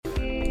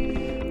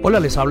Hola,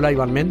 les habla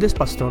Iván Méndez,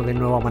 pastor de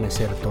Nuevo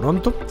Amanecer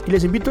Toronto, y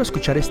les invito a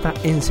escuchar esta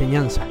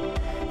enseñanza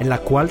en la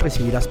cual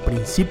recibirás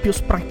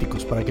principios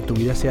prácticos para que tu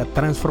vida sea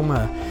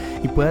transformada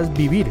y puedas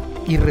vivir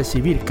y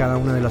recibir cada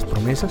una de las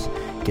promesas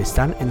que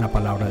están en la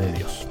palabra de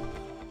Dios.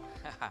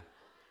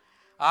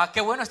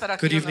 Qué bueno estar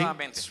aquí Good evening.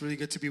 nuevamente. It's really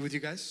good to be with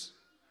you guys.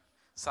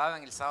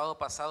 Saben, el sábado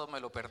pasado me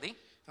lo perdí.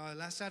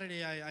 Last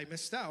Saturday I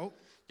missed out.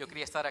 Yo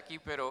quería estar aquí,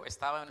 pero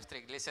estaba en nuestra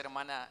iglesia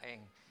hermana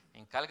en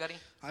Calgary.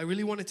 I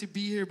really wanted to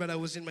be here, but I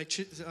was in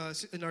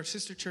in our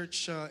sister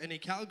church in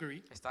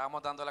Calgary.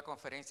 Estábamos dando la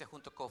conferencia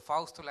junto con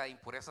Fausto, la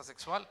impureza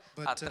sexual,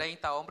 But, a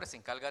 30 hombres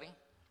en Calgary.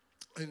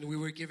 And we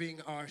were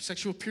giving our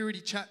sexual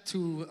purity chat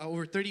to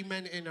over 30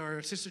 men in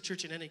our sister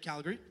church in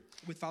Calgary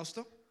with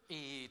Fausto.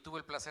 Y tuve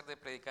el placer de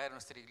predicar en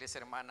nuestra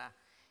iglesia hermana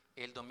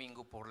el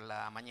domingo por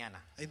la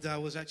mañana. And I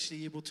was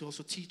actually able to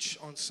also teach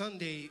on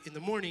Sunday in the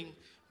morning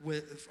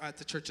at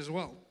the church as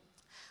well.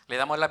 Le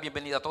damos la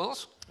bienvenida a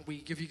todos.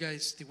 We give you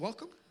guys the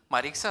welcome.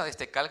 Marixa,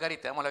 desde Calgary,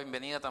 te damos la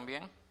bienvenida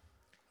también.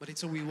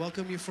 So we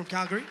welcome you from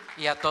Calgary.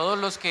 Y a todos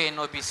los que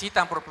nos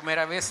visitan por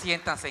primera vez,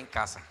 siéntanse en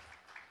casa.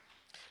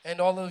 And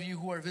all of you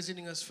who are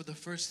visiting us for the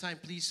first time,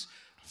 please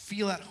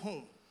feel at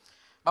home.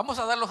 Vamos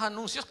a dar los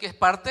anuncios, que es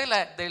parte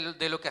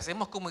de lo que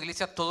hacemos como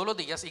iglesia todos los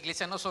días.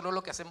 Iglesia no solo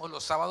lo que hacemos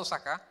los sábados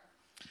acá.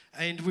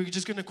 And we're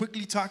just going to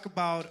quickly talk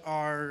about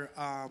our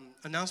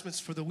announcements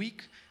for the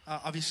week.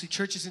 Obviously,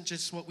 church isn't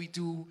just what we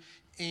do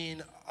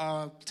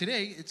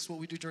today, it's what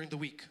we do during the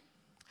week.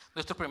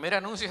 Nuestro primer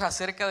anuncio es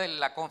acerca de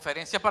la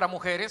conferencia para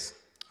mujeres.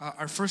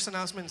 Our first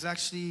announcement is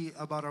actually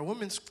about our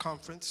women's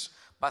conference.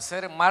 Va a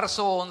ser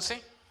marzo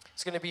 11.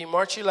 It's going to be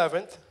March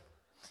 11th.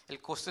 El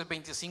costo es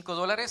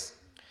 $25.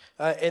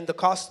 And the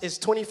cost is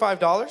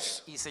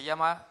 $25. Y se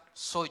llama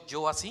Soy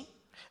Yo Así.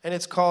 And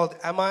it's called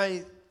Am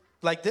I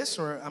Like This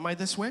or Am I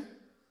This Way?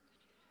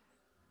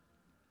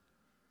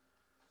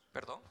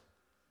 Perdón.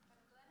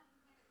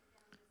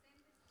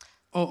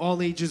 Oh,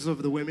 all ages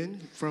of the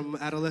women from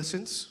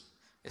adolescents.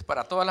 Es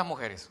para todas las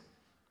mujeres.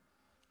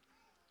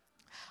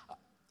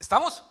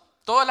 ¿Estamos?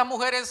 Todas las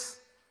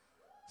mujeres,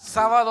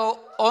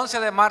 sábado 11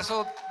 de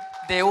marzo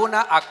de 1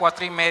 a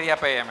 4:30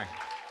 p.m.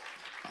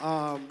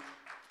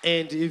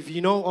 And if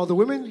you know all the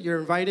women, you're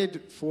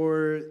invited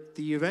for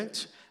the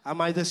event, Am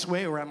I This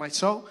Way or Am I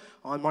So,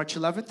 on March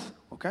 11th,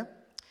 okay?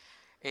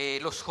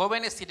 Los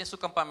jóvenes tienen su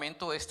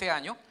campamento este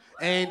año.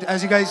 And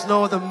as you guys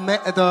know,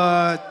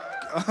 the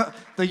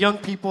young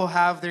people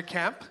have their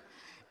camp.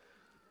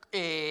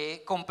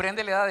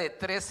 Comprende la edad de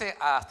 13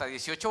 hasta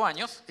 18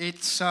 años.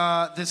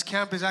 This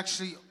camp is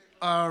actually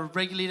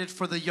regulated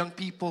for the young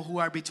people who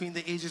are between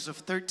the ages of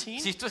 13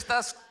 Si tú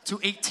estás,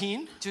 to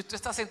 18. si tú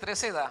estás entre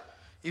esa edad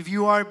If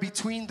you are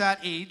between that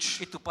age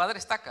y tu padre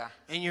está acá,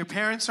 and your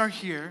parents are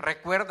here,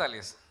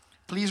 recuérdales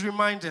please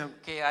remind them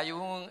que hay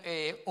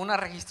una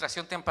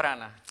registración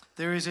temprana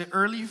there is an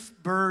early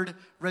bird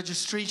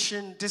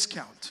registration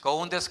discount.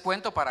 con un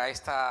descuento para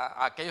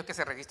aquellos que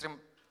se registren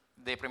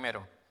de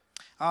primero.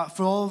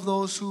 For all of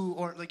those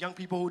or the young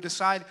people who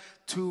decide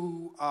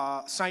to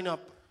sign up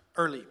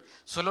early.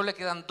 Solo le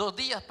quedan 2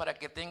 días para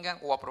que tengan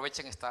o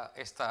aprovechen esta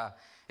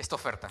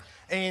oferta.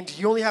 And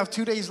you only have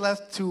 2 days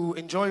left to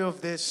enjoy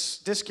of this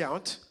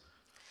discount.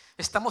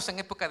 Estamos en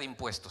época de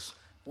impuestos.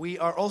 We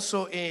are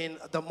also in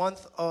the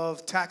month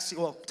of tax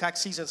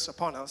seasons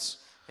upon us.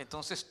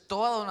 Entonces,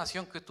 toda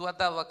donación que tú has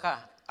dado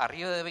acá,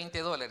 arriba de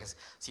 $20,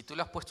 si tú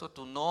le has puesto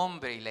tu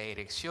nombre y la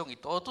dirección y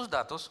todos tus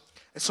datos,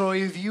 So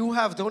if you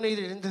have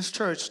donated in this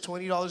church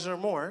 $20 or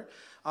more,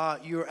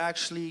 you're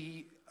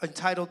actually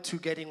entitled to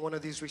getting one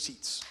of these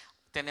receipts.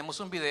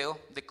 tenemos un video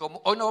de cómo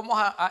hoy no vamos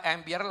a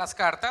enviar las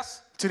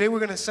cartas Today we're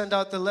going to send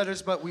out the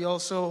letters, but we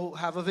also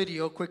have a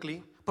video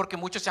quickly. porque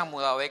muchos se han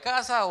mudado de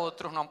casa,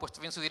 otros no han puesto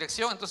bien su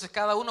dirección, entonces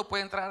cada uno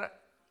puede entrar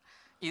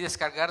y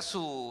descargar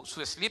su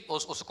slip o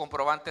su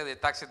comprobante de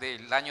taxes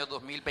del año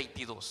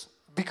 2022.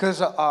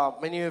 Because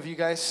many of you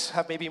guys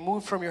have maybe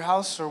moved from your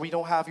house or we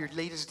don't have your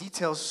latest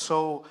details,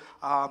 so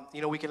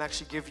we can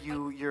actually give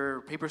you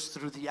your papers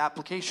through the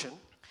application.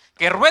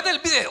 Que ruede el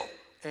video.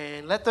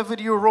 And let the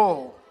video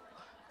roll.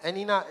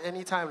 Any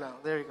time now.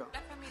 There you go.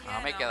 La familia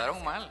Me de quedaron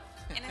Nuevo mal.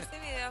 Amanecer. En este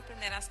video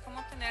aprenderás cómo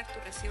obtener tu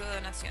recibo de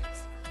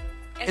donaciones.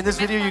 In this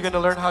video, you're going to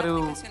learn how to.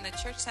 La aplicación de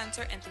Church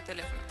Center en tu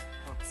teléfono.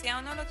 Si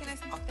aún no lo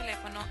tienes en tu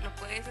teléfono, lo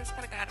puedes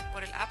descargar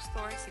por el App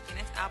Store si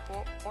tienes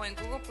Apple o en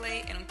Google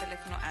Play en un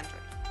teléfono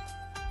Android.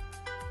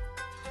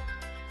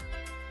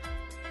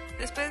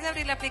 Después de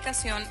abrir la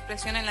aplicación,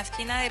 presiona en la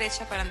esquina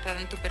derecha para entrar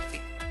en tu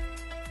perfil.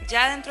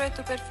 Ya dentro de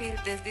tu perfil,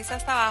 desliza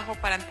hasta abajo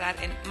para entrar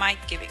en My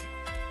Giving.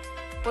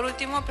 Por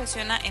último,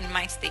 presiona en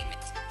My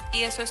Statement.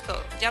 Y eso es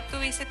todo. Ya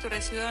obtuviste tu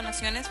recibo de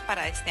donaciones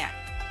para este año.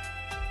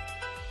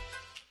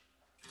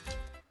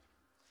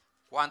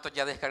 ¿Cuántos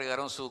ya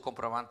descargaron su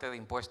comprobante de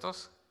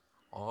impuestos?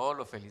 Oh,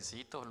 lo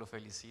felicito, lo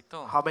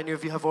felicito. How many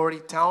of you have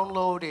already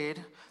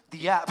downloaded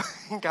the app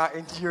and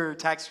gotten your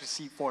tax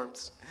receipt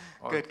forms?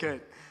 Okay.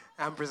 Good.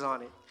 Amber's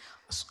on it.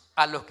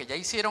 A los que ya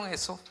hicieron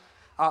eso,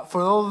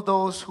 For all of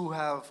those who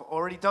have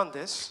already done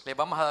this, les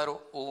vamos a dar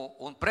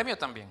un premio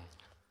también.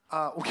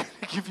 we're going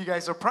to give you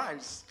guys a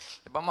prize.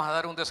 Les vamos a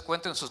dar un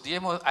descuento en sus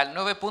diezmos al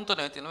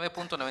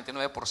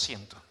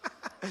 9.99.99%.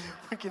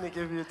 We're going to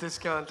give you a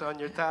discount on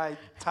your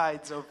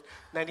tithes of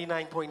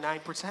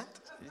 99.9%.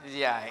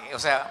 Ya, o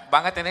sea,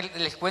 van a tener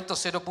el descuento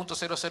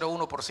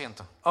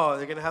 0.001%. Oh,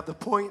 they're going to have the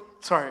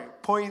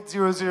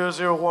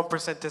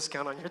 0.0001%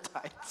 discount on your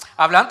tithes.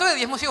 Hablando de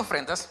diezmos y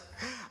ofrendas,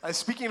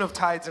 Speaking of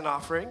tithes and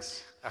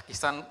offerings, aquí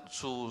están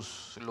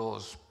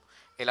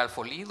el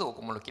alfolí, o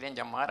como lo quieren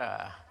llamar,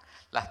 a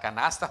las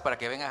canastas para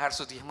que vengan a dejar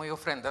sus diezmos y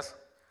ofrendas.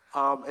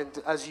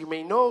 and as you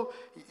may know,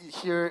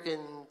 here in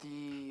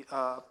the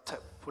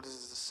what is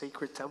this, the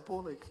sacred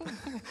temple, like,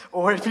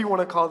 or if you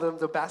want to call them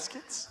the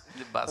baskets,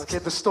 okay,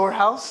 the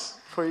storehouse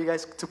for you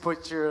guys to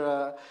put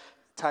your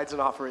tithes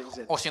and offerings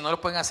in. O si no, lo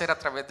pueden hacer a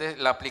través de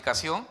la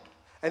aplicación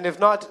And if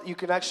not, you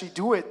can actually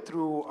do it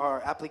through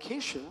our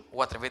application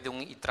o a través de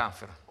un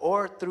e-transfer.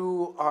 or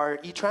through our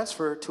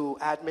e-transfer to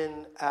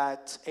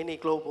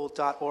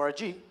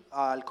admin@naglobal.org,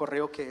 al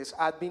correo que es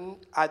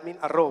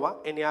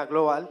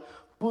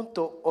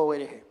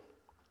admin@naglobal.org.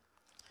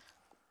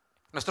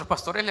 Nuestros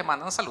pastores le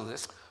mandan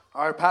saludos.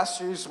 Our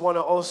pastors want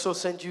to also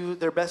send you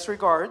their best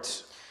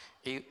regards.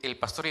 Y el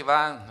pastor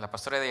Iván, la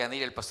pastora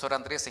Deyanira y el pastor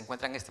Andrés se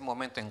encuentran en este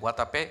momento en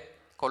Guatapé,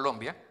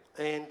 Colombia.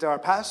 And our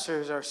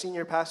pastors, our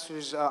senior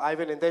pastors,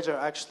 Ivan and Deja,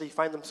 actually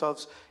find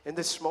themselves in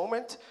this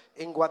moment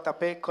in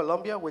Guatapé,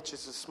 Colombia, which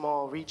is a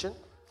small region.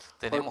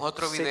 Tenemos or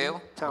otro city,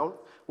 video, town.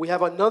 We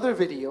have another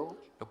video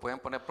lo pueden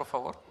poner por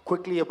favor.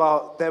 quickly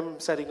about them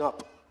setting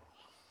up.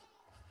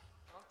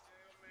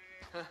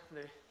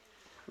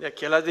 De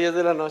aquí a las 10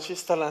 de la noche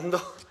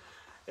instalando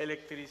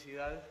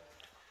electricidad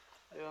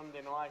de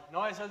donde no hay.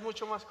 No, esa es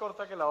mucho más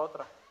corta que la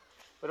otra.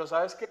 Pero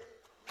 ¿sabes qué?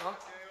 ¿No?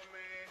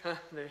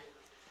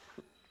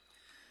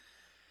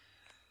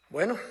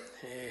 Bueno,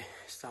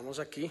 estamos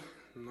aquí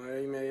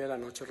 9:30 de la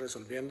noche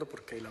resolviendo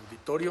porque el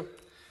auditorio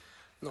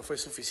no fue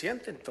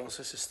suficiente.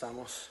 Entonces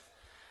estamos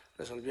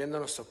resolviendo.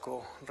 Nos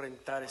tocó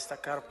rentar esta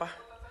carpa.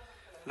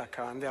 La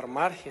acaban de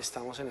armar y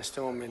estamos en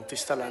este momento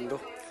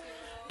instalando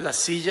las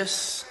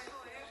sillas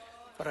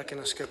para que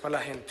nos quepa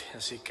la gente.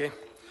 Así que,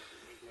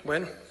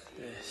 bueno,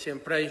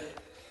 siempre hay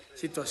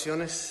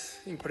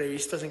situaciones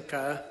imprevistas en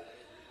cada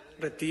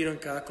retiro, en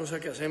cada cosa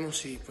que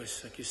hacemos, y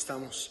pues aquí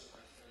estamos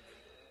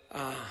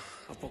a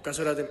pocas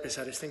horas de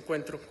empezar este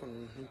encuentro con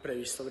un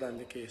imprevisto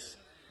grande que es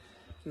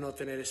no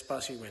tener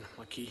espacio. Y bueno,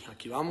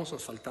 aquí vamos,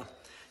 nos falta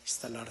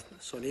instalar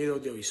sonido,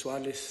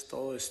 audiovisuales,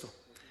 todo esto.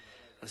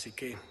 Así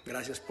que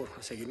gracias por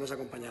seguirnos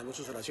acompañando en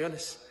sus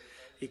oraciones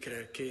y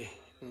creer que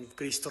un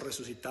Cristo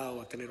resucitado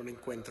va a tener un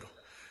encuentro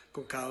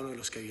con cada uno de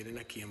los que vienen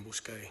aquí en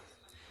busca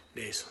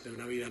de eso, de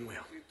una vida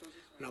nueva.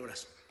 Un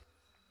abrazo.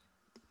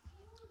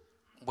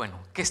 Bueno,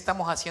 ¿qué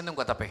estamos haciendo en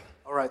Guatapé?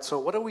 All right, so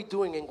what are we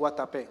doing in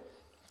Guatapé?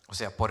 O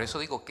sea, por eso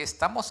digo, ¿qué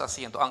estamos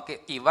haciendo?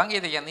 Aunque Iván y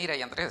Deyanira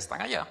y Andrés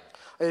están allá,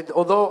 And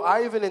although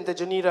Ivan and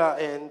Dejanira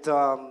and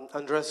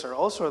Andres are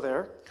also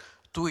there,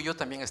 tú y yo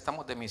también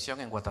estamos de misión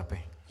en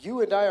Guatapé.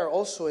 you and I are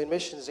also in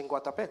missions in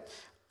Guatapé.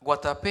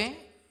 Guatapé,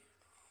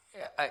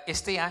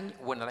 este año,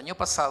 bueno, el año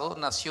pasado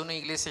nació una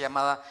iglesia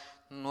llamada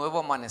Nuevo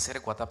Amanecer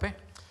Guatapé.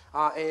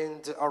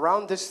 And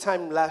around this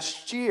time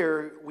last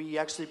year, we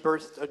actually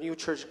birthed a new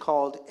church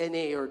called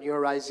NA, or New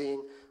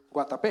Rising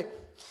Guatapé.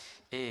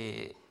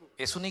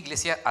 Es una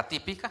iglesia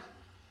atípica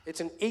It's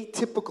an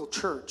atypical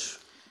church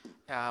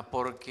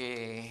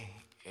porque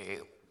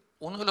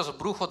uno de los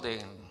brujos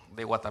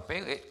de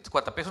Guatapé,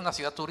 Guatapé es una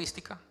ciudad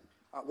turística.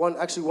 One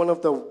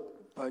of the,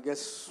 I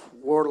guess,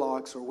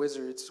 warlocks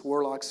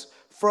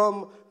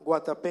from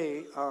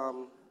Guatapé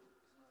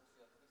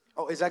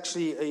is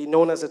actually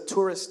known as a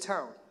tourist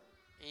town.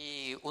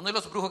 Y uno de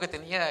los brujos que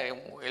tenía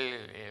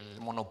el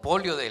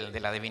monopolio de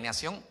la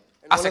adivinación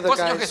And aceptó al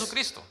Señor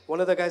Jesucristo.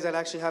 One of the guys that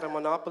actually had a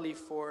monopoly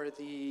for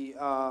the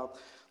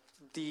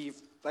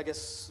I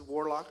guess,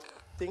 warlock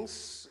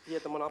things, he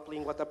had the monopoly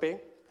in Guatapé.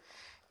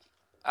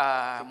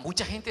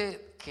 Mucha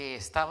gente que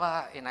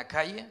estaba en la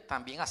calle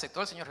también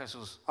aceptó al Señor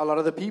Jesús. A lot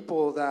of the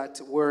people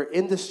that were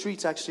in the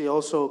streets actually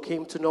also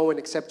came to know and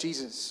accept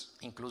Jesus.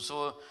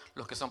 Incluso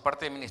los que son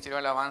parte del Ministerio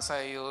de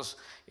Alabanza, ellos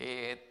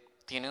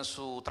tienen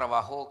su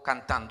trabajo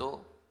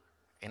cantando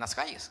en las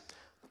calles.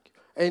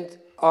 And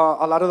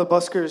a lot of the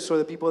buskers, or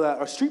the people that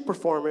are street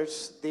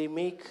performers, they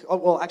make, a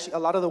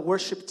lot of the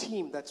worship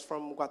team that's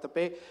from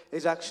Guatapé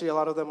is actually, a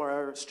lot of them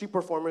are street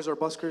performers or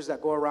buskers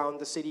that go around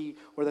the city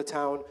or the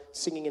town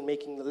singing and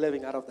making a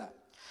living out of that.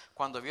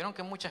 Cuando vieron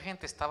que mucha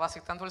gente estaba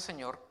aceptando al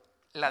Señor,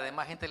 la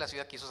demás gente de la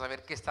ciudad quiso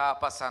saber qué estaba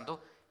pasando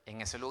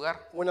en ese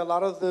lugar. When a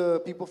lot of the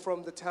people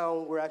from the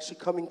town were actually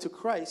coming to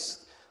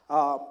Christ,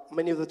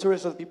 many of the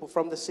tourists or the people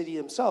from the city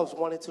themselves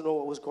wanted to know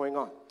what was going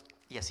on.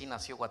 Y así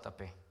nació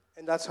Guatapé.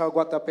 And that's how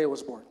Guatapé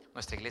was born.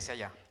 Nuestra iglesia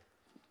allá.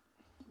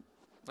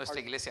 Nuestra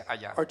iglesia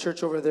allá. Our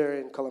church over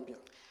there in Colombia.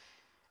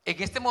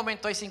 En este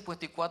momento hay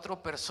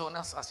 54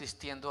 personas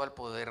asistiendo al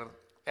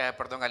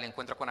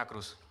encuentro con la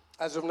cruz.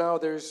 As of now,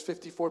 there's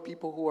 54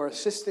 people who are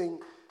assisting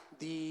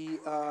the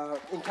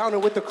encounter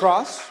with the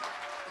cross.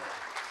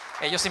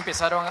 Ellos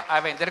empezaron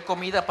a vender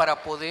comida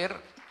para poder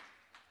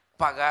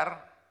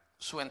pagar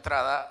su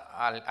entrada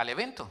al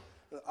evento.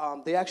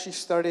 They actually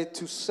started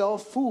to sell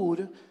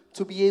food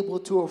to be able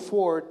to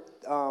afford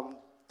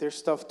their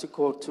stuff to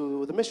go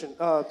to the mission,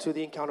 to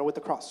the encounter with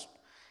the cross.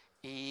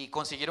 Y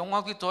consiguieron un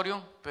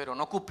auditorio, pero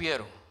no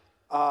cupieron.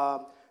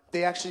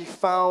 They actually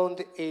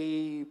found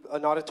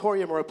an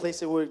auditorium or a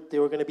place where they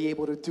were going to be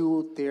able to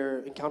do their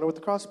encounter with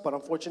the cross, but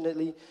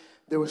unfortunately,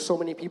 there were so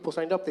many people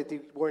signed up that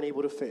they weren't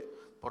able to fit.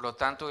 Por lo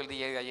tanto, el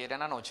día de ayer en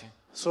la noche,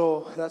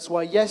 So that's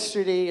why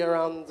yesterday,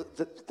 around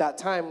that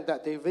time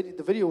that the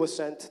video was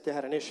sent, they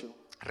had an issue.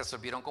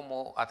 resolvieron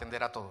cómo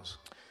atender a todos.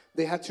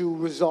 They had to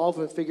resolve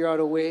and figure out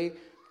a way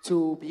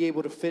to be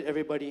able to fit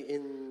everybody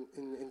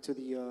into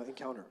the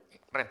encounter.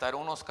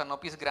 Rentaron unos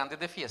canopies grandes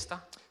de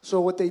fiesta,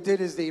 So what they did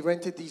is they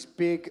rented these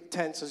big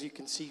tents, as you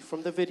can see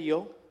from the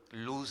video,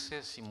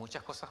 luces y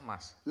muchas cosas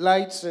más.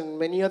 lights and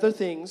many other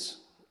things,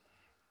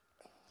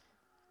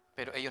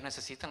 Pero ellos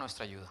necesitan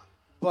nuestra ayuda.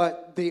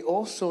 but they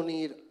also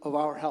need of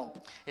our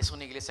help. Es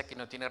una iglesia que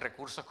no tiene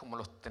recursos como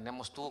los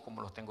tenemos tú o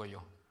como los tengo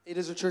yo. It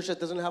is a church that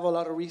doesn't have a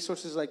lot of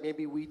resources like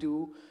maybe we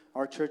do,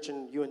 our church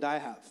and you and I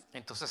have.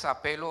 Entonces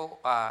apelo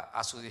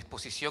a su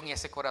disposición y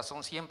ese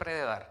corazón siempre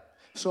de dar,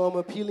 So I'm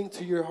appealing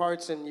to your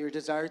hearts and your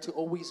desire to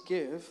always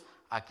give,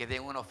 a que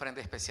den una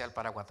ofrenda especial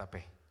para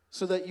Guatapé.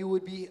 so that you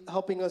would be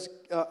helping us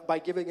by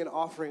giving an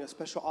offering, a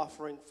special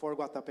offering for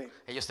Guatapé.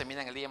 Ellos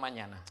terminan el día de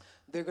mañana.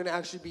 They're going to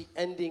actually be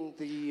ending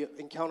the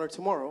encounter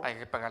tomorrow. Hay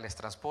que pagarles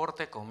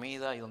transporte,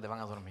 comida y donde van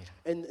a dormir.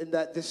 And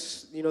that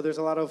this, there's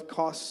a lot of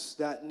costs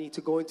that need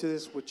to go into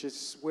this, which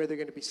is where they're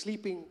going to be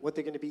sleeping, what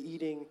they're going to be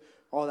eating,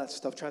 all that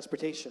stuff,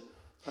 transportation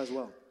as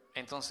well.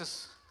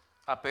 Entonces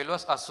apelo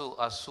a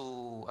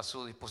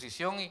su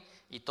disposición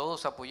y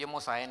todos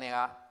apoyemos a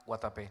NA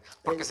Guatapé,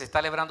 porque se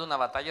está librando una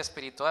batalla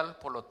espiritual,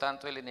 por lo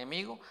tanto el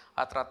enemigo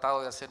ha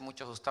tratado de hacer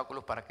muchos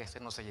obstáculos para que este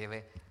no se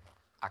lleve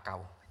a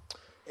cabo.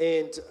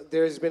 And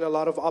there's been a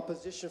lot of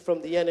opposition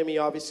from the enemy,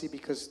 obviously,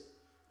 because,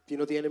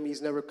 the enemy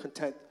is never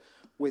content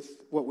with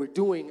what we're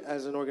doing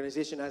as an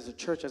organization, as a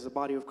church, as the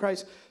body of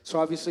Christ. So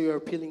obviously we're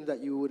appealing that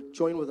you would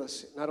join with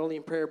us, not only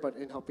in prayer, but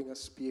in helping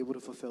us be able to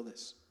fulfill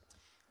this.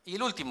 Y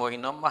el último y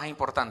no más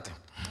importante,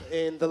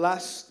 And the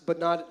last but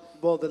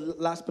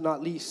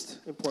not least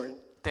important,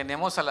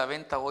 tenemos a la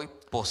venta hoy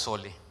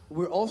pozole.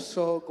 we're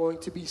also going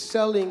to be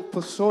selling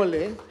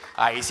pozole.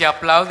 Ahí se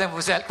aplauden,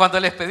 o sea, cuando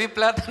les pedí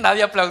plata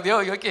nadie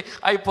aplaudió, yo que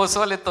hay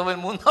pozole, todo el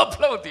mundo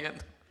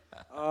aplaudiendo.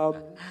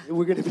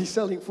 We're going to be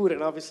selling food,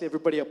 and obviously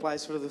everybody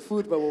applies for the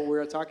food, but when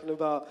we're talking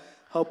about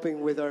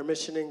helping with our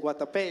mission in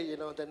Guatapé,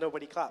 then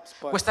nobody claps.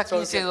 But Cuesta it's all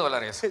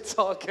good. $15. It's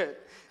all good.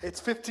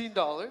 It's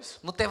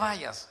 $15. No te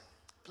vayas,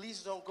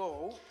 Please don't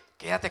go.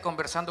 quédate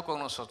conversando con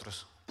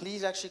nosotros.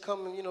 Please actually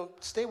come and,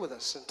 stay with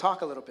us and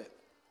talk a little bit.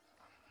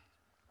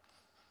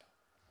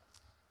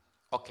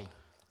 Ok,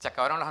 se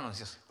acabaron los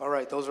anuncios. All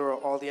right, those are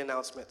all the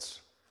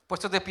announcements.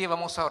 Puestos de pie,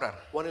 vamos a orar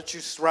Why don't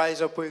you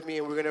rise up with me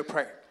and we're going to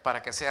pray.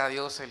 para que sea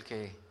Dios el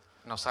que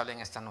nos hable en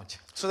esta noche.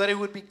 So that it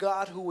would be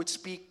God who would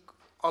speak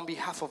on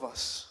behalf of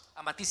us.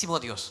 Amantísimo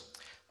Dios,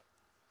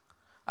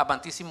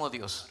 amantísimo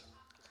Dios,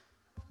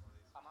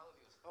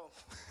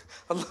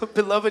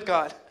 Beloved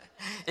God,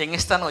 en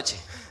esta noche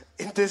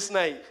in this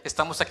night,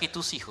 estamos aquí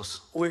tus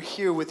hijos we're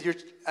here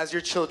as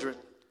your children,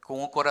 con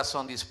un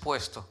corazón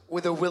dispuesto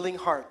with a willing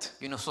heart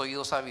y unos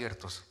oídos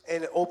abiertos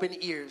and open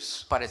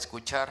ears para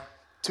escuchar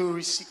to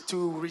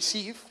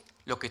receive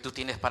lo que tú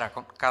tienes para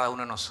cada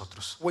uno de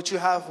nosotros. what you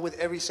have with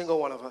every single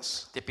one of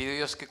us. Te pido,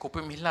 Dios, que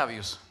ocupe mis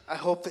labios I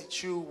hope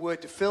that you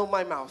would fill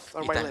my mouth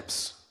or my tam-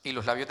 lips y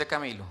los labios de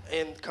Camilo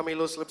and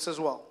Camilo's lips as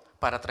well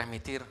para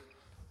transmitir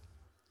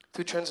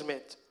to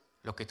transmit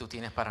lo que tú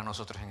tienes para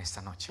nosotros en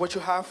esta noche. what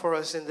you have for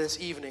us in this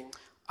evening.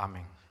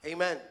 Amén.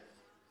 Amen.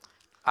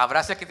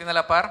 Abraza al que tiene a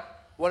la par,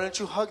 Why don't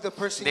you hug the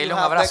person dele you un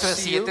have abrazo de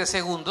next to you? 7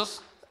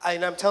 segundos.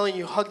 And I'm telling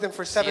you, hug them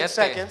for 7 7,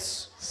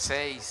 seconds.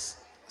 6,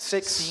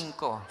 6,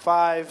 5,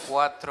 5,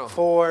 4,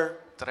 4,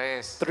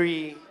 3,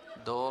 3,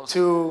 2,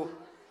 2,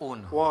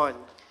 1. 1.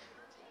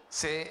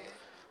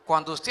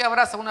 Cuando usted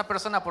abraza a una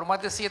persona por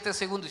más de 7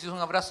 segundos y es un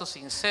abrazo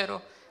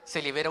sincero,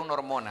 se libera una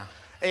hormona.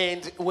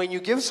 And when you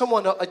give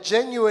someone a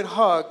genuine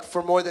hug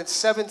for more than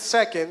 7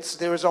 seconds,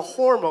 there is a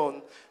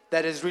hormone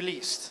that is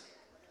released.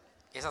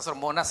 Esa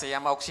hormona se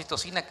llama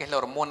oxitocina, que es la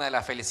hormona de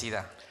la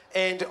felicidad.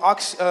 And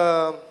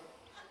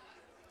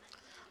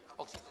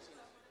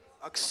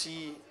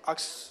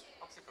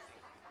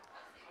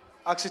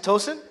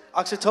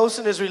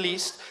oxytocin is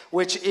released,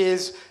 which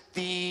is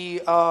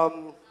the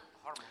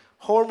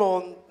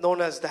hormone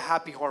known as the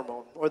happy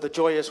hormone or the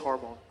joyous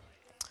hormone.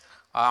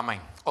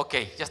 Amén. Ok,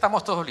 ya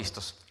estamos todos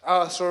listos.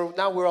 So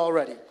now we're all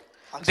ready.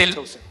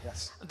 Oxytocin,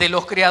 yes. De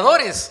los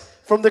creadores,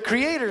 From the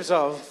creators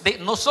of,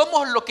 no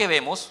somos lo que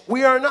vemos,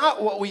 we are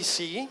not what we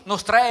see.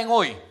 nos traen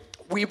hoy.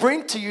 We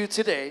bring to you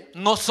today,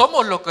 No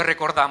somos lo que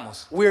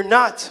recordamos. we're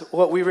not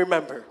what we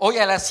remember. Hoy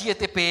a las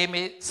 7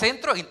 p.m.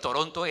 Centro en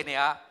Toronto,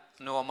 NA,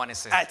 Nuevo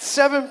Amanecer. At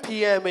 7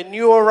 p.m. in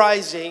New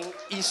Horizon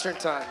Eastern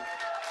Time.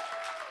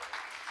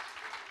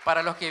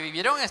 Para los que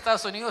vivieron en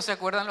Estados Unidos, ¿se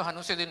acuerdan los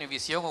anuncios de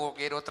Univision o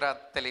cualquier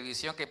otra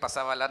televisión que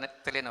pasaba la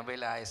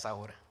telenovela a esa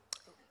hora?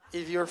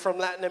 If you're from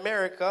Latin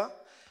America,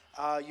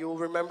 you'll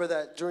remember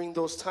that during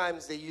those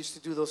times they used to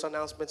do those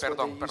announcements.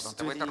 Perdón,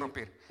 te voy a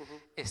interrumpir.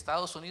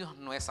 Estados Unidos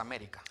no es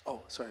América.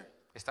 Oh, sorry.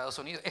 Estados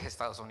Unidos es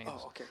Estados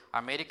Unidos. Oh, okay.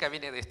 América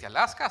viene desde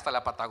Alaska hasta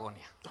la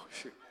Patagonia. Oh,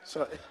 shoot.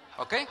 Sorry.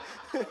 ¿Ok?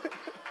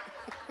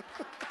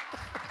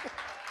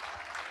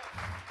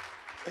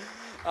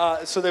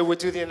 So they would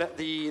do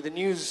the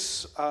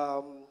news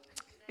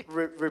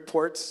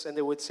reports, and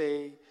they would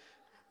say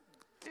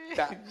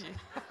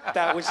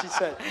that what she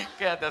said.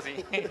 Quédate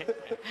así.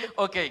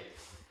 Ok.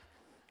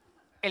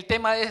 El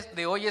tema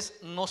de hoy es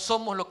no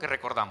somos lo que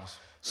recordamos.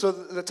 So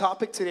the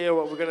topic today,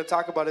 what we're going to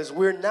talk about is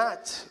we're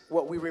not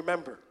what we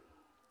remember.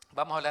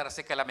 Vamos a hablar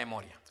acerca de la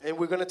memoria. And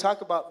we're going to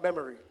talk about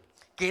memory.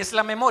 ¿Qué es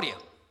la memoria?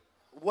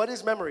 What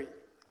is memory?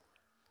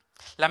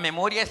 La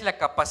memoria es la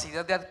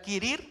capacidad de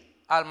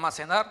adquirir,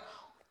 almacenar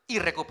y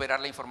recuperar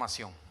la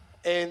información.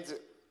 And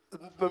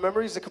the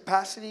memory is the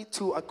capacity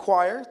to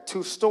acquire,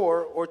 to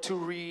store, or to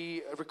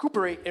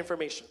recuperate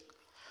information.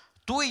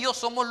 Tú y yo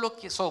somos lo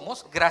que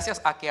somos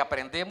gracias a que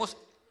aprendemos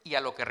y a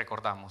lo que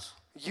recordamos.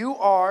 You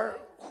are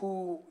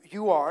who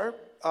you are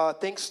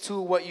thanks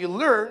to what you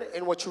learn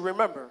and what you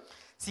remember.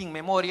 Sin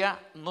memoria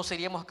no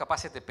seríamos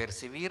capaces de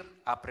percibir,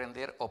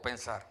 aprender o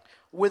pensar.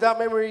 Without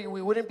memory,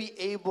 we wouldn't be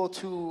able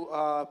to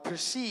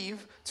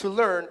perceive, to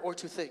learn, or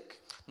to think.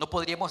 No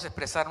podríamos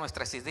expresar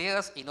nuestras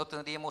ideas y no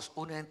tendríamos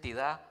una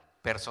identidad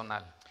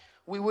personal.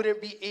 We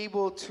wouldn't be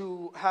able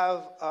to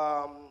have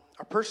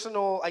a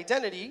personal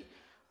identity.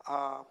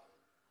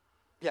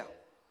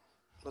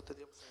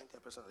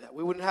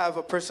 We wouldn't have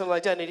a personal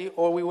identity,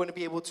 or we wouldn't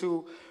be able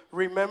to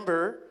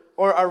remember,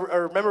 or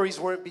our memories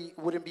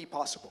wouldn't be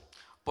possible.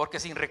 Porque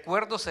sin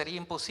recuerdos sería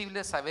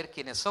imposible saber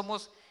quiénes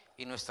somos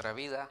y nuestra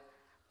vida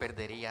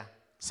perdería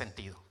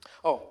sentido.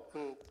 Oh,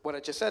 what I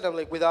just said, I'm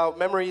like, without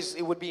memories,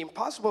 it would be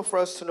impossible for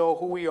us to know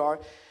who we are,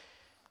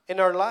 and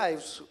our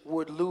lives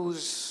would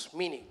lose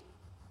meaning.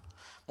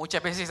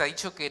 Muchas veces ha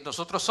dicho que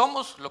nosotros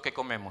somos lo que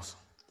comemos,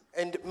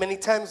 And many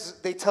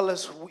times they tell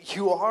us,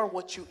 you are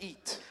what you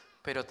eat,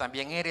 pero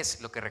también eres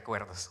lo que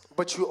recuerdas.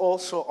 but you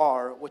also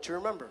are what you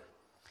remember.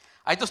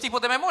 Hay dos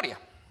tipos de memoria.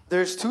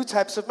 There's two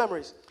types of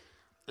memories.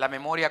 La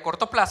memoria a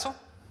corto plazo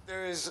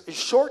There is a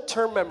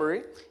short-term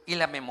memory y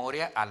la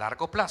memoria a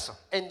largo plazo.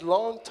 and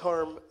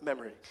long-term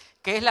memory.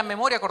 ¿Qué es la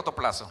memoria a corto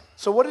plazo?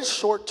 So what is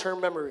short-term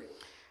memory?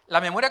 La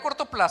memoria a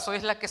corto plazo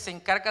es la que se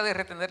encarga de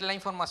retener la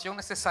información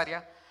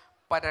necesaria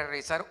para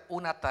realizar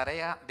una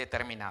tarea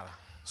determinada.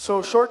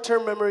 So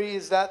short-term memory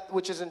is that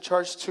which is in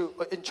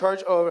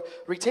charge of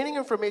retaining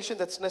information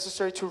that's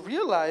necessary to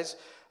realize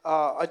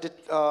a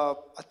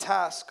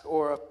task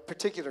or a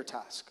particular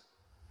task.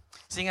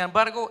 Sin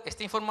embargo,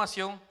 esta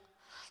información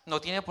no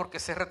tiene por qué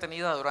ser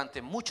retenida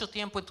durante mucho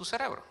tiempo en tu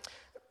cerebro.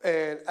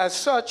 And as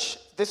such,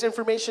 this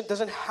information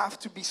doesn't have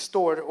to be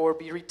stored or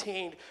be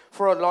retained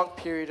for a long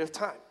period of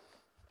time.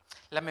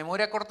 La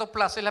memoria a corto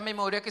plazo es la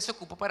memoria que se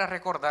ocupa para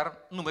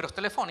recordar números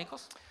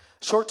telefónicos,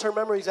 Short-term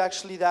memory is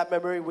actually that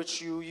memory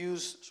which you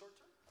use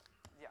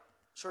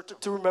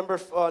to remember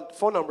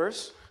phone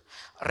numbers,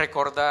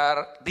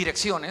 recordar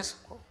direcciones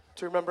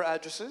to remember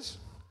addresses,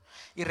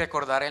 y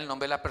recordar el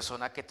nombre de la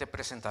persona que te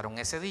presentaron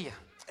ese día.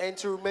 and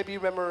to maybe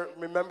remember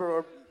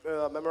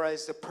or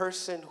memorize the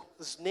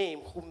person's name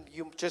whom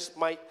you just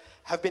might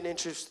have been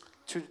introduced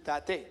to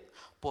that day.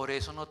 Por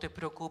eso no te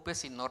preocupes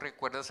si no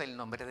recuerdas el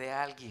nombre de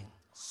alguien.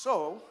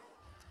 So,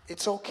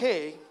 it's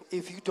okay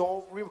if you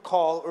don't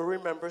recall or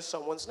remember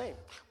someone's name,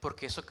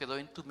 Porque eso quedó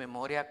en tu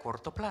memoria a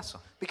corto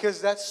plazo.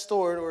 because that's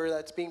stored or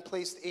that's being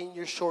placed in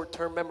your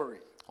short-term memory.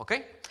 ¿Ok?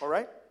 All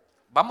right?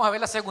 Vamos a ver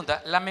la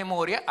segunda, la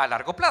memoria a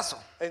largo plazo.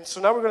 And so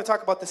now we're going to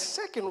talk about the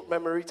second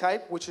memory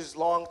type, which is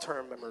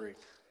long-term memory.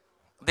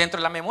 Dentro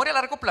de la memoria a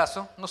largo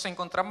plazo nos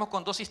encontramos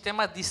con dos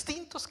sistemas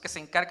distintos que se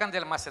encargan de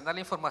almacenar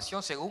la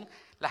información según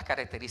las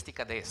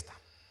características de esta.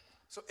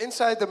 So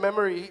inside the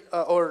memory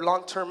or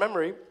long-term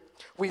memory,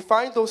 we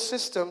find those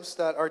systems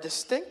that are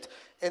distinct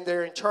and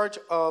they're in charge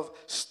of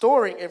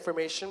storing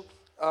information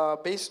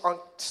based on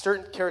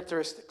certain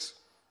characteristics.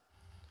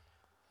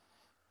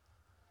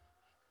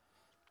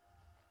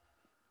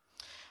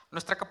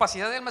 Nuestra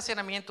capacidad de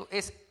almacenamiento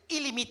es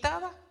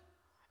ilimitada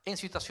en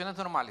situaciones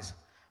normales,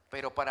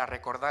 pero para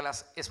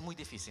recordarlas es muy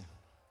difícil.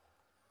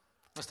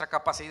 Nuestra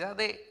capacidad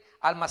de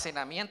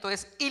almacenamiento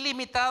es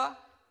ilimitada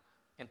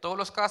en todos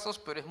los casos,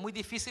 pero es muy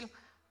difícil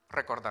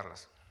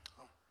recordarlas.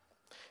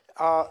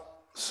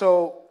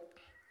 So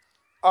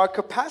our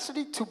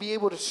capacity to be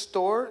able to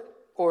store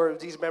or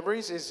these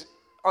memories is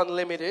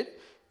unlimited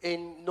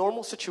in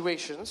normal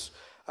situations.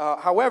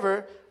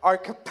 However, our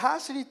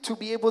capacity to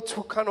be able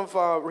to kind of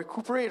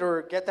recuperate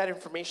or get that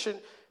information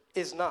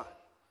is not.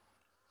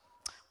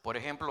 Por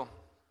ejemplo,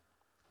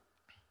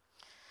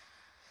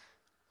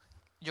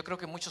 yo creo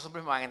que muchos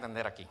hombres me van a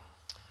entender aquí.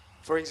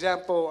 For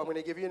example, I'm going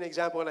to give you an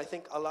example, and I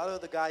think a lot of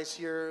the guys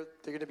here,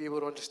 they're going to be able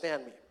to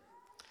understand me.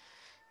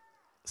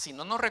 Si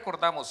no nos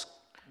recordamos,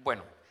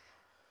 bueno,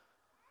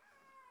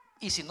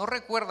 y si no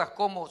recuerdas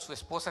cómo su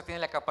esposa tiene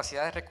la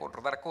capacidad de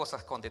recordar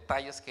cosas con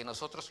detalles que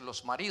nosotros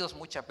los maridos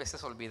muchas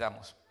veces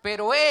olvidamos,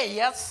 pero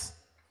ellas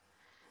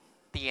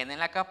tienen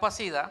la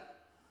capacidad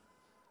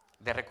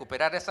de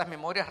recuperar esas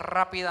memorias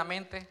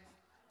rápidamente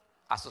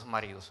a sus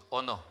maridos,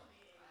 ¿o no?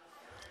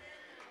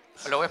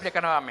 Lo voy a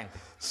explicar nuevamente.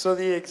 So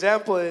the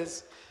example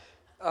is,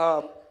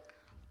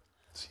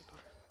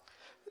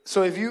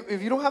 so if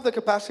you don't have the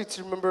capacity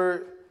to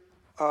remember,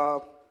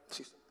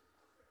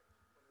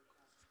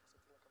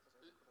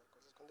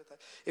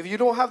 if you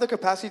don't have the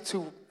capacity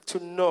to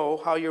know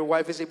how your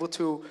wife is able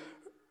to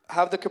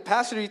have the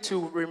capacity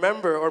to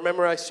remember or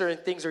memorize certain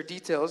things or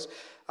details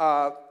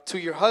to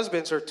your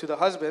husbands or to the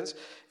husbands,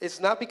 it's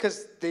not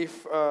because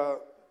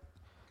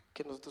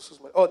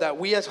that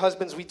we as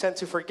husbands, we tend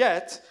to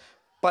forget,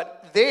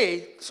 but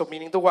they, so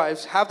meaning the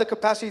wives, have the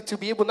capacity to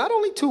be able not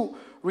only to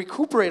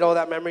recuperate all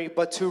that memory,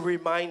 but to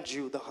remind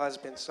you, the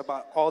husbands,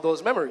 about all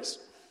those memories.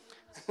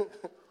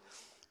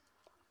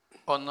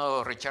 ¿O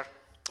no, Richard?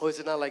 Oh, is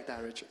it not like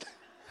that, Richard?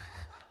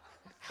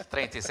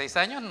 36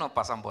 años no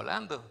pasan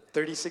volando.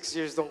 36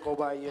 years don't go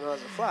by,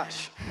 as a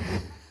flash.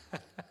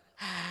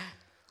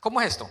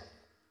 ¿Cómo es esto?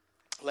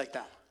 Like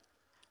that.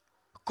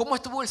 ¿Cómo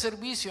estuvo el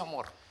servicio,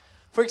 amor?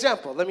 For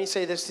example, let me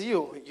say this to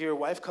you. Your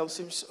wife comes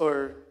to,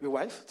 or your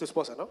wife, tu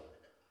esposa, ¿no?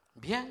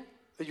 Bien.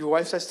 Your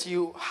wife says to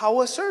you, how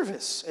was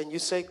service? And you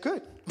say,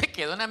 good. Me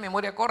quedó una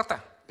memoria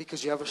corta.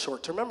 Because you have a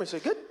short-term memory, so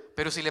good.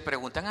 Pero si le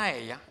preguntan a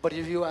ella, But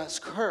if you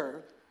ask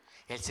her,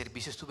 el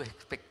servicio estuvo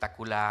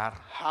espectacular.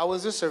 how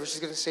was the service?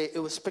 She's going to say, it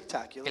was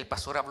spectacular. El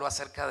pastor habló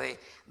acerca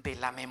de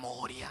la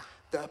memoria.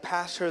 The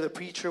pastor, the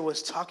preacher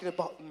was talking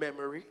about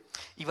memory.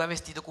 Iba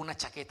vestido con una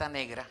chaqueta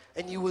negra,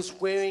 And he was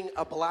wearing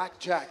a black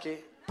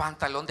jacket.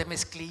 pantalón de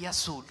mezclilla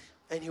azul,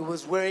 And he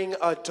was wearing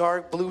a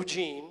dark blue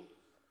jean.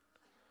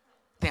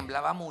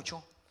 temblaba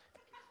mucho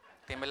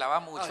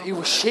He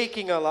was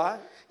shaking a lot.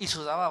 y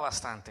sudaba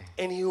bastante.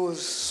 And he was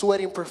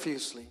sweating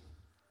profusely.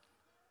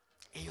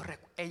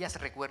 Ellas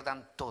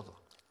recuerdan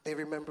todo. They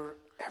remember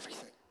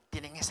everything.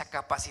 Tienen esa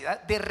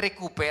capacidad de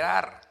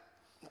recuperar.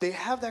 They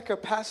have that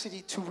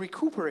capacity to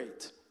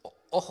recuperate.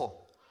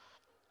 Ojo,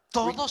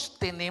 todos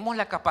tenemos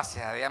la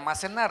capacidad de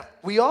almacenar,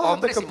 We all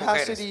have the hombres y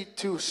mujeres. capacity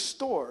to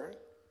store.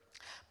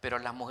 Pero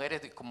las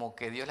mujeres como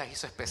que Dios las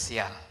hizo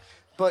especial,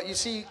 But you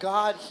see,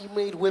 God, He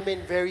made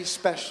women very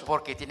special.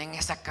 porque tienen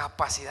esa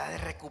capacidad de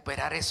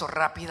recuperar eso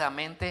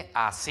rápidamente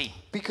así.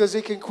 Because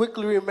they can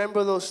quickly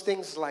remember those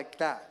things like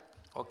that.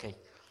 Ok.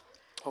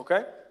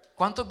 Okay?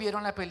 ¿Cuántos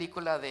vieron la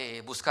película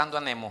de Buscando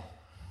a Nemo?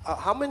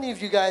 How many of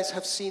you guys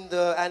have seen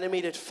the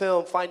animated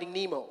film Finding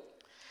Nemo?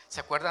 ¿Se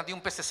acuerdan de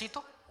un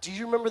pececito? Do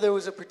you remember there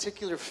was a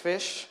particular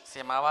fish? Se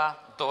llamaba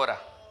Dora.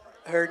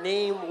 Her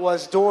name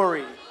was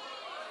Dory.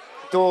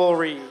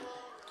 Dory.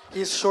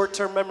 His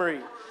short-term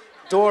memory.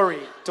 Dory.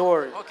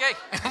 Ok,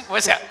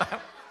 o sea,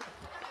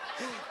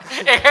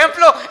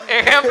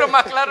 ejemplo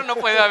más claro no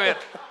puede haber.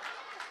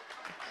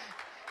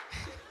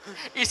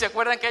 Y se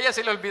acuerdan que a ella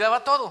se le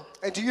olvidaba todo.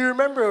 And do you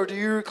remember or do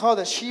you recall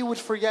that she would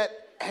forget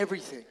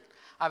everything?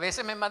 A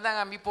veces me mandan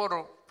a mí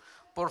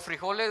por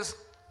frijoles,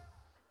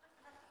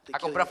 a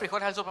comprar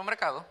frijoles al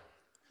supermercado.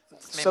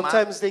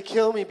 Sometimes they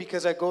kill me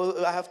because I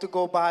have to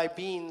go buy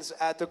beans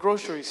at the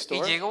grocery Y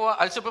store. llego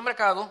al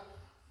supermercado,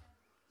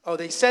 Oh,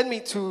 they send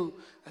me to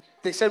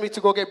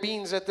go get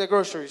beans at the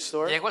grocery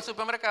store. llego al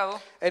supermercado,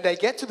 And I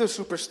get to the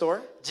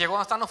superstore llego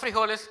donde están los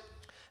frijoles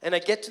and I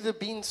get to the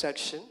bean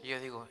section. y yo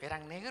digo,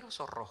 ¿eran negros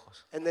o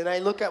rojos? And then I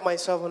look at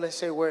myself and I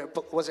say,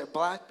 was it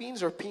black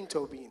beans or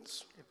pinto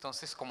beans?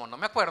 Entonces, como no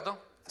me acuerdo,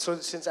 So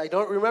since I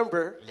don't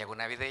remember, le hago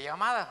una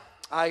videollamada.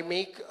 I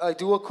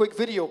do a quick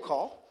video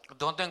call.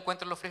 ¿Dónde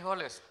encuentro los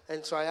frijoles?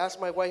 And so I ask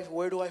my wife,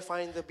 where do I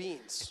find the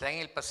beans? Está en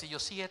el pasillo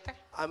 7,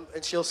 And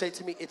she'll say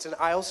to me, it's in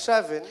aisle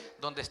 7,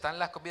 donde están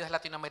las comidas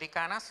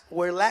latinoamericanas.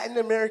 where Latin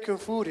American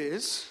food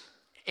is,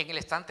 En el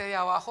estante de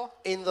abajo,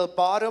 in the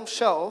bottom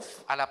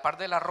shelf, a la par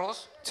del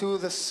arroz,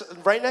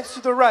 right next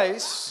to the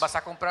rice, vas a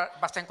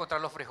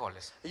encontrar los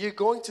frijoles you're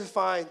going to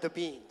find the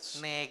beans.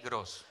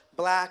 negros,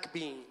 Black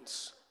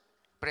beans.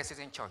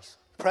 President Choice.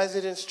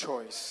 President's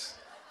Choice.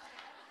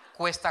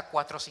 Cuesta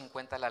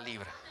 $4.50 la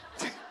libra.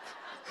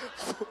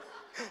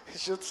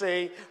 She'll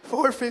say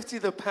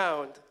 $4.50 the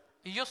pound.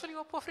 Y yo solo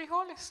iba por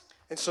frijoles.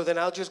 And so then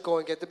I'll just go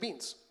and get the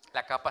beans.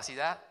 La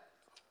capacidad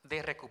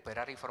de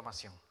recuperar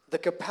información. The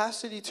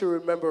capacity to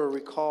remember or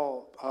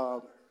recall,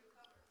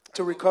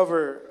 to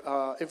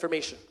recover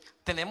information.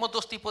 Tenemos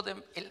dos tipos de...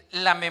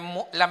 La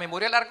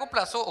memoria a largo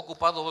plazo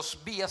ocupa dos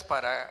vías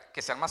para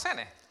que se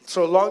almacene.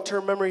 So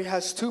long-term memory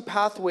has two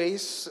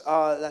pathways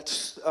that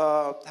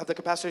have the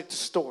capacity to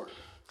store.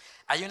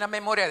 Hay una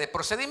memoria de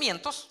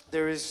procedimientos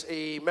There is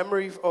a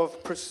memory of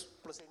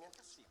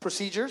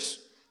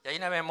procedures. y hay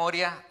una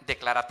memoria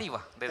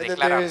declarativa, de And then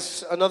declarar. there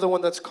is another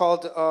one that's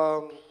called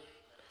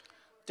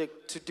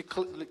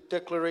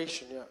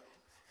declaration, yeah.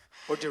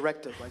 Or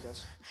directive, I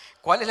guess.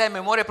 ¿Cuál es la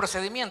memoria de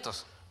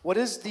procedimientos? What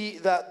is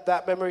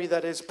that memory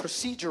that is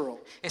procedural?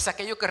 Es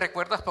aquello que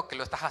recuerdas porque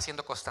lo estás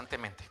haciendo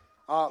constantemente.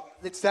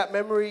 It's that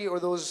memory or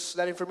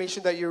that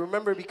information that you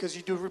remember because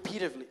you do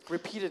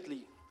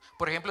repeatedly.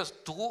 Por ejemplo,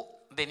 tú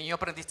de niño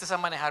aprendiste a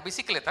manejar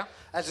bicicleta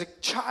As a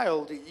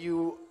child,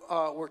 you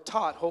were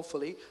taught,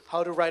 hopefully,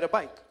 how to ride a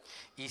bike.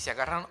 y si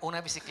agarran una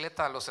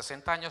bicicleta a los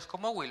 60 años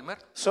como Wilmer,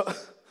 So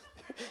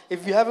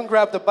if you haven't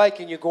grabbed a bike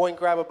and you go and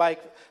grab a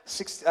bike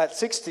at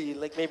 60,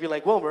 maybe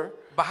like Wilmer,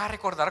 vas a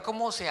recordar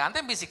cómo se anda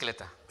en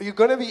bicicleta. you're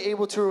going to be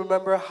able to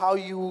remember how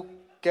you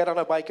get on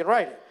a bike and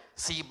ride it.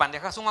 Si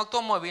manejas un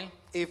automóvil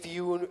If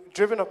you've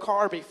driven a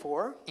car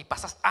before, y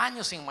pasas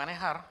años sin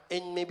manejar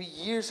and maybe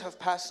years have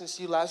passed since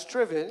you last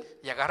driven,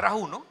 y agarras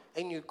uno,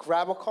 and you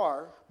grab a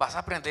car, vas a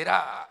aprender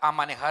a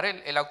manejar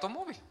el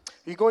automóvil.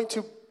 you're going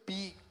to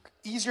be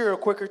easier or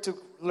quicker to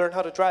learn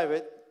how to drive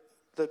it,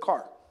 the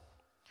car.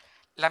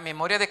 La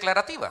memoria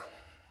declarativa.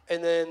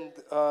 And then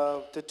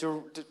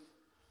the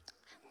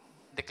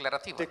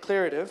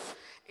declarative,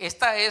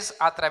 Esta es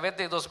a través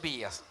de dos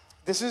vías.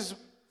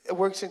 it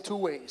works in two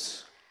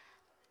ways.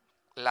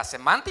 La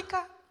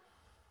semántica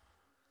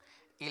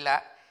y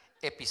la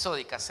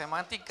episódica.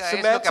 Semántica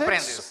es lo que Semantics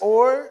aprendes.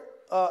 or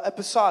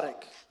episodic.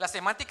 La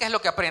semántica es lo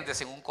que aprendes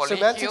en un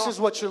Semantics colegio, is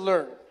what you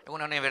learn. en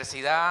una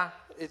universidad,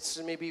 It's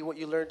maybe what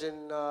you learned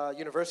in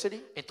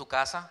university, en tu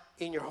casa,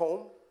 in your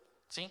home.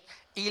 ¿sí?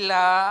 Y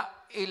la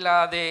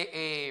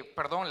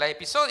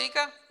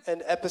episódica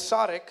And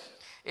episodic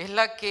es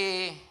la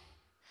que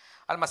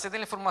almacena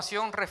la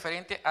información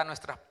referente a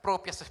nuestras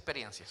propias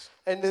experiencias.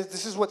 And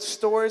this is what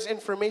stores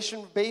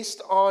information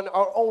based on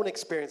our own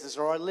experiences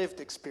or our lived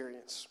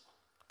experience.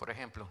 Por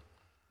ejemplo,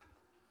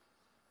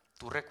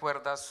 ¿tú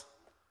recuerdas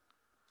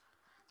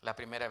la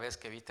primera vez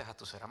que viste a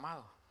tu ser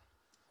amado?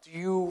 Do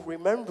you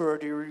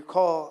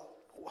recall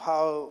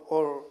how,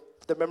 or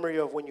the memory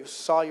of when you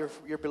saw your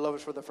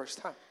beloved for the first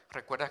time?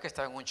 ¿Recuerdas que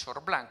estaba en un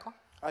short blanco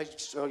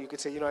So you could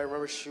say, I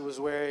remember she was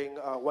wearing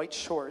a white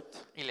short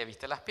y le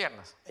viste las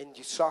piernas? and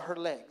you saw her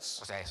legs.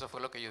 O sea, eso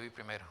fue lo que yo vi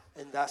primero.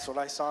 And that's what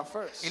I saw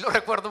first. Y lo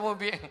recuerdo muy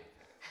bien.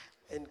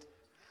 And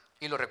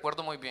Y lo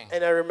recuerdo muy bien. I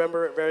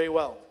remember it very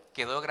well.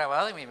 Quedó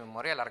grabado en mi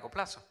memoria a largo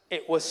plazo.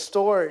 It was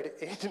stored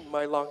in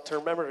my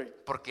long-term memory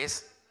Porque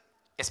es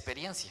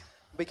experiencia.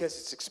 because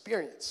it's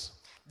experience.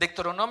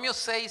 Deuteronomio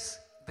 6,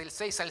 del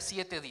 6 al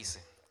 7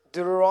 dice: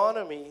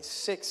 Deuteronomy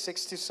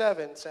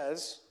 6:6-7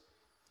 says,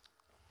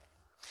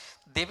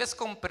 Debes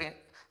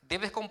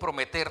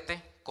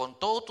comprometerte con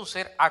todo tu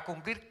ser a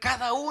cumplir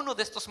cada uno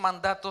de estos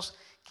mandatos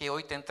que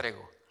hoy te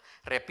entrego.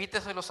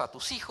 Repíteselos a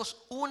tus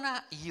hijos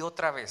una y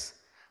otra vez.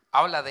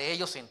 Habla de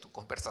ellos en tus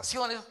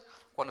conversaciones,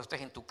 cuando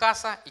estés en tu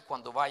casa y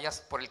cuando vayas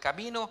por el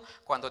camino,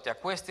 cuando te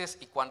acuestes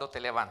y cuando te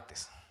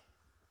levantes.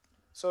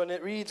 So and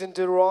it reads in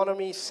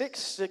Deuteronomy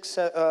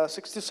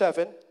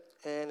 6:6-7,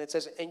 and it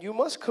says, and you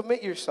must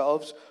commit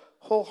yourselves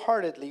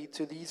wholeheartedly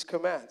to these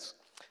commands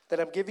that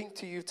I'm giving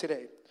to you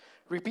today.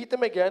 Repeat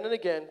them again and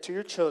again to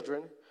your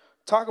children.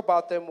 Talk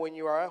about them when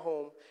you are at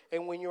home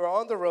and when you are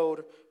on the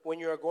road, when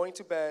you are going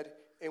to bed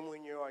and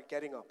when you are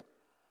getting up.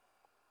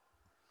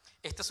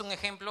 Este es un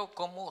ejemplo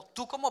como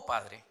tú como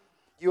padre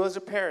You as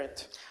a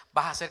parent,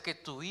 vas a hacer que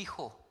tu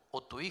hijo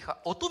o tu hija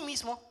o tú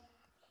mismo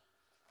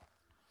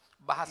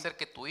vas a hacer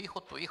que tu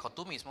hijo,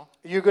 tú mismo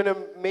you're going to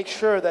make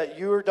sure that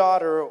your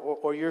daughter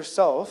or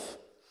yourself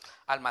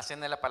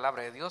almacene la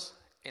palabra de Dios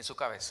en su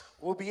cabeza.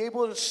 will be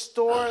able to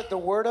store the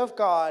word of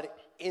God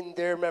in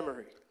their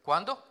memory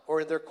 ¿Cuándo?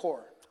 or in their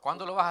core.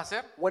 ¿Cuándo lo vas a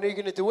hacer? When are you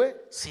going to do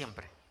it?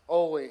 Siempre.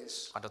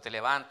 Always. Cuando te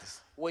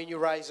levantes, When you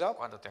rise up,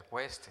 cuando te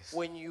acuestes,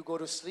 when you go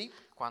to sleep,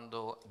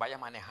 cuando vayas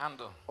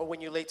manejando, or when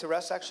you lay to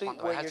rest actually,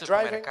 cuando when vayas you're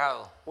al driving,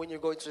 supermercado. when you're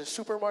going to the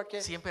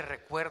supermarket, Siempre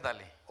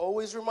recuérdale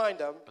always remind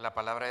them la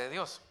palabra de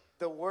Dios.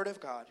 the word of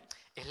God.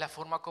 Es la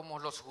forma como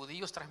los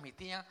judíos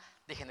transmitían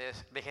de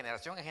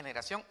generación en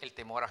generación el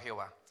temor a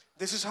Jehová.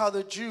 This is how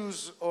the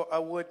Jews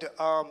would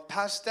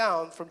pass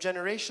down from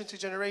generation to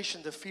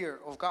generation the fear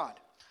of God,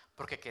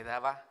 Porque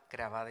quedaba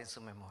grabada en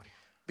su memoria.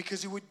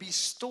 because it would be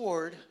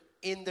stored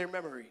in their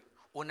memory.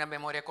 Una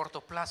memoria a corto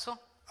plazo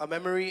A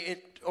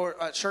memory or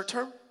short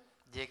term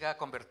llega a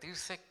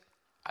convertirse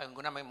en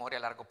una memoria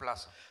a largo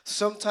plazo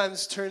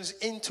sometimes turns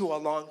into a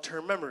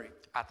long-term memory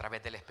a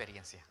través de la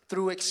experiencia.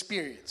 through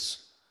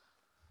experience.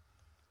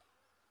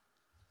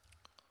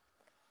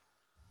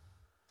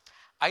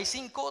 Hay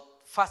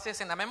 5 fases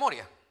en la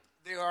memoria.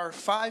 There are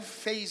 5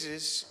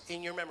 phases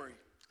in your memory.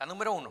 La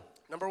número 1,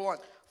 Number 1,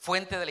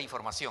 fuente de la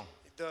información.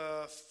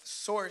 the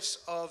source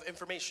of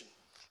information.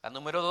 La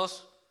número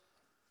 2,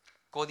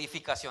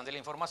 codificación de la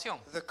información.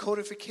 The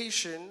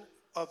codification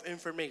of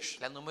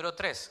information. La número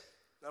 3,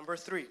 Number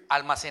 3,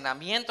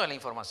 almacenamiento de la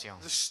información.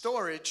 the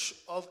storage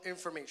of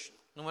information.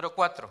 Número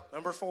 4,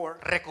 Number 4,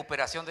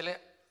 recuperación de la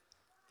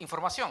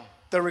información.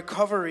 the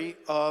recovery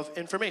of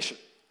information.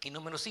 Y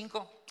número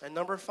 5, And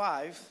number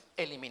 5,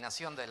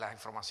 eliminación de la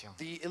información.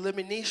 the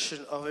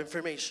elimination of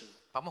information.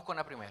 Vamos con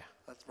la primera,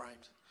 That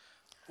rhymes.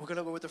 We're going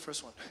to go with the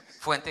first one.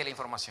 fuente de la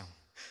información.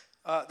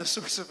 The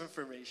source of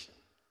information.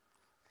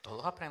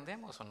 ¿Todos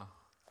aprendemos o no?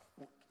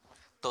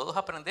 ¿Todos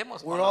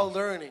aprendemos o We're all no?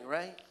 learning,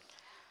 right?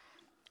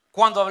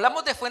 Cuando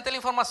hablamos de fuente de la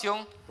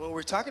información, When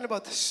we're talking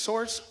about the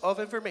source of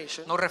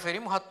information, nos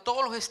referimos a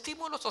todos los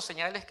estímulos o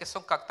señales que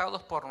son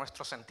captados por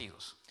nuestros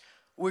sentidos.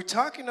 We're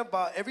talking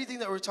about, everything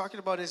that we're talking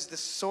about is the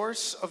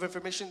source of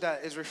information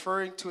that is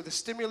referring to the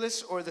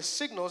stimulus or the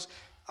signals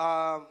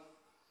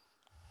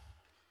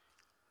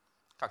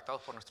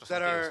Captados por nuestros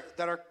that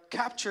sentidos. are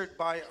captured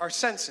by our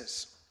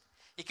senses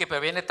Y que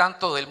proviene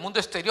tanto del mundo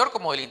exterior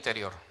como del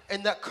interior.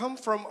 and that come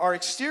from our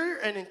exterior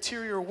and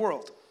interior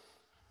world.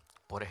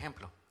 Por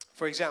ejemplo,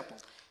 For example,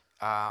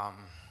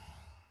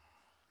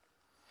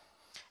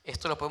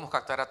 esto lo podemos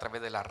captar a través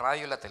de la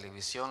radio, la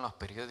televisión, los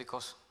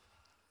periódicos.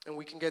 and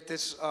we can get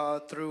this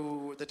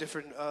through the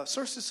different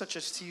sources such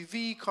as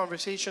TV,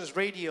 conversations,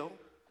 radio.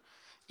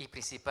 Y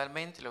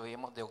principalmente lo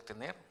debemos de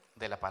obtener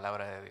de la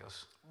palabra de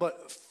Dios.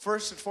 But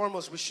first and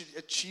foremost, we should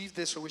achieve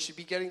this, or we should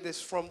be getting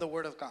this from the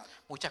Word of God.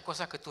 Muchas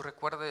cosas que tú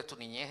recuerdas de tu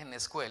niñez en la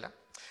escuela,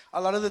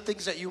 A lot of the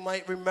things that you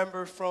might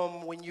remember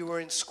from when you were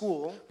in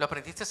school, lo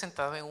aprendiste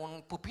sentado en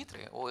un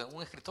pupitre o en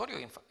un escritorio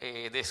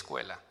de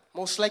escuela.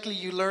 most likely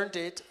you learned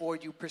it or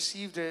you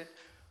perceived it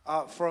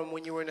from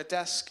when you were in a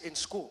desk in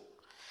school.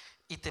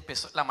 Y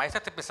la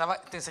maestra te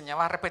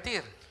enseñaba a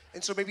repetir.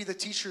 And so maybe the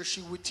teacher,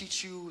 she would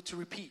teach you to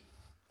repeat.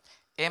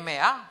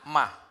 M-A,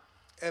 ma.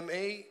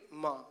 M-A,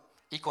 ma.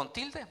 Y con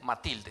tilde,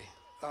 Matilde.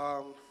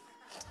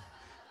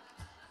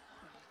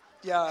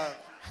 Yeah.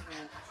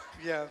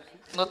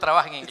 No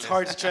trabaja en It's inglés.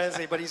 hard to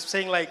translate, but he's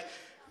saying like,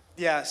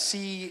 yeah,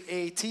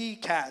 C-A-T,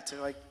 cat.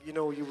 Like, you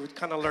know, you would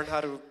kind of learn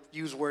how to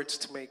use words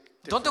to make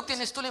 ¿Dónde difference.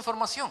 obtienes tú la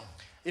información?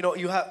 You know,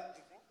 you have,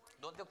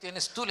 ¿Dónde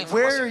obtienes tú la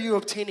where are información? you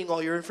obtaining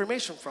all your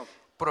information from?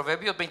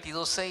 Proverbios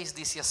 22:6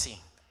 dice así: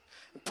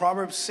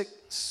 Proverbs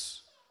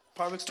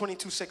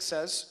 22:6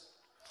 says,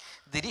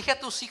 dirige a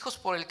tus hijos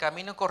por el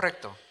camino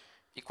correcto,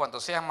 y cuando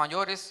sean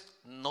mayores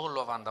no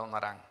lo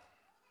abandonarán.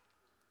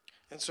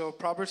 and so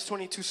Proverbs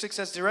 22:6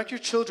 says, direct your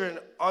children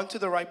onto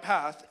the right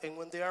path, and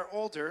when they are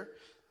older,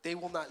 they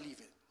will not leave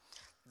it.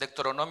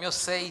 Deuteronomio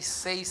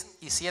 6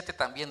 y 7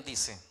 también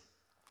dice: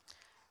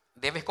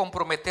 debes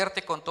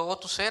comprometerte con todo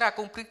tu ser a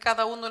cumplir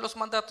cada uno de los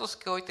mandatos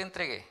que hoy te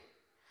entregué.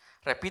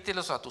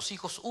 Repítelos a tus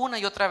hijos una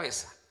y otra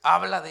vez.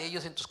 Habla de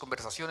ellos en tus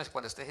conversaciones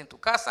cuando estés en tu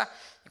casa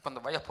y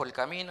cuando vayas por el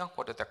camino,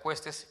 cuando te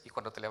acuestes y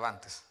cuando te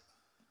levantes.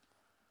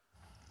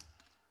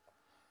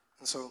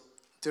 And so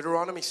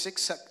Deuteronomy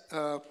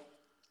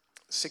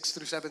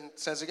 6:6-7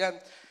 says again,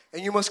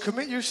 and you must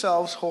commit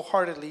yourselves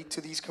wholeheartedly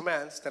to these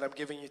commands that I'm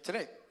giving you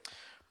today.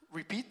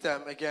 Repeat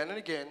them again and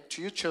again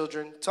to your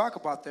children. Talk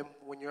about them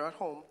when you're at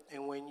home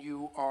and when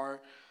you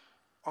are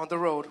on the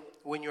road,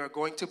 when you are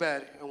going to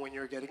bed and when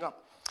you're getting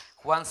up.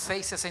 Juan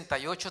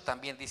 6:68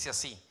 también dice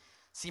así: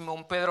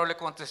 Simón Pedro le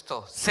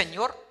contestó: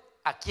 Señor,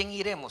 ¿a quién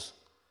iremos?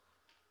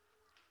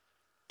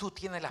 Tú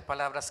tienes las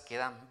palabras que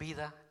dan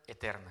vida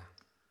eterna.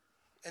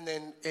 And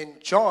then in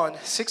John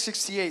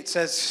 6:68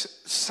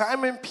 says,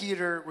 Simon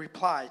Peter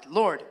replied,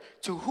 Lord,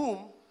 to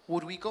whom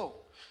would we go?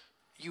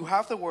 You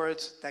have the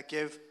words that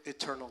give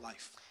eternal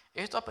life.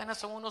 Esto apenas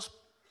son unos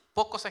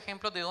pocos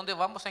ejemplos de dónde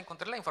vamos a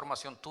encontrar la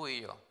información tú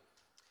y yo.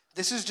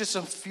 This is just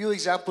a few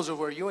examples of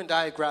where you and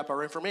I grab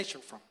our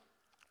information from.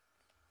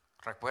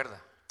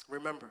 Recuerda,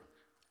 Remember,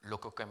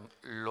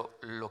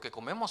 lo que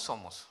comemos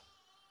somos,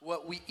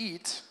 what we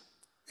eat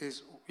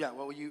is,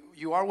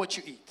 you are what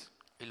you eat.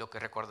 y lo que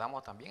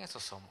recordamos también eso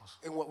somos.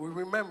 And what we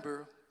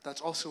remember,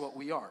 that's also what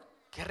we are.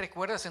 ¿Qué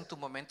recuerdas en tus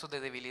momentos de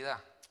debilidad?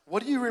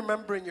 What do you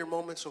remember in your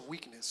moments of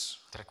weakness?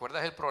 ¿Te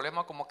recuerdas el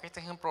problema como que este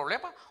es un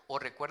problema o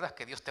recuerdas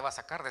que Dios te va a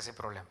sacar de ese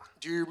problema?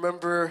 Do you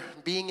remember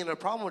being in a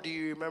problem, or do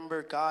you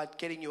remember God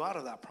getting you out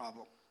of that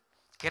problem?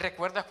 ¿Qué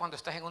recuerdas cuando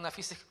estás en una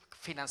crisis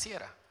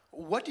financiera?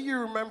 What do you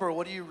remember,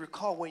 what do you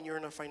recall when you're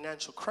in a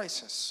financial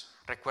crisis?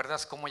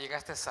 ¿Recuerdas cómo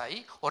llegaste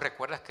ahí o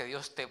recuerdas que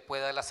Dios te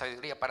puede dar la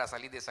sabiduría para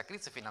salir de esa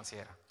crisis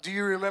financiera? Do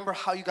you remember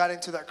how you got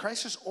into that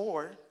crisis,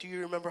 or do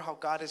you remember how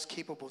God is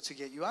capable to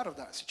get you out of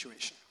that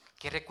situation?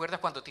 ¿Qué recuerdas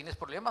cuando tienes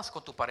problemas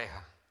con tu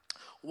pareja?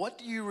 What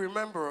do you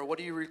remember, or what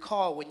do you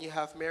recall when you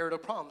have marital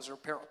problems or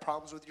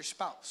problems with your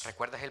spouse?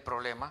 ¿Recuerdas el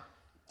problema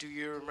Do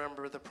you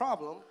remember the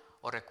problem,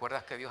 o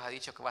recuerdas que Dios ha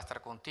dicho que va a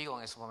estar contigo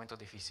en esos momentos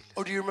difíciles?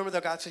 or do you remember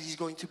that God said He's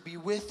going to be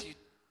with you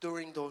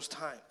during those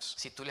times?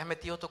 Si tú le has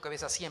metido tu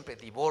cabeza siempre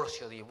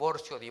divorcio,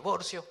 divorcio,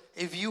 divorcio,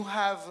 If you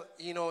have,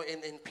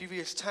 in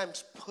previous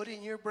times, put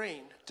in your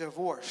brain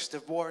divorce,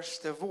 divorce,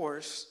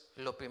 divorce,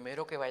 lo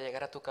primero que va a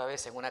llegar a tu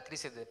cabeza en una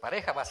crisis de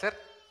pareja va a ser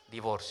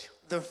divorcio.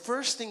 the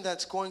first thing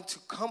that's going to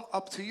come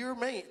up to your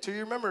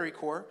memory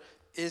core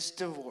is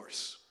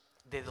divorce.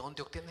 ¿De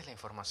dónde obtienes la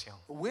información?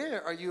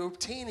 Where are you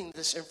obtaining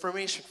this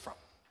information from?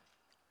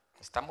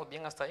 ¿Estamos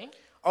bien hasta ahí?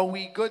 Are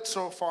we good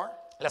so far?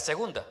 La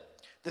segunda,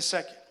 The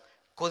second,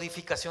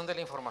 codificación de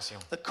la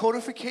información. the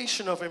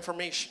codification of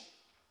information.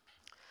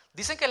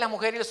 Dicen que las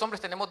mujeres y los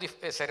hombres tenemos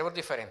cerebros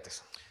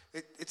diferentes.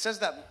 It says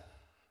that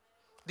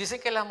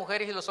Dicen que las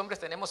mujeres y los hombres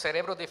tenemos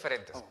cerebros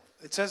diferentes.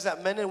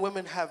 men and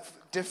women have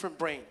different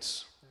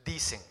brains.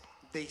 Dicen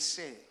They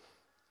say,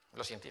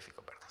 los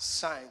científicos, ¿verdad?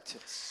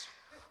 scientists.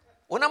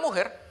 Una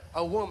mujer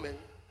A woman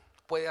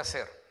puede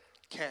hacer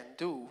can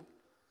do,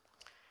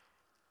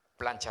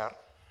 planchar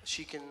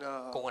she can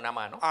con una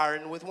mano,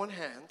 iron with one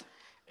hand,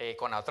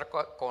 Con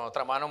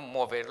otra mano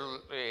mover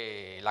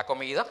la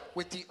comida.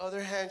 With the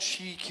other hand,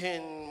 she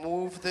can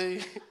move the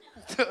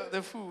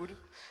the food.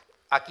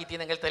 Aquí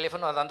tienen el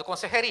teléfono dando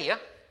consejería.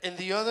 In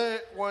the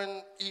other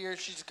one ear,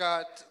 she's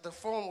got the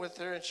phone with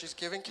her and she's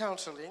giving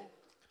counseling.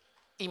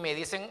 Y me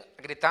dicen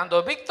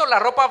gritando, Víctor, la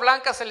ropa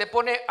blanca se le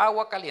pone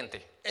agua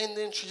caliente. And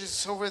then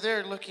she's over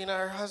there looking at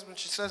her husband.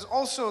 She says,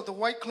 also, the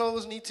white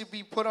clothes need to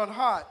be put on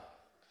hot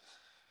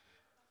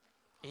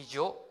Y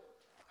yo,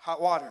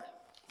 water.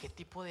 ¿qué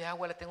tipo de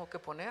agua le tengo que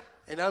poner?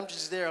 And I'm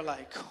just there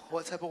like,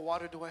 what type of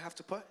water do I have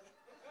to put?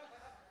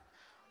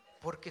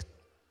 Porque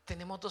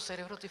tenemos dos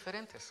cerebros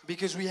diferentes.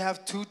 Because we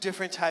have two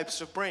different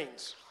types of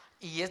brains.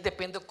 Y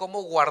depende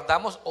cómo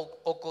guardamos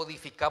o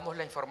codificamos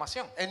la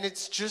información. And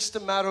it's just a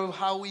matter of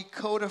how we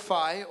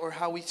codify or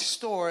how we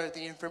store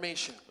the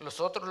information.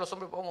 Nosotros los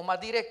hombres somos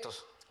más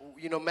directos.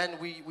 You know, men,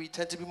 we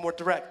tend to be more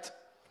direct.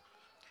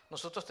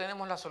 Nosotros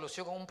tenemos la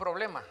solución a un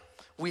problema.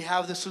 We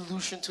have the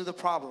solution to the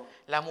problem.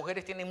 Las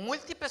mujeres tienen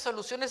múltiples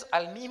soluciones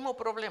al mismo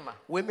problema.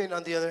 Women,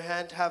 on the other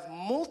hand, have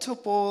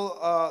multiple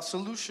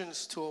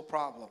solutions to a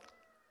problem.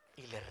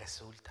 Y les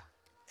resulta.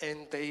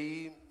 And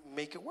they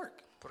make it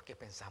work. Porque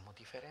pensamos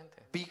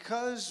diferente.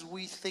 Because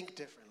we think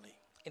differently.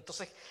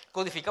 Entonces,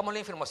 codificamos la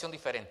información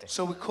diferente.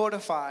 So we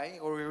codify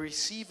or we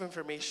receive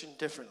information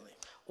differently.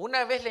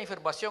 Una vez la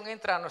información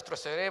entra a nuestro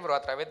cerebro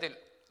a través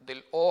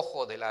del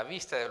ojo, de la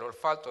vista, del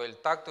olfato, del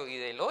tacto y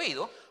del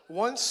oído,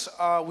 Once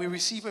we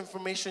receive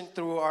information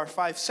through our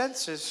five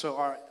senses, so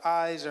our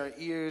eyes, our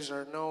ears,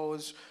 our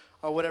nose,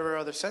 or whatever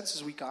other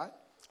senses we got,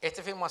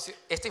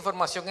 esta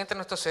información entra a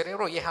nuestro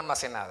cerebro y es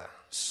almacenada.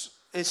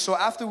 so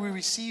after we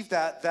receive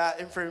that, that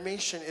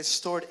information is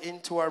stored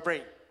into our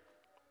brain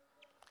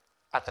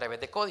A través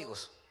de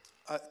códigos.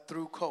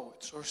 through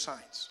codes or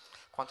signs.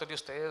 ¿Cuántos de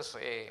ustedes?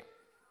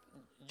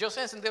 Yo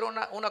sé encender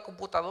una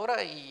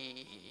computadora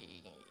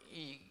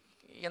y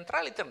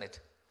entrar al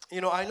internet. You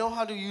know, I know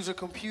how to use a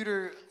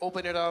computer,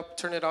 open it up,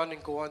 turn it on,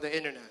 and go on the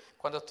internet.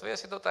 Cuando estoy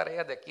haciendo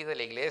tareas de aquí de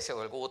la iglesia o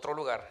de algún otro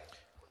lugar,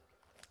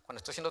 cuando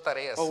estoy haciendo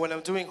tareas Or when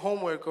I'm doing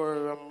homework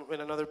or I'm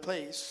in another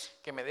place,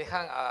 que me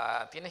dejan,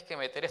 tienes que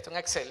meter esto en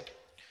Excel,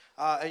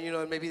 and you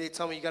know, maybe they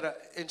tell me you gotta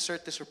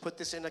insert this or put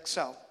this in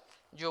Excel.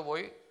 yo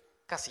voy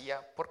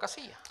casilla por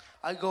casilla.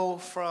 I go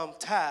from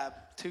tab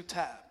to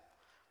tab.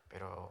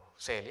 Pero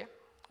Celia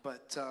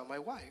But my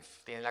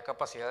wife, tiene la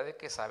capacidad de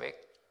que sabe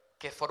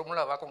qué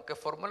fórmula va con qué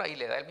fórmula y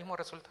le da el mismo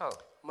resultado.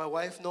 my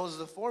wife knows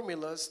the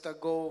formulas that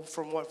go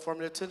from one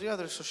formula to the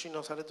other, so she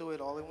knows how to do it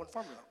all in one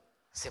formula.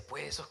 Se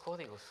puede esos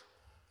códigos.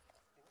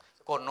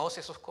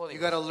 Conoce esos You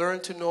códigos. gotta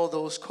learn to know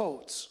those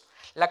codes.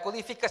 La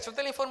codificación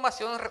de la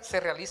información se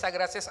realiza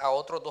gracias a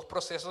otros dos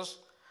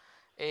procesos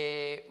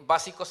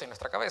básicos en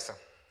nuestra cabeza.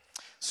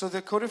 So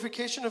the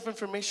codification of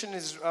information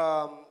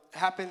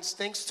happens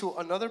thanks to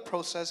another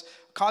process,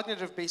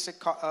 cognitive basic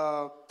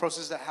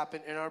process that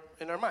happen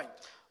in our mind.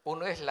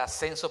 Uno es la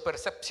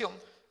sensopercepción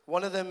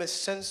One of them is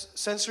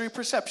sensory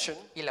perception,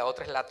 y la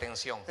otra es la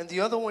atención and the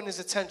other one is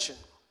attention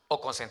o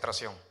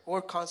concentración.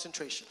 or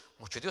concentration.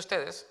 Muchos de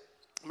ustedes,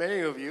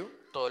 Many of you,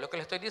 todo lo que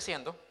les estoy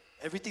diciendo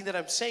everything that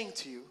I'm saying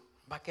to you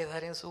va a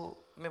quedar en su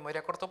memoria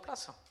a corto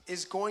plazo.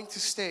 is going to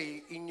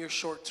stay in your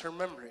short-term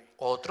memory.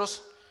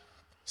 Otros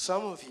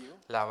Some of you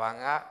la van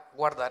a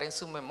guardar en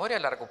su memoria a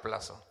largo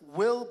plazo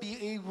will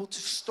be able to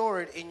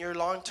store it in your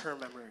long-term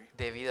memory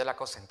debido a la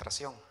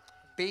concentración.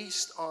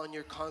 based on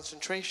your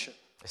concentration.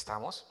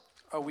 ¿Estamos?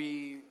 Are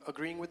we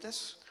agreeing with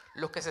this?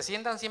 Los que se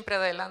sientan siempre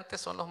adelante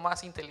son los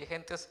más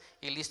inteligentes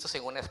y listos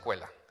en una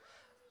escuela.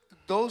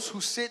 Those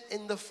who sit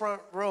in the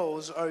front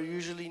rows are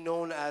usually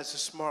known as the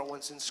smart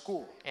ones in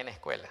school. En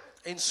escuela.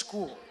 In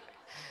school.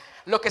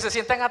 Los que se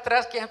sientan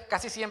atrás, que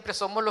casi siempre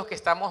somos los que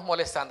estamos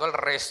molestando al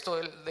resto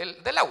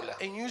del aula.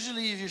 And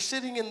usually if you're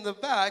sitting in the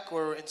back,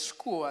 or in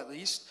school at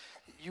least,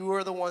 you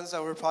are the ones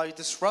that were probably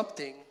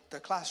disrupting the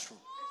classroom.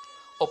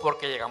 O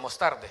porque llegamos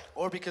tarde.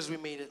 Or because we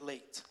made it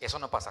late. Eso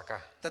no pasa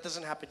acá. That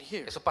doesn't happen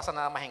here. Eso pasa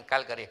nada más en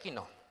Calgary, aquí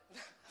no.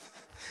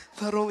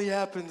 That only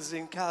happens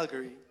in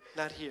Calgary,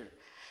 not here.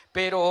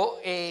 Pero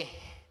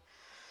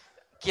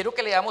quiero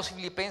que leamos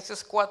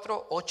Filipenses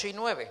 4, 8 y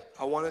 9.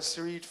 I want us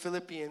to read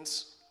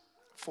Philippians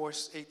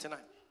 4:8-9.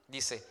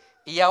 Dice,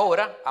 y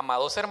ahora,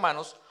 amados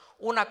hermanos,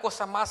 una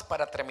cosa más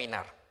para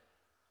terminar.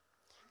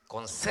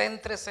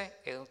 Concéntrese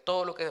en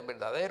todo lo que es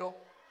verdadero,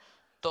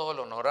 todo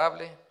lo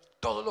honorable,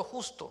 todo lo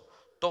justo,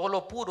 todo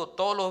lo puro,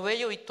 todo lo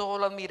bello y todo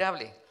lo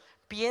admirable.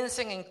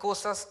 Piensen en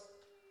cosas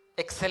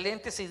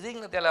excelentes y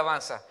dignas de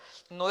alabanza.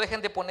 No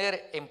dejen de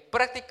poner en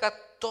práctica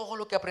todo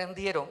lo que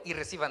aprendieron y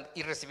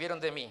recibieron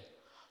de mí,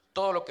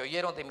 todo lo que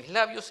oyeron de mis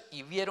labios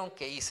y vieron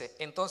que hice.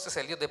 Entonces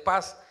el Dios de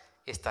paz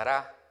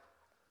estará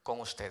con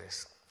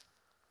ustedes.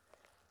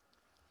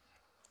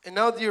 And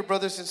now, dear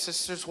brothers and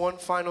sisters, one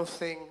final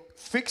thing.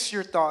 Fix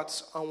your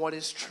thoughts on what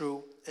is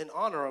true and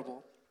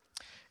honorable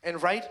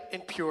and right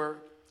and pure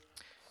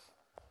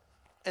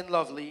and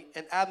lovely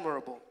and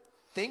admirable.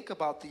 Think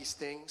about these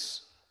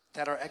things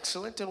that are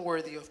excellent and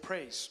worthy of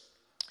praise.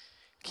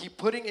 Keep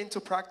putting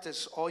into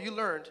practice all you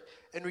learned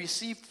and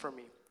received from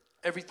me,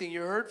 everything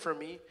you heard from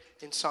me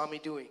and saw me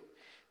doing.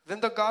 Then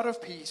the God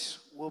of peace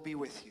will be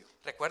with you.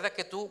 Recuerda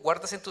que tú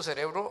guardas en tu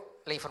cerebro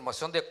la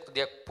información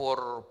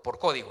por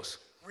códigos.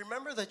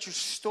 Remember that you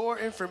store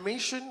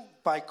information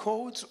by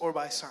codes or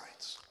by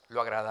signs.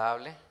 Lo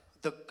agradable,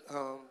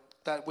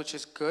 That which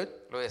is good,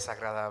 lo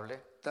desagradable,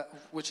 that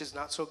which is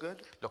not so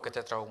good, lo que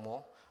te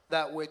traumó,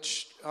 that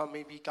which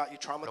maybe got you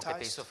lo que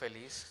te hizo traumatized,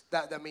 feliz.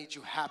 that made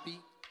you happy.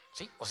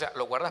 ¿Sí? O sea,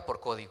 lo guardas por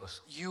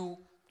códigos. You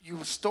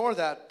store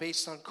that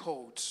based on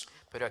codes.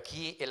 Pero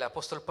aquí el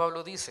apóstol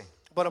Pablo dice,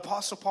 But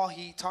Apostle Paul,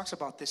 he talks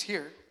about this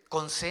here.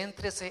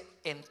 concéntrese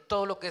en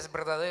todo lo que es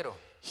verdadero.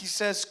 He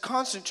says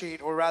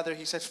concentrate, or rather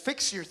he says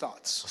fix your O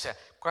thoughts. sea,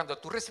 cuando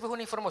tú recibes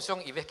una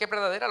información y ves que es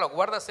verdadera, lo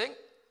guardas en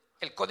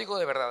el código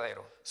de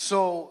verdadero.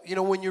 So,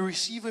 when you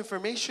receive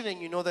information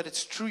and you know that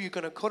it's true, you're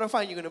going to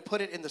codify and you're going to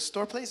put it in the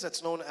store place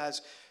that's known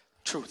as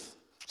truth.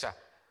 O sea,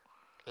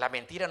 la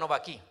mentira no va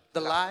aquí. The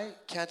lie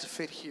can't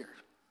fit here.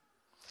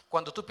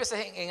 Cuando tú piensas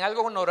en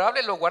algo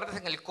honorable, lo guardas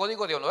en el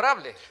código de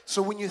honorable.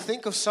 So when you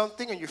think of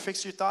something and you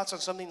fix your thoughts on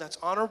something that's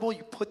honorable,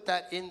 you put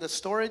that in the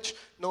storage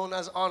known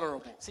as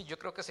honorable. Sí, yo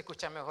creo que se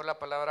escucha mejor la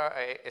palabra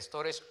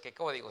storage que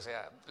código. O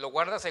sea, lo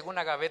guardas en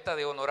una gaveta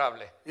de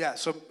honorable. Yeah,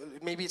 so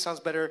maybe it sounds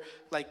better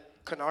like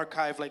an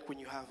archive, like when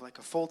you have like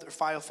a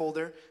file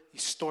folder, you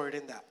store it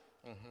in that.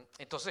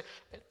 Entonces,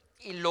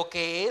 y lo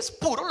que es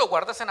puro, lo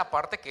guardas en la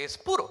parte que es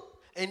puro.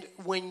 And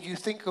when you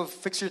think of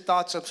fix your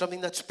thoughts of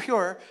something that's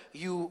pure,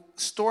 you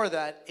store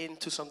that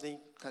into something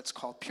that's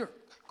called pure.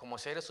 Como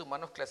seres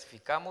humanos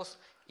clasificamos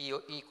y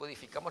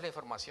codificamos la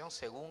información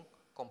según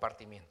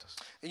compartimientos.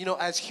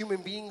 As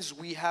human beings,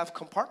 we have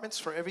compartments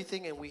for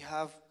everything and we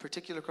have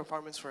particular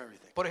compartments for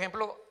everything. Por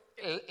ejemplo,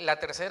 la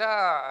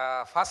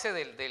tercera fase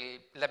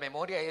de la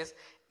memoria es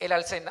el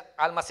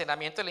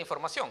almacenamiento de la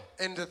información.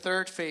 And the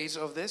third phase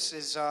of this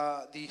is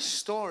the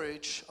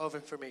storage of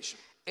information.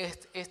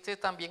 Este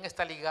también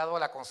está ligado a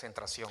la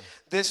concentración.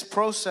 This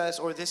process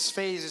or this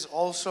phase is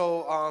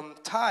also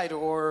tied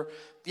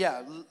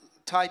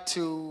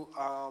to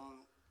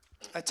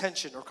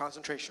attention or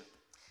concentration.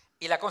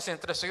 Y la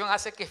concentración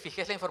hace que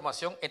fijes la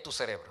información en tu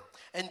cerebro.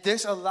 And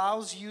this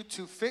allows you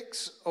to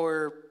fix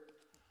or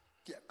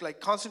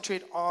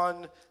concentrate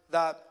on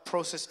that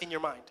process in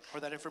your mind or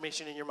that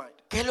information in your mind.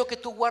 ¿Qué es lo que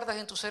tú guardas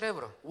en tu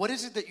cerebro? What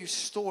is it that you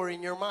store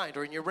in your mind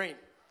or in your brain?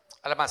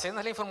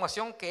 Almacenas la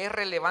información que es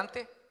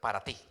relevante para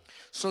ti.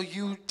 So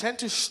you tend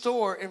to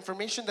store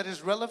information that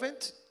is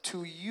relevant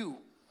to you.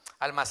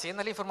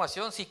 Almacenas la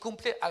información si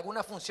cumple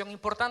alguna función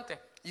importante.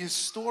 You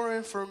store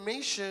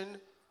information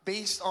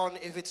based on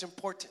if it's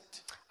important.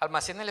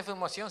 Almacenas la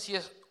información si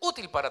es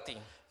útil para ti.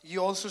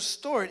 You also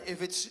store it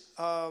if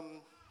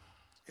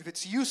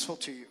it's useful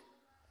to you.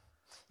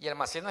 Y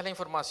almacenas la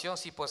información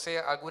si posee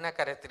alguna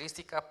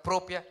característica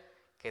propia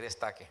que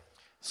destaque.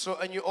 So,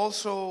 and you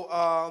also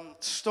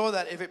store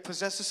that if it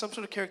possesses some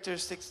sort of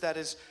characteristics that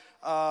is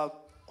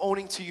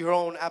owning to your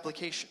own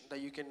application, that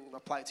you can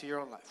apply to your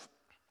own life.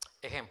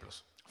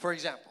 Ejemplos. For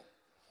example,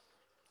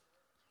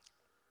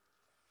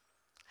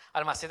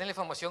 Almacena la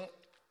información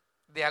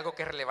de algo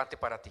que es relevante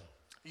para ti.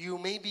 you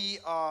maybe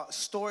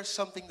store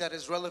something that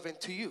is relevant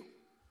to you.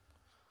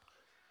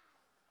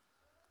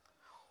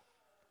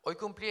 Hoy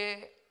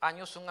cumplí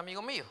años un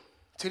amigo mío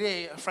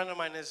Today, a friend of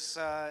mine it's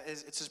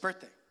his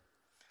birthday,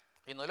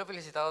 y no lo he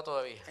felicitado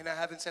todavía. and I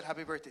haven't said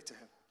happy birthday to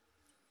him.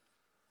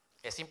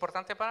 Es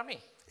importante para mí,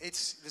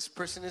 This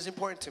person is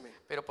important to me,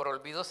 pero por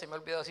olvido se me ha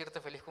olvidado decirte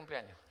feliz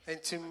cumpleaños.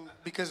 and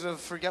because of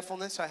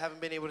forgetfulness, I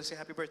haven't been able to say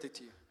happy birthday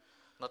to you.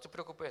 No te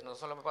preocupes, no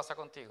solo me pasa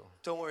contigo.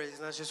 Don't worry, it's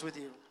not just with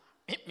you.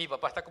 Mi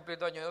papá está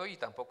cumpliendo año hoy y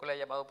tampoco le he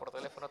llamado por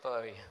teléfono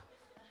todavía.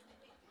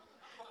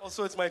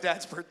 Also, it's my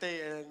dad's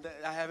birthday, and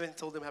I haven't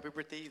told him happy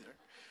birthday either.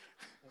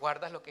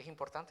 Guardas lo que es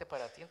importante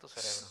para ti en tu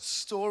cerebro.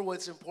 Store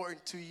what's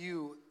important to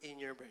you in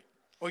your brain,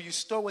 or you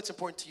store what's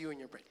important to you in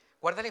your brain.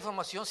 Guarda la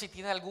información si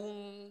tiene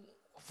alguna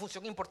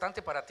función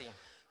importante para ti.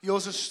 You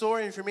also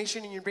store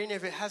information in your brain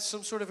if it has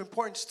some sort of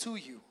importance to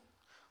you.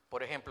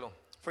 Por ejemplo,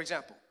 For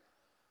example,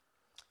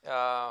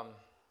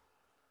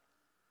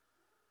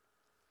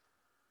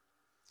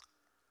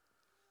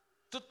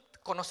 tú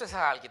conoces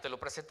a alguien, te lo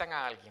presentan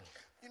a alguien.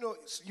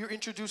 you're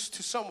introduced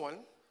to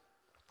someone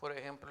Por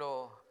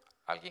ejemplo,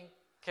 alguien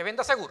que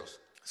venda seguros.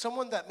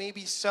 that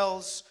maybe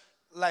sells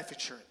life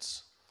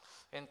insurance.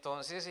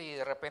 Entonces, si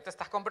de repente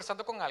estás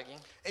conversando con alguien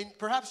And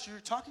perhaps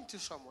you're talking to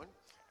someone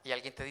y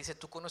alguien te dice,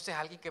 ¿tú conoces a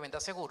alguien que venda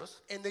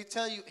seguros? and they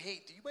tell you,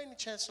 hey, do you by any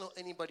chance know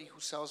anybody who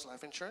sells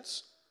life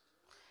insurance?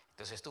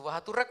 Entonces tú vas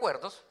a tus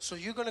recuerdos, So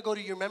you're going to go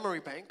to your memory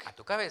bank a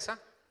tu cabeza,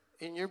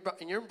 in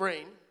your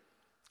brain.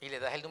 y le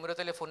das el número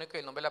telefónico y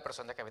el nombre de la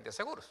persona que vende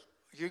seguros.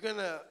 You're going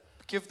to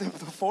give them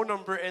the phone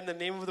number and the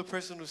name of the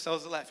person who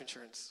sells the life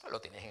insurance. Lo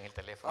tienes en el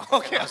teléfono.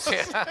 Okay, porque no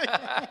sea.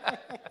 I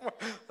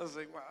was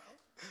like, wow,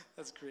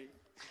 that's great.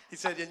 He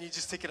said, and you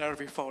just take it out of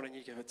your phone and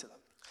you give it to them.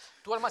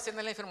 Tú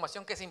almacenas la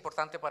información que es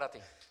importante para ti.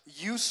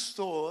 You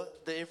store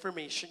the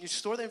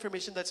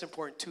information that's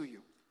important to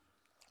you.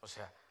 O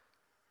sea,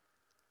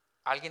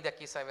 ¿alguien de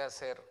aquí sabe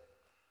hacer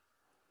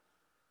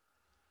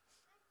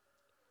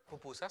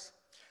pupusas?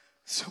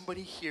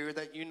 somebody here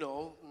that you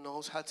know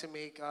knows how to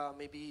make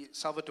maybe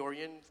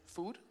Salvadorian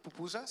food,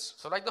 pupusas.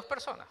 Solo hay 2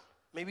 personas.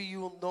 Maybe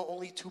you know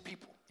only 2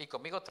 people, Y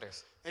conmigo 3.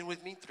 and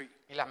with me 3.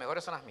 Y las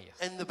mejores son las mías.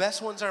 And the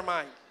best ones are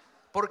mine.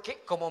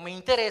 Porque como me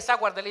interesa,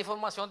 guardé la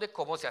información de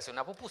cómo se hace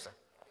una pupusa.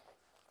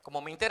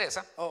 Como me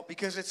interesa, Oh,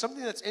 because it's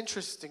something that's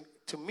interesting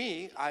to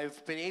me,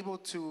 I've been able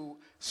to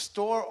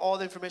store all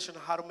the information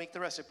on how to make the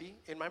recipe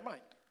in my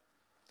mind.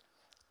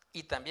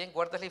 y también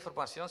guardas la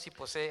información si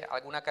posee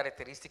alguna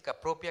característica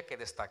propia que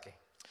destaque.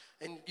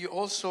 And you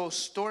also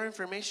store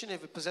information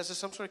if it possesses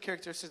some sort of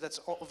characteristics that's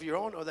of your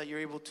own or that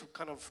you're able to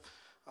kind of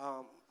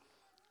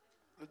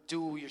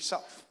do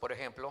yourself. Por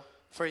ejemplo,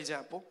 For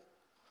example,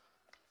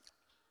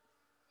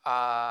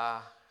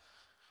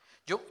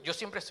 yo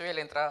siempre estoy a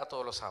la entrada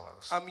todos los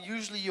sábados.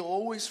 usually you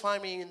always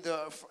find me in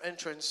the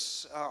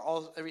entrance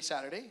every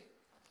Saturday.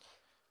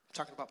 I'm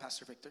talking about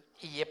Pastor Victor.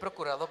 Y he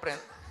procurado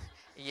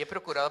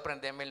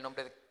aprenderme el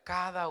nombre de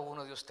cada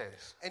uno de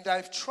ustedes. And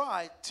I've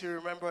tried to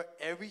remember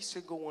every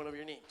single one of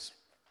your names.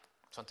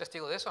 ¿Son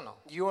testigos de eso o no?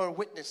 You are a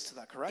witness to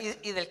that,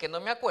 correct? Y del que no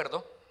me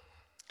acuerdo,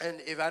 And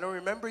if I don't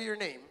remember your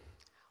name,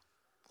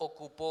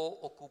 ocupo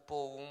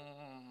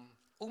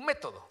un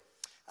método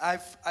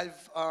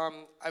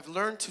I've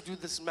learned to do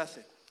this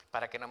method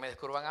para que no me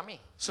descubran a mí.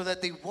 so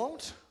that they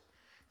won't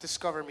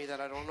discover me that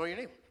I don't know your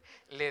name.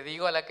 Le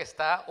digo a la que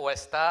está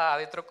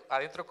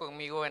adentro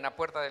conmigo en la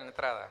puerta de la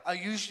entrada, I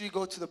usually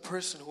go to the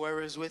person,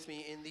 whoever is with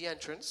me in the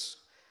entrance,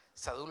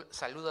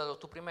 salúdalo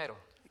tú primero,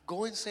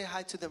 go and say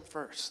hi to them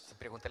first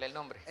pregúntale el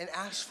nombre. and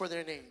ask for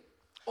their name.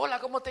 Hola,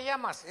 ¿cómo te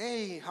llamas?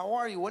 Hey, how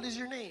are you? What is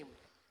your name?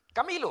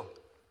 Camilo,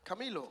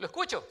 Camilo. lo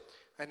escucho.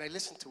 And I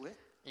listen to it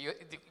Y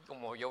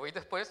como yo voy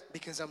después,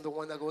 because I'm the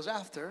one that goes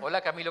after. hola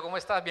Camilo, ¿cómo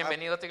estás?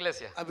 Bienvenido a tu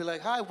iglesia. I'll be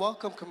like, hi,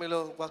 welcome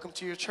Camilo, welcome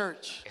to your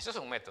church. Eso es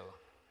un método.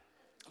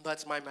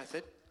 That's my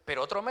method.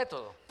 Pero otro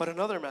método, But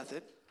another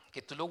method,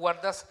 que tú lo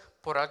guardas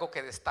por algo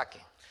que destaque.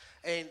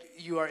 and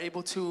you are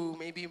able to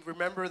maybe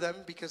remember them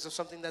because of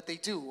something that they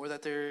do or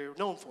that they're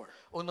known for.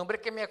 Un nombre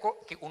que me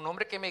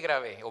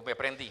grabé o me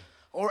aprendí.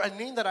 Or a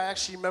name that I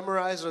actually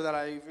memorized or that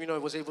I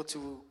was able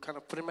to kind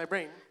of put in my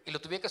brain. Y lo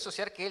tuve que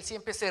asociar que él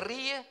siempre se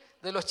ríe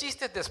de los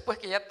chistes después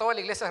que ya toda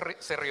la iglesia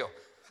se rió.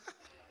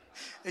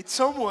 It's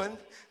someone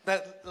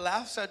that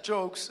laughs at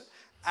jokes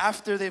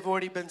after they've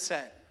already been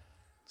said.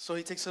 So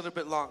he takes a little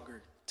bit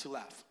longer to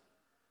laugh.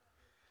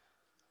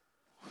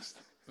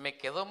 Me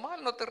quedó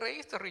mal, no te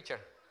reíste,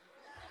 Richard.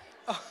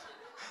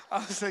 I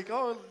was like,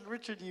 oh,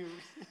 Richard, you...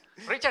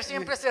 Richard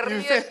siempre se you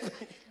ríe.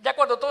 Ya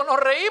cuando todos nos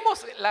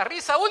reímos, la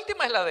risa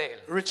última es la de él.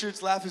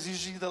 Richard's laugh is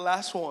usually the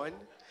last one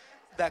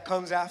that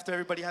comes after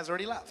everybody has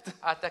already laughed.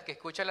 Hasta que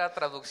escucha la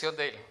traducción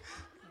de él.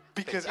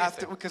 Because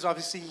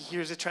obviously he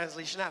hears a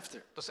translation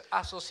after. Entonces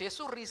asocié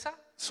su risa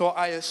So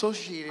I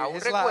associated A un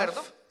his recuerdo.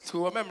 laugh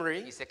to a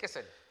memory, y sé que es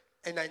él.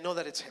 and I know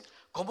that it's him.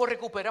 ¿Cómo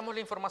recuperamos la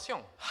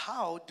información?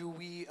 How do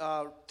we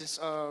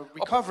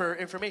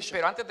recover information?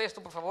 Pero antes de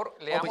esto, por favor,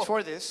 leamos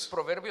before this,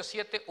 Proverbios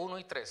 7, 1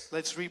 y 3.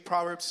 let's read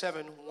Proverbs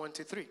 7, 1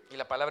 to 3. Y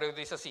la palabra de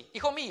Dios dice así: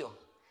 Hijo mío,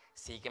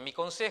 sigue mi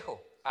consejo,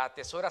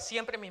 atesora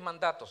siempre mis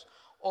mandatos,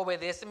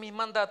 obedece mis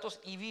mandatos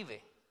y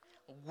vive.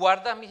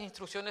 Guarda mis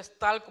instrucciones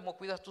tal como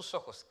cuidas tus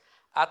ojos.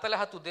 Átalas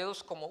a tus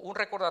dedos como un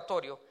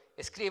recordatorio,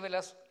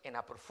 escríbelas en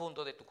lo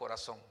profundo de tu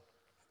corazón.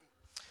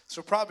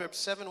 So Proverbs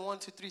 7, 1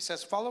 to 3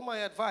 says, follow my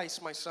advice,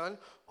 my son.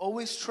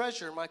 Always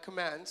treasure my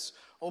commands.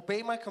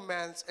 Obey my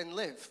commands and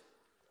live.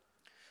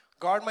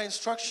 Guard my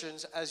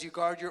instructions as you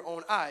guard your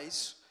own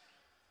eyes.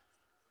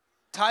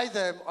 Tie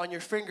them on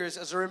your fingers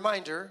as a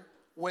reminder.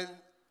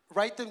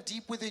 Write them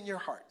deep within your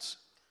hearts.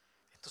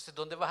 Entonces,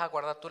 ¿dónde vas a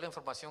guardar tú la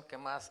información que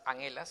más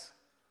anhelas?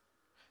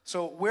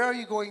 So where are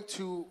you going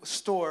to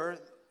store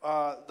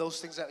those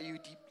things that you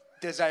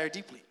desire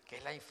deeply? Que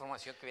es la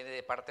información que viene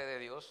de parte de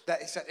Dios.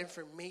 That is that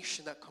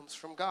information that comes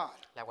from God.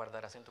 La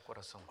guardarás en tu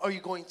corazón. Are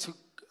you going to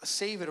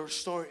save it or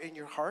store it in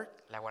your heart?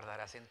 La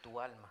guardarás en tu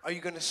alma. Are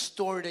you going to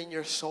store it in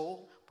your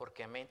soul?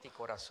 Porque mente y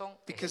corazón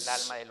es Because el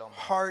alma del hombre.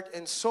 heart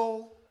and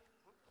soul,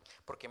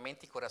 Porque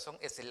mente y corazón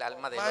es el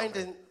alma del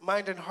hombre.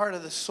 mind and heart are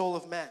the soul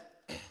of man.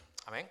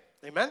 Amén.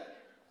 Amen?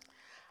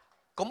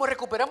 ¿Cómo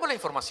recuperamos la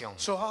información?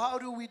 So how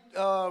do we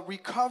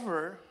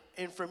recover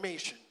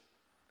information?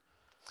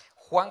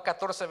 Juan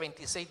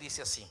 14:26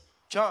 dice así.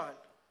 John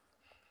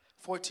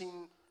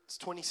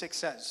 14:26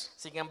 says,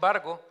 Sin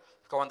embargo,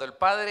 cuando el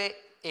Padre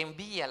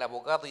envía al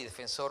abogado y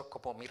defensor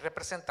como mi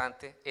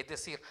representante, es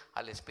decir,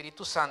 al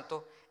Espíritu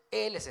Santo,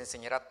 Él les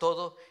enseñará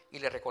todo y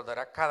les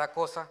recordará cada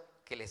cosa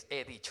que les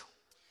he dicho.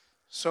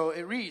 so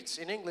it reads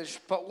in English,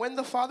 but when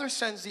the Father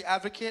sends the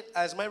advocate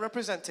as my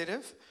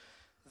representative,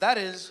 that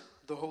is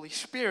the Holy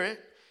Spirit,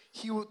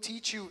 he will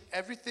teach you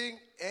everything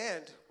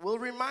and will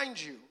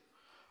remind you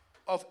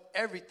of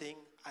everything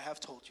I have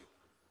told you.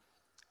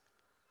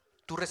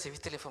 Tú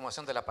recibiste la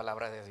información de la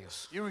palabra de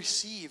Dios. You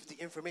received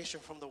the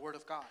information from the Word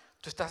of God.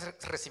 Tú estás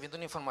recibiendo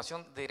una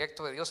información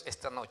directa de Dios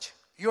esta noche.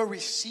 You're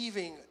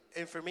receiving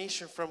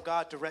information from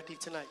God directly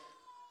tonight.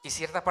 Y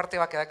cierta parte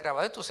va a quedar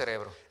grabada en tu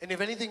cerebro. And if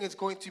anything is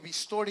going to be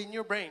stored in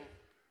your brain,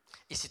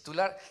 Y si tú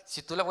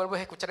la vuelves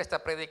a escuchar esta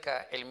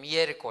prédica el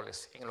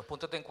miércoles en los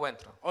puntos de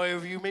encuentro Or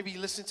if you maybe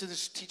listen to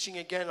this teaching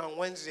again on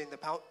Wednesday in the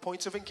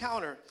points of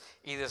encounter,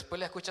 y después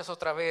la escuchas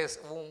otra vez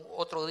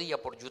otro día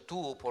por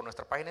YouTube, por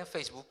nuestra página en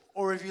Facebook,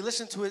 or if you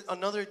listen to it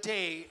another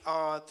day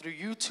through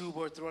YouTube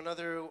or through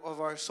another of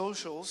our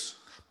socials,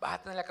 vas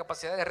a tener la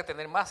capacidad de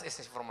retener más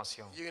esa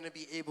información. you're going to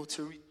be able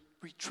to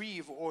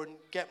retrieve or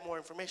get more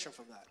information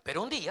from that.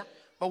 Pero un día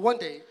But one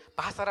day,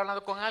 vas a estar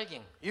hablando con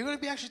alguien you're going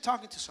to be actually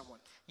talking to someone,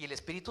 y el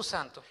Espíritu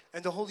Santo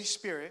and the Holy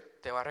Spirit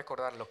te va a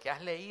recordar lo que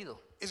has leído.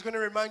 is going to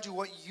remind you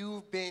what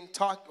you've been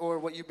taught or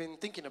what you've been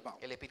thinking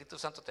about. El Espíritu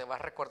Santo te va a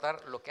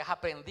recordar lo que has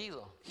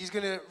aprendido. He's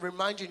going to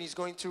remind you and he's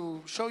going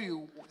to show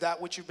you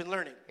that which you've been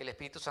learning. El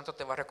Espíritu Santo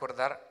te va a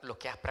recordar lo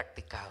que has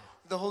practicado.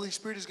 The Holy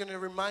Spirit is going to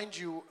remind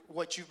you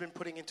what you've been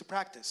putting into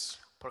practice.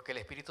 Porque el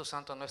Espíritu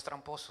Santo no es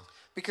tramposo,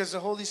 Because the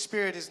Holy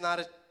Spirit is not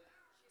a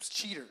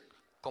cheater.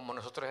 como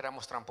nosotros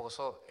éramos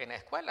tramposos en la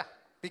escuela.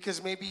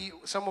 Because maybe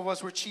some of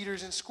us were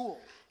cheaters in school,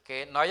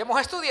 Que no hayamos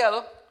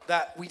estudiado,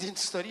 that we didn't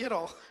study at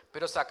all,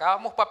 pero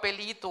sacábamos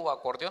papelito o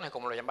acordeones,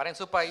 como lo llamaran en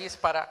su país,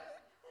 para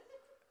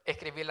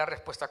escribir la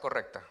respuesta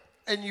correcta.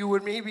 and you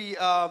would maybe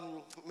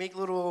make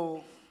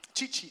little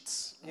cheat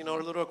sheets, you know,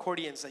 little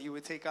accordions that you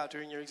would take out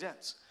during your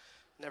exams.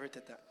 Never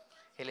did that.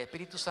 El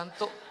Espíritu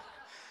Santo,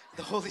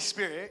 The Holy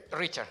Spirit,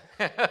 Richard,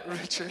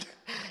 Richard,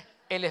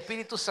 el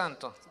Espíritu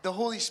Santo the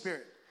Holy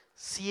Spirit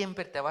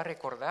siempre te va a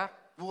recordar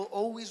will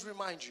always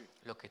remind you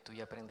lo que tú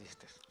ya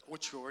aprendiste. what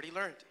you already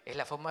learned. Es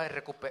la forma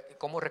de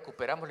cómo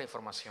recuperamos la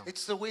información.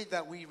 It's the way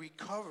that we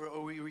recover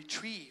or we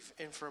retrieve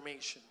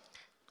information.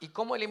 ¿Y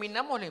cómo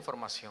eliminamos la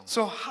información?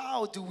 So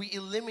how do we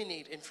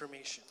eliminate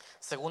information?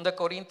 2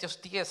 Corintios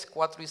 10,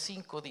 4 y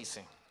 5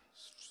 dice: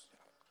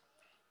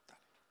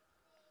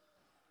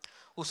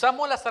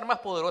 usamos las armas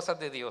poderosas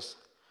de Dios,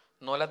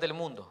 no las del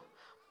mundo,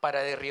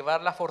 para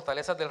derribar las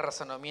fortalezas del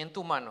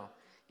razonamiento humano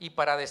y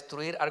para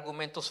destruir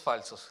argumentos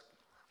falsos.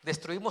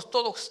 Destruimos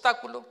todo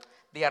obstáculo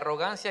de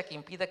arrogancia que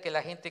impida que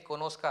la gente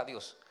conozca a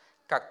Dios.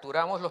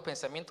 Capturamos los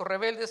pensamientos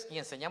rebeldes y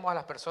enseñamos a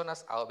las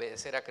personas a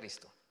obedecer a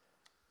Cristo.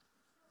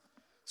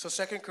 So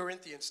 2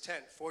 Corinthians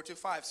 10,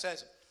 4-5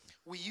 says,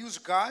 we use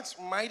God's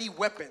mighty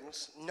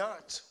weapons,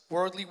 not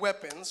worldly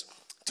weapons,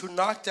 to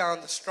knock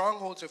down the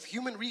strongholds of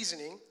human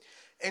reasoning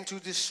and to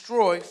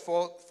destroy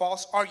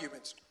false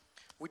arguments.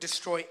 We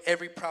destroy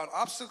every proud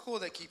obstacle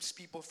that keeps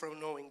people from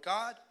knowing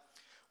God.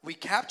 We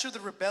capture the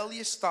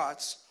rebellious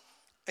thoughts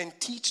and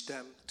teach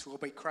them to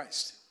obey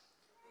Christ.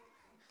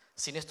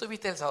 Si no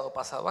estuviste el sábado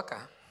pasado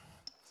acá,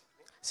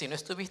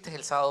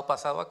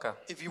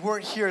 If you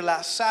weren't here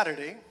last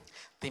Saturday,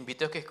 te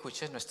invito a que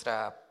escuches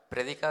nuestra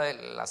prédica de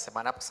la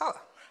semana pasada.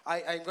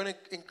 I'm going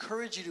to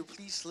encourage you to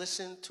please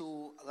listen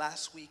to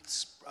last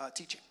week's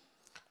teaching.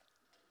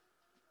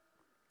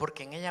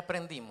 Porque en ella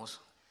aprendimos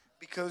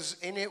Because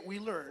in it we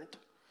learned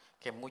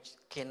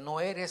que no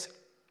eres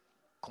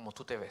como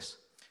tú te ves.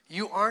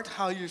 you aren't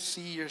how you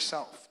see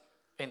yourself.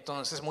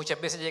 Entonces muchas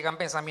veces llegan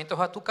pensamientos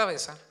a tu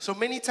cabeza. So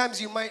many times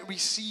you might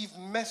receive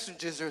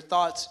messages or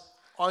thoughts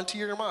onto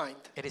your mind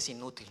Eres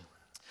inútil,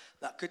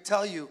 that could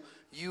tell you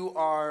you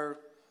are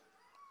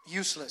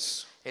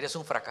useless. eres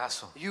un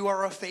fracaso, You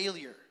are a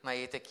failure.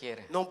 nadie te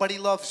quiere. Nobody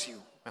loves you.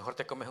 Mejor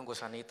te comes un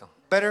gusanito,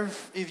 Better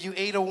if you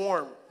ate a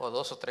worm o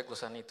 2 o 3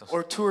 gusanitos.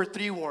 or 2 or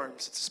 3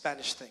 worms. It's a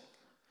Spanish thing.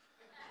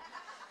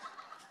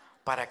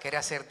 ¿Para qué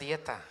hacer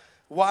dieta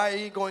Why are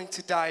you going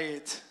to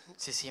diet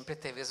si siempre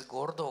te ves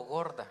gordo o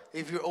gorda?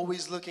 if you're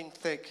always looking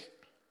thick?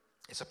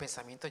 Esos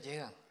pensamientos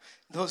llegan.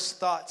 Those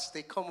thoughts,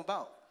 they come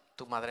about.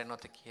 Tu madre no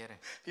te quiere,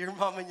 Your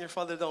mom and your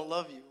father don't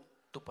love you.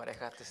 tu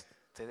pareja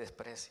te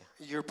desprecia.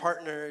 Your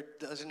partner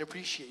doesn't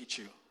appreciate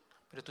you.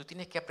 Pero tú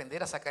tienes que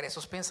aprender a sacar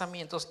esos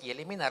pensamientos y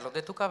eliminarlos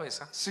de tu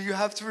cabeza. So you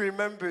have to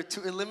remember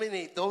to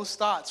eliminate those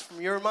thoughts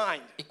from your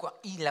mind.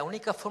 Y la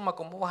única forma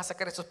como vas a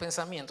sacar esos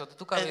pensamientos de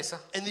tu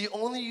cabeza And the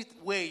only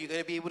way you're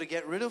going to be able to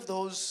get rid of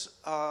those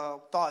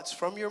thoughts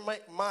from your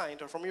mind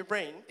or from your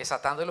brain es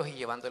atándolos y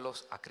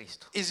llevándolos a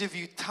Cristo. is if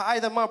you tie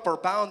them up or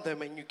bound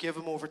them and you give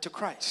them over to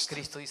Christ.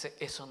 Cristo dice,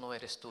 eso no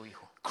eres tu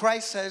hijo.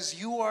 Christ says,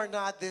 you are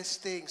not this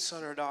thing,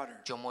 son or daughter.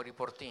 Yo morí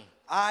por ti.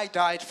 I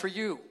died for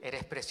you.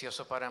 Eres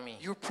precioso para mí.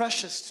 You're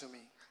precious to me.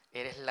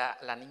 Eres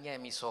la niña de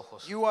mis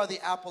ojos. You are the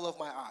apple of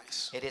my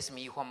eyes. Eres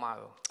mi hijo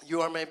amado.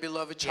 You are my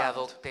beloved Te child.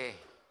 adopté.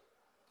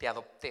 Te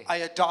adopté.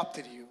 I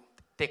adopted you.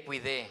 Te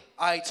cuidé.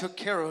 I took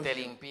care of Te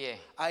you. limpié.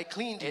 I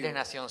cleaned Eres you.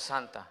 nación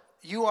santa.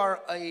 You are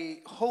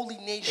a holy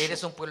nation.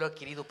 Eres un pueblo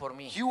adquirido por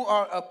mí. You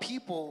are a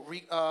people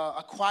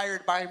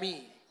acquired by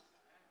me.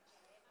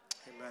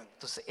 Amen.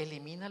 Entonces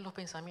elimina los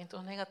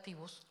pensamientos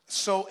negativos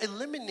So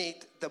eliminate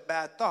the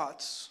bad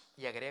thoughts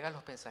y agrega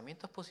los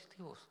pensamientos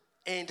positivos.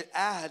 and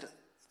add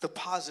the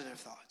positive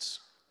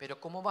thoughts. Pero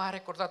 ¿cómo vas a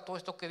recordar todo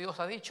esto que Dios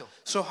ha dicho?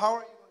 So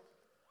how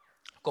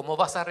 ¿Cómo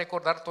vas a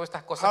recordar todas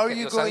estas cosas are que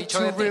you Dios ha going dicho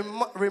to de ti?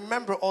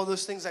 remember all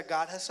those things that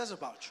God has said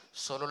about you?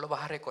 Solo lo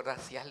vas a recordar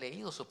si has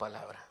leído su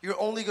palabra. You're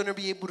only going to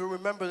be able to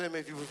remember them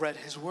if you've read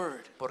His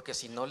Word. Porque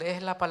si no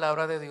lees la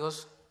palabra de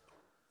Dios,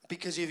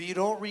 Because if you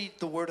don't read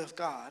the Word of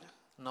God,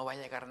 no va a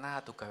llegar nada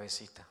a tu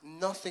cabecita.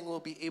 nothing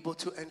will be able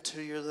to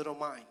enter your little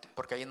mind.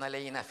 Porque hay una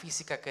ley en la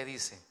física que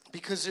dice,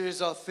 Because there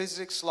is a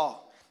physics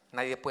law.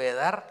 nadie puede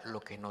dar lo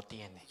que no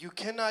tiene. You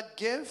cannot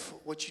give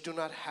what you do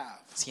not have.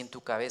 Si en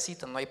tu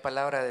cabecita no hay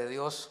palabra de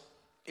Dios,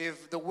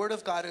 If the word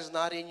of God is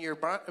not in your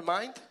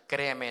mind,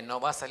 créeme, no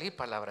va a salir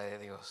palabra de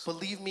Dios.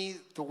 believe me,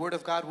 the word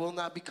of God will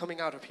not be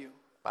coming out of you.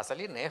 Va a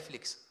salir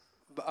Netflix,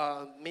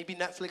 Maybe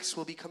Netflix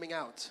will be coming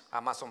out.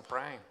 Amazon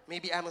Prime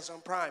Maybe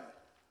Amazon Prime,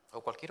 o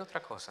cualquier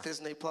otra cosa,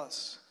 Disney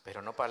Plus,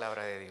 pero no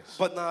palabra de Dios.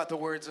 but not the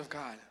words of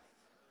God.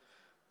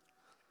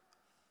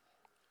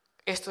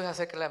 Esto es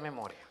acerca de la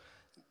memoria.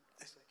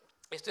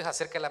 Esto es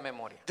acerca de la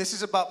memoria. This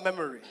is about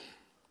memory.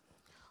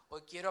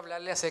 Hoy quiero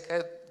hablarle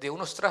acerca de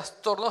unos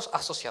trastornos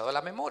asociados a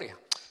la memoria.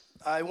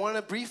 I want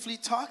to briefly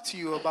talk to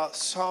you about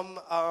some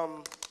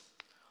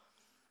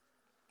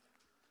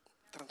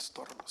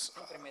trastornos,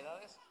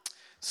 Enfermedades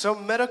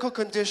some medical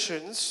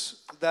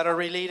conditions that are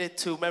related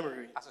to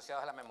memory.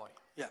 asociadas a la memoria.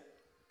 Yeah.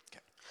 Okay.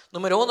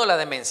 Número 1, la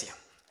demencia.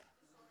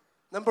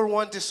 Number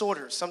one,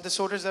 disorders. Some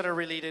disorders that are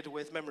related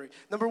with memory.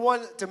 Number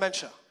one,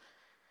 dementia.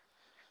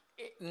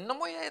 No me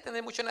voy a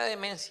detener mucho en la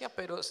demencia,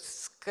 pero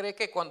cree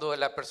que cuando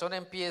la persona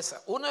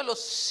empieza, uno de los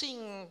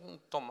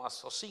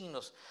síntomas o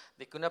signos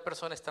de que una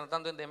persona está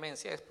entrando en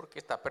demencia es porque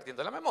está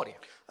perdiendo la memoria.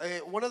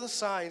 One of the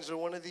signs or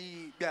one of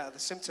the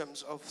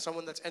symptoms of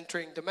someone that's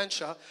entering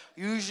dementia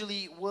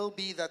usually will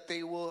be that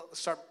they will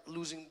start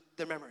losing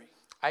their memory.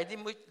 Hay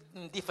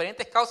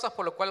diferentes causas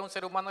por las cuales un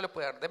ser humano le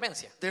puede dar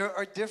demencia. There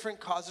are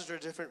different causes or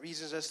different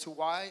reasons as to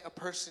why a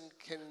person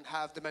can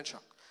have dementia.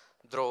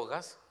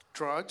 Drogas,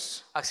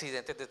 Drugs,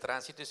 accidentes de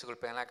tránsito y se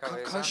golpean la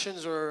cabeza,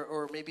 concussions,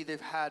 or maybe they've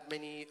had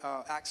many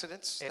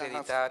accidents that have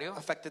Hereditario.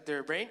 affected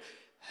their brain,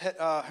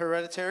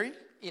 hereditary,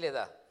 y la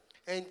edad.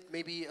 and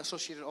maybe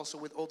associated also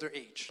with older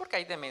age. Porque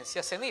hay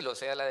demencia senil, o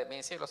sea, la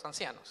demencia de los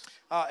ancianos.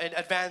 And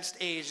advanced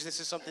age, this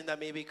is something that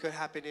maybe could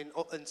happen in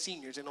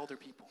seniors and older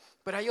people.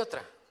 Pero hay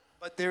otra,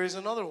 But there is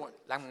another one,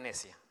 la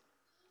amnesia.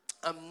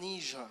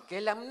 amnesia. ¿Qué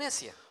es la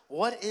amnesia?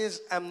 What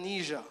is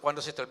amnesia?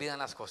 Cuando se te olvidan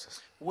las cosas.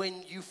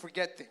 When you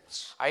forget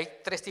things. Hay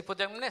 3 tipos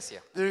de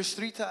amnesia. There's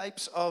 3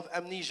 types of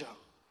amnesia.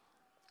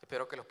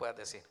 Espero que los puedas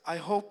decir. I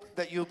hope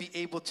that you'll be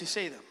able to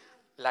say them.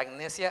 La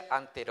amnesia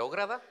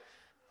anterógrada.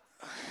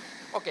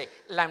 Ok,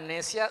 la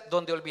amnesia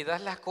donde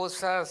olvidas las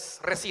cosas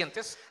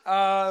recientes.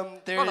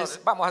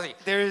 Vamos así.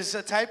 There is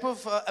a type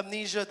of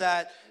amnesia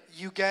that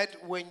you get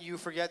when you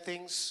forget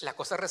things, Las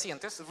cosas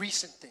recientes.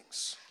 recent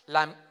things.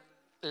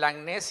 La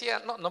amnesia,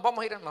 no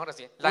vamos a ir mejor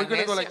así. La We're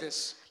gonna go amnesia, like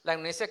this. la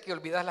amnesia que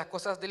olvidas las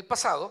cosas del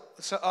pasado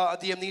So,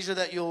 the amnesia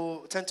that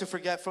you'll tend to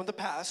forget from the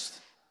past,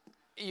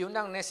 y una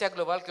amnesia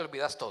global que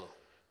olvidas todo.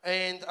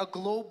 and a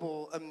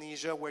global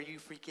amnesia where you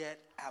forget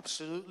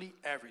absolutely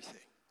everything.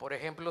 Por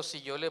ejemplo,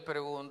 si yo le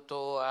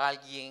pregunto a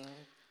alguien,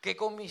 ¿qué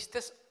comiste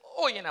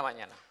hoy en la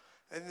mañana?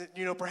 And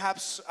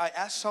perhaps I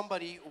ask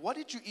somebody, what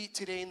did you eat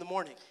today in the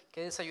morning?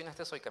 ¿Qué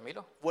desayunaste hoy,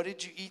 Camilo? What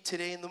did you eat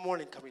today in the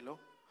morning, Camilo?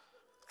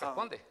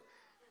 Responde.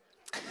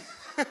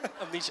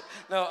 Amnesia.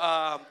 No,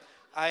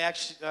 I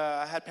actually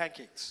I had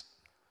pancakes.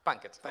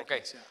 Pancakes.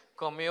 Pancakes, Ok. yeah.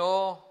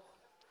 Comió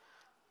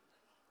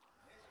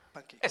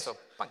Pancakes. eso,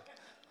 panqueques.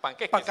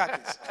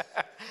 Pancakes.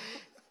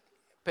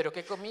 ¿Pero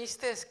qué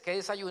comiste? ¿Qué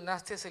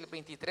desayunaste el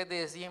 23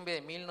 de diciembre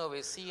de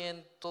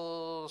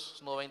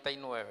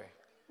 1999?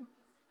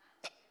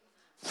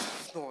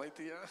 No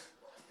idea.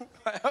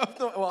 I have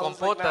no. Well,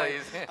 Compota, I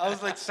was dice. I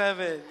was like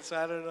 7, so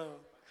I don't know.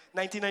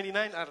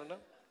 1999, I don't know.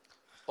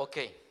 Ok.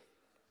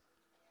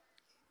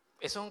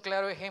 Eso es un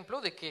claro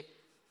ejemplo de que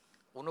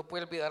uno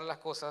puede olvidar las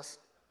cosas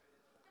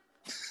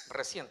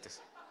recientes.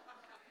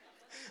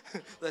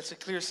 That's a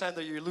clear sign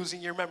that you're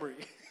losing your memory.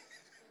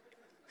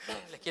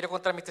 Les quiero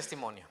contar mi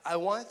testimonio. I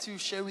want to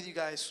share with you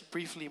guys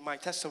briefly my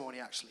testimony,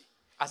 actually.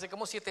 Hace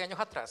como 7 años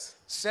atrás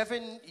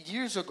 7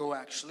 years ago,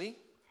 actually,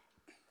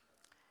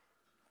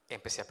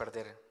 empecé a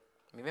perder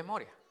mi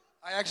memoria.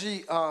 I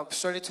actually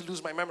started to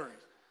lose my memory.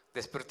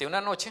 Desperté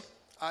una noche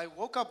I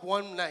woke up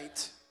one night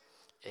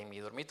en mi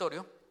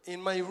dormitorio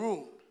in my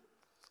room,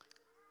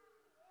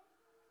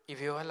 y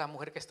veo a la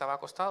mujer que estaba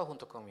acostada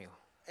junto conmigo.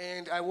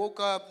 and I woke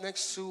up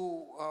next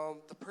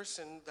to the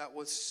person that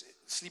was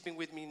sleeping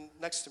with me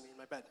next to me in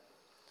my bed.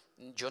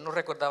 Yo no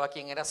recordaba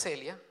quién era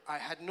Celia, I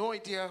had no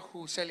idea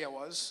who Celia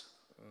was.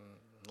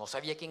 no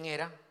sabía quién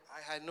era,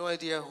 I had no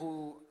idea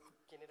who.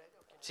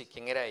 sí,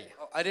 quién era ella.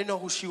 I didn't know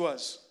who she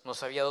was. No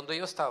sabía dónde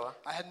yo estaba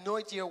I had no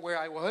idea where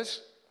I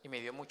was, y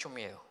me dio mucho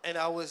miedo. and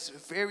I was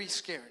very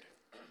scared.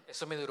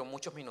 Eso me duró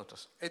muchos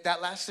minutos.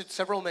 That lasted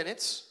several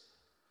minutes.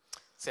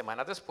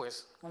 Semanas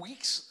después,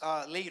 Weeks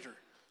later,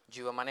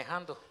 yo iba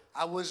manejando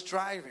I was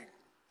driving,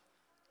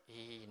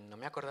 y no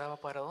me acordaba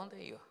para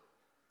dónde iba.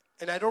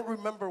 and I don't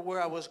remember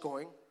where I was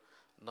going.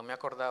 No me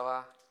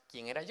acordaba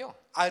quién era yo.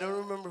 I don't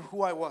remember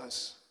who I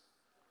was.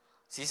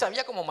 Sí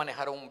sabía cómo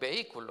manejar un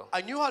vehículo,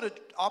 I knew how to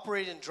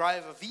operate and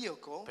drive a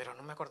vehicle, pero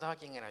no me acordaba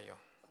quién era yo.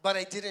 but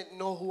I didn't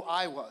know who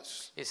I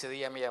was. Ese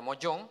día me llamó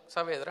John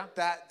Saavedra.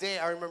 That day,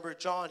 I remember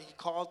John, he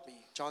called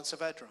me, John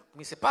Saavedra. Me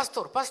dice,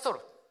 pastor,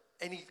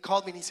 And he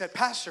called me and he said,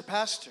 Pastor,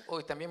 Pastor.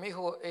 Hoy también me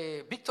dijo,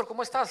 Víctor,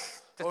 ¿cómo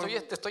estás? Te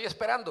estoy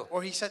esperando.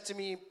 Or he said to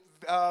me,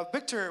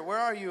 Victor, where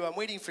are you? I'm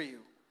waiting for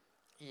you.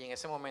 Y en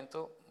ese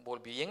momento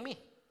volví en mí.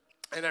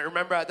 And I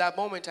remember at that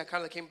moment, I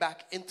kind of came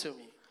back into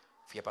me.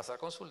 Fui a pasar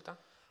consulta.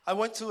 I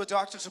went to a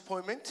doctor's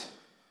appointment.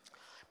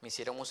 Me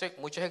hicieron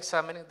muchos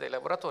exámenes de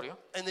laboratorio.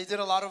 And they did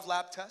a lot of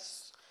lab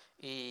tests.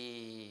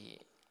 Y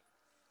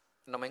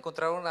no me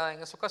encontraron nada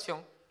en esa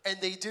ocasión. And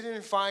they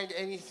didn't find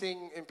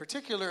anything in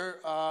particular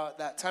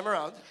that time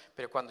around.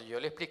 Pero cuando yo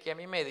le expliqué a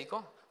mi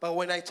médico, But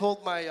when I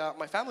told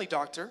my family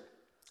doctor,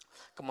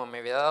 como me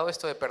había dado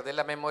esto de perder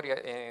la memoria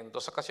en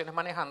 2 ocasiones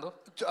manejando,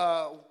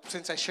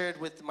 since I shared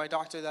with my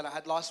doctor that I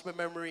had lost my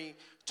memory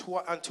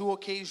on 2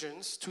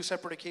 occasions, 2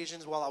 separate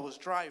occasions while I was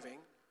driving,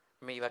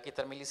 me iba a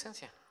quitar mi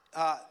licencia.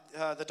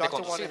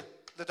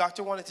 The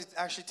doctor wanted to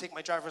actually take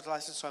my driver's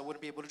license so I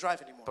wouldn't be able to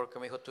drive anymore. Porque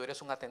me dijo, tú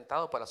eres un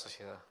atentado para la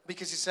sociedad.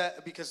 Because he said,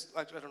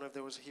 I don't know if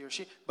there was a he or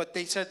she, but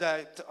they said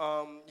that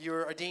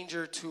you're a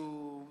danger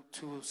to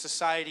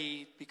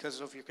society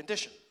because of your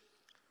condition.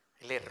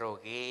 Le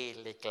rogué,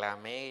 le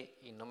clamé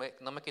y no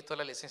me quitó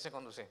la licencia de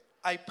conducir.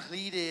 I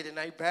pleaded and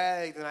I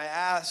begged and I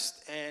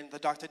asked, and the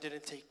doctor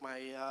didn't take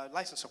my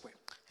license away.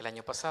 El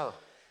año pasado.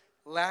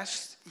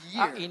 Last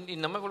year. Y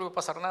no me volvió a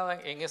pasar nada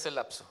en ese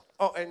lapso.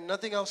 Oh, and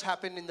nothing else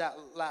happened in that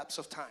lapse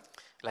of time.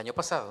 El año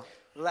pasado.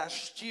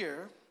 Last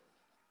year.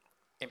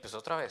 Empezó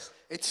otra vez.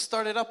 It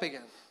started up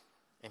again.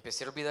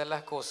 Empecé a olvidar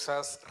las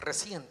cosas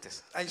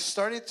recientes. I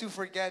started to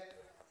forget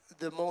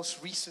the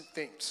most recent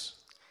things.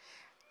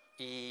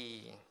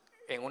 Y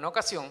en una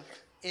ocasión,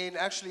 in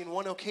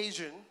one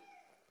occasion,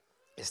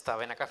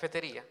 estaba en la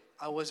cafetería.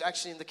 I was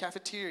actually in the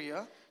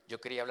cafeteria. Yo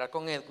quería hablar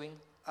con Edwin.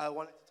 I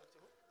wanted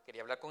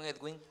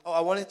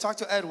to talk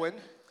to Edwin.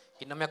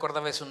 Y no me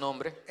acordaba de su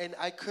nombre. And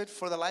I could,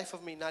 for the life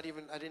of me, I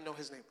didn't know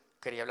his name.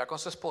 Quería hablar con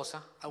su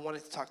esposa. I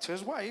wanted to talk to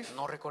his wife.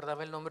 No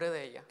recordaba el nombre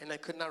de ella. And I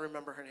could not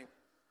remember her name.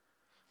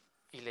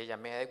 Y le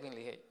llamé a Edwin y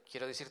le dije,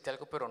 quiero decirte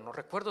algo, pero no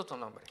recuerdo tu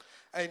nombre.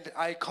 And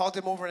I called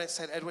him over and I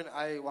said, Edwin,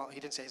 he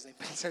didn't say his name,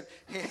 but he said,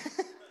 hey,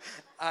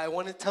 I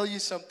want to tell you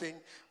something,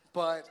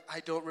 but I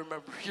don't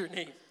remember your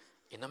name.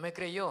 Y no me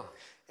creyó.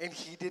 And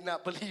he did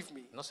not believe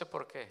me. No sé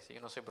por qué, si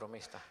yo no soy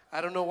bromista.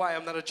 I don't know why,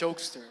 I'm not a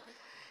jokester.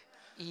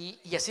 Y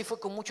así fue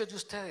con muchos de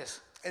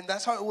ustedes. And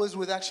that's how it was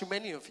with actually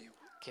many of you.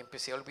 Que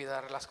empecé a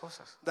olvidar las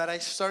cosas. That I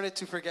started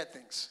to forget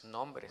things.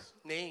 Nombres.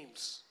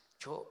 Names.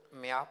 Yo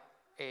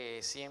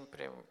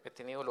siempre he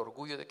tenido el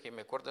orgullo de que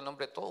me acuerdo el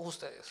nombre de todos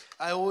ustedes.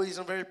 I always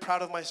am very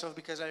proud of myself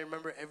because I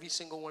remember every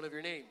single one of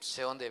your names.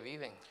 Sé dónde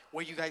viven.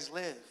 Where you guys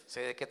live.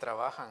 Sé de qué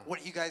trabajan.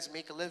 What you guys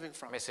make a living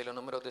from. Me sé los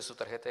números de su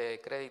tarjeta de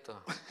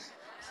crédito.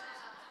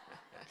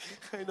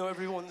 I know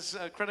everyone's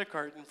credit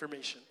card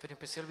information. Pero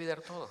empecé a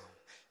olvidar todo.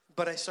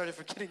 But I started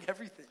forgetting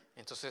everything.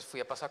 Entonces fui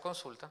a pasar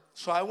consulta.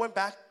 So I went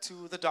back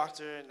to the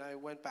doctor and I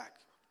went back.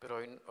 Pero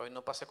hoy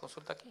no pasé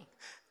consulta aquí.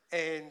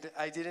 And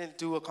I didn't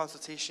do a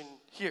consultation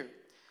here.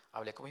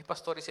 Hablé con mis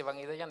pastores Iván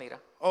y Deyanira.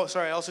 Oh,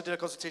 sorry, I also did a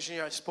consultation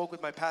here. I spoke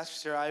with my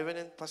pastor Ivan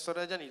and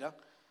Pastora Deyanira.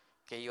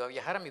 Que iba a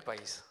viajar a mi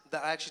país.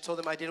 That I actually told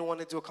them I didn't want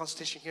to do a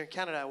consultation here in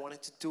Canada. I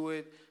wanted to do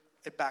it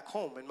back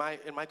home in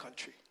my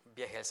country.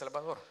 Viajé a El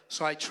Salvador.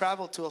 So I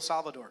traveled to El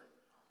Salvador.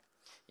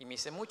 Y me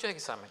hice muchos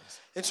exámenes.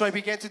 And so I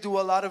began to do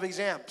a lot of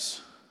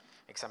exams.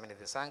 Exámenes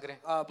de sangre.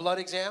 Blood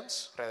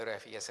exams.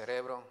 Radiografía de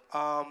cerebro.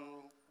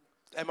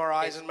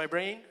 MRIs in my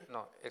brain.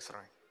 No,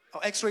 X-ray. Oh,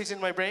 X-rays in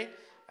my brain.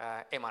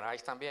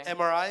 MRIs también.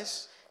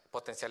 MRIs.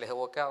 Potenciales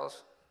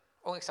evocados.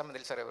 Un examen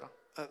del cerebro.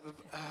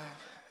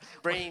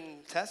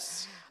 Brain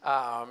tests.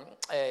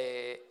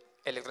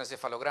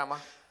 Electroencefalograma.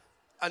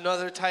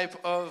 Another type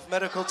of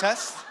medical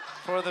test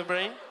for the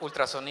brain.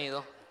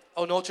 Ultrasonido.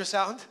 Oh, an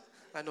ultrasound.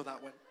 I know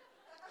that one.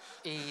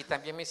 Y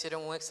también me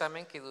hicieron un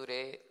examen que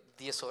duré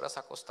 10 horas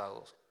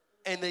acostados.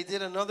 And they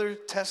did another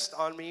test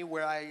on me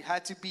where I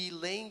had to be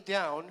laying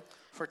down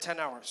for 10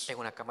 hours. En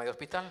una cama de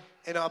hospital.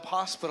 In a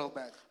hospital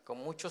bed.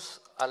 Con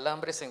muchos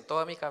alambres en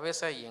toda mi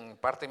cabeza y en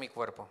parte de mi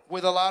cuerpo.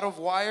 With a lot of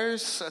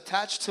wires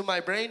attached to my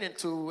brain and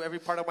to every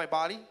part of my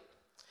body.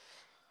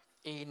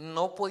 Y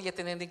no podía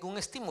tener ningún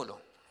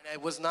estímulo. And I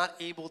was not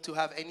able to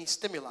have any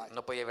stimuli.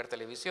 No podía ver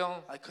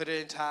televisión. I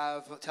couldn't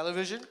have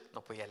television.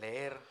 No podía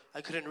leer.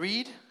 I couldn't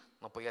read.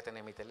 No podía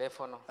tener mi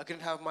teléfono. I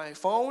couldn't have my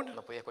phone.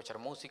 No podía escuchar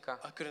música.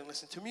 I couldn't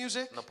listen to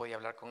music. No podía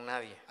hablar con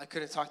nadie. I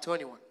couldn't talk to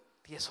anyone.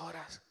 10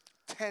 horas.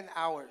 10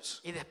 hours.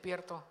 Y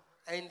despierto.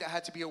 And I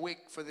had to be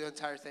awake for the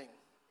entire thing.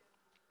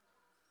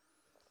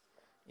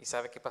 ¿Y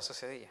sabe qué pasó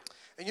ese día?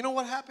 And you know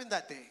what happened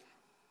that day?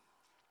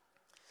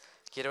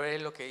 Quiero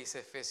leer lo que dice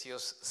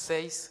Efesios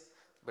 6,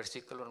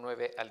 versículo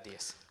 9 al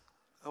 10.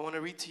 I want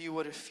to read to you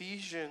what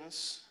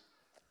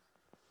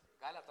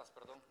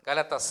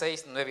Gálatas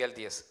 6, 9 al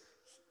 10.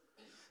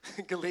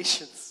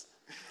 Galatians.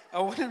 I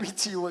want to read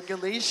to you what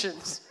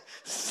Galatians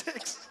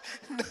 6,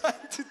 9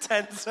 to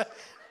 10 says.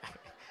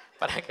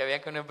 Para que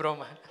vean que no es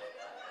broma.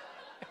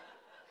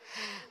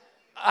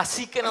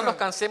 Así que no nos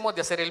cansemos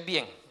de hacer el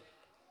bien.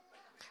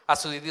 A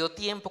su debido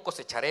tiempo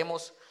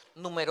cosecharemos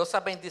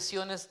numerosas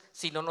bendiciones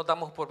si no nos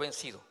damos por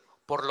vencidos.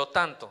 Por lo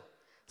tanto,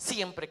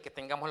 siempre que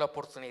tengamos la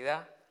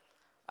oportunidad,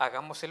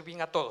 hagamos el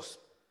bien a todos.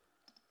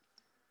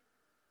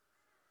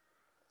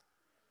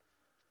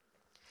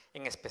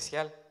 En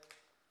especial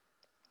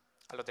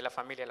a los de la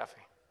familia de la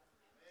fe.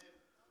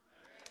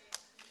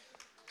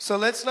 So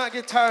let's not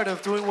get tired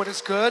of doing what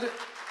is good.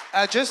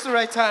 At just the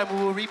right time,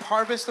 we will reap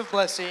harvest of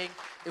blessing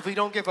if we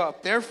don't give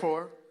up.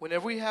 Therefore,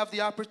 whenever we have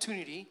the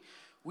opportunity,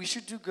 we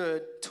should do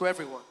good to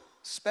everyone,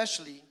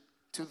 especially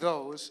to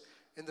those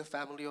in the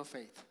family of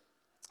faith.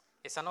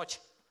 Esa noche,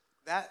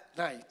 That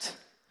night,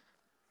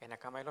 en la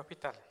cama del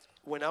hospital,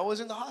 when I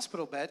was in the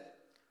hospital bed,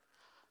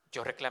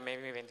 yo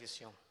reclamé mi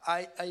bendición.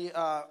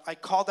 I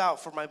called out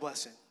for my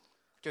blessing.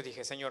 Yo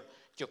dije, Señor,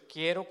 yo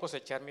quiero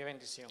cosechar mi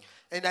bendición.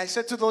 And I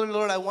said to the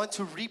Lord, I want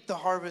to reap the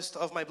harvest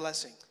of my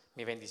blessing.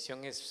 Mi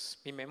bendición es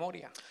mi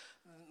memoria.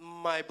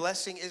 My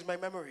blessing is my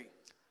memory.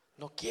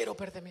 No quiero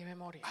perder mi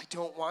memoria. I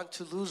don't want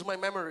to lose my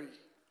memory.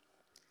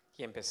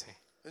 Y empecé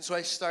And so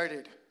I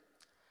started.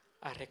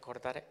 a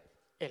recordar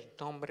el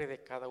nombre de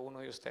cada uno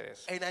de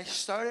ustedes. And I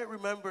started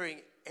remembering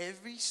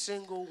every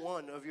single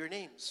one of your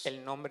names.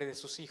 El nombre de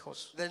sus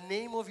hijos. The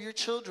name of your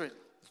children.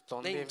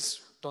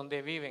 Names.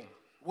 Dónde viven.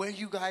 Where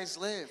you guys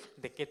live.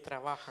 De qué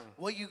trabajan.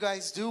 What you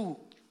guys do.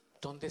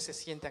 Dónde se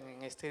sientan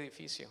en este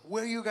edificio.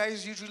 Where you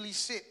guys usually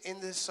sit in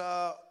this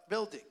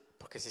building.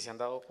 Porque si se han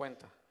dado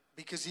cuenta,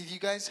 Because if you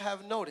guys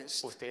have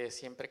noticed, ustedes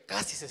siempre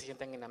casi se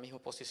sientan en la misma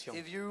posición.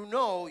 if you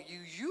know,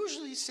 you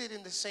usually sit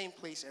in the same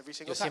place every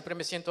single Yo time. siempre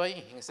me siento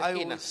ahí, en esa I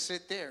esquina. will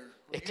sit there.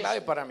 Es clave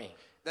Usually. para mí.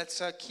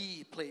 That's a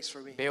key place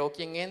for me. Veo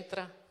quién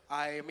entra,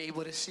 I am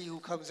able to see who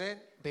comes in.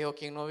 veo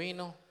quién no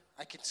vino,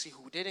 I can see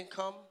who didn't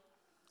come.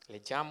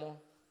 les llamo,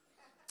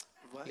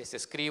 What? les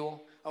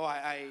escribo Oh,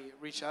 I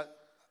reach out.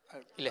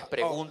 y les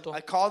pregunto.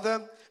 I call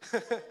them.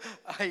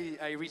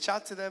 I reach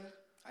out to them.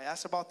 I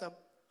ask about them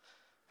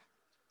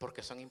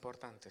Porque son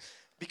importantes.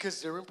 because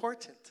they're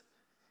important.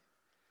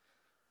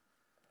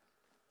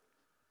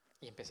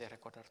 Y empecé a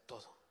recordar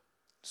todo.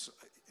 So,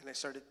 and I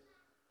started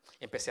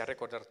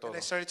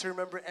to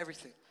remember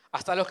everything.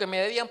 Hasta los que me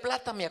debían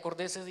plata me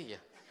acordé ese día.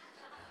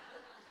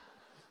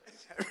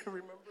 I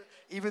remember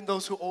even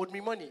those who owed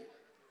me money.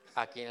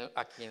 A quien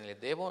les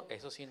debo,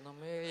 eso sí no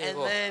me And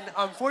llegó. then,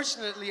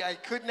 unfortunately, I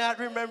could not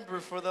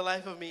remember for the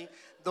life of me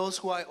those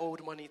who I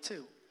owed money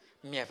to.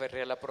 Me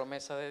aferré a la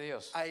promesa de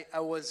Dios. I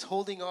was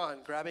holding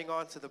on, grabbing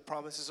on to the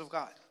promises of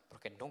God,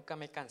 Porque nunca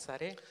me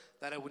cansaré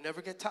that I would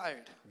never get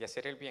tired de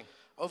hacer el bien.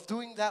 of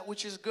doing that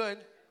which is good,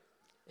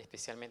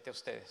 Especialmente a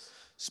ustedes.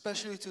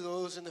 especially to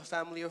those in the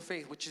family of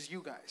faith, which is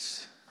you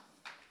guys.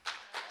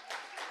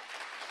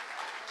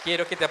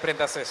 Quiero que te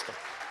aprendas esto.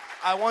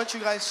 I want you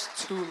guys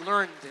to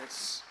learn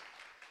this.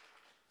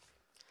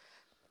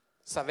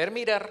 Saber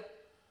mirar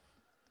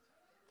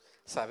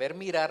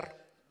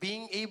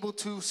Being able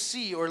to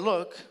see or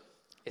look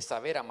es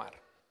saber amar.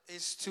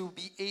 is to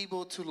be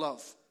able to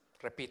love.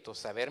 Repito,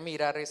 saber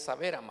mirar es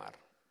saber amar.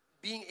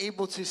 Being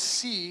able to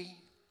see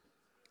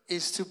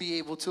is to be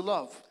able to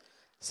love.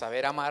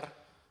 Saber amar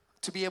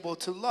To be able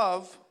to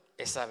love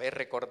es saber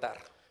recordar.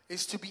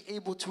 is to be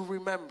able to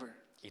remember.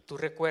 Y tú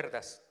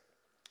recuerdas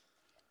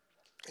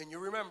And you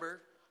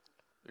remember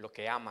lo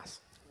que amas.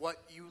 what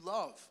you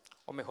love.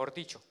 O mejor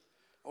dicho,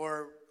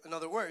 Or, in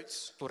other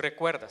words, tú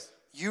recuerdas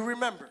you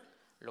remember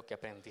lo que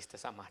aprendiste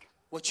a amar.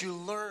 what you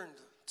learned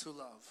to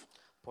love.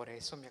 Por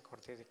eso me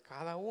acordé de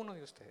cada uno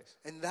de ustedes.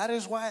 And that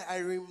is why I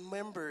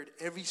remembered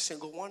every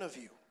single one of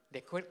you.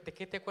 ¿De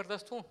qué te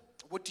acuerdas tú?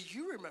 What do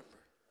you remember?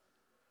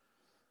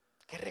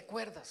 ¿Qué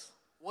recuerdas?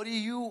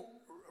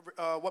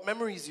 What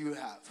memories do you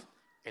have?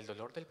 ¿El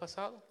dolor del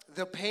pasado?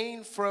 The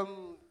pain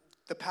from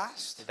the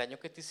past? ¿El daño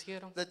que te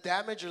hicieron? The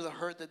damage or the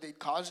hurt that they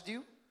caused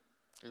you?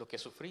 ¿Lo que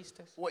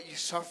sufriste? What you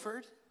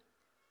suffered?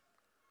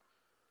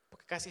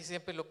 Porque casi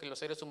siempre lo que los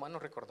seres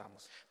humanos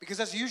recordamos. Because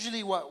that's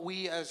usually what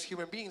we as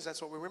human beings,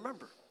 that's what we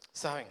remember.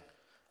 ¿Saben?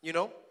 You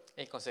know,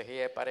 En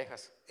consejería de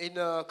parejas in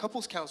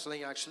couples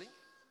counseling actually,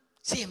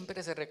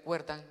 siempre se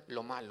recuerdan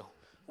lo malo.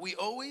 we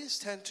always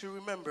tend to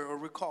remember or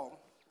recall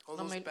all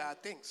No those me-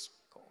 bad things.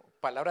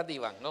 Palabras de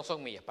Iván, no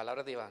son mías,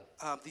 palabras de Iván.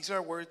 These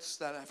are words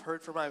that I've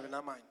heard from Ivan,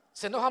 not mine.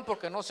 Se enojan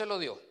porque no se lo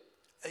dio.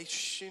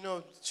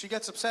 She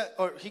gets upset,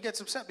 or he gets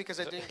upset because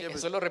I didn't give it,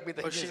 Eso lo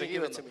repite or she didn't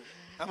give seguido, it to ¿no? me.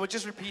 I'm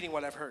just repeating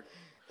what I've heard.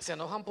 Se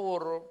enojan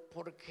por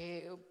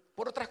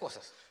otras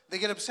cosas. They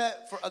get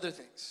upset for other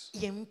things.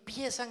 Y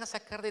empiezan a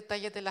sacar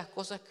detalles de las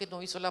cosas que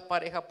no hizo la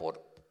pareja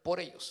por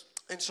ellos.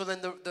 And so then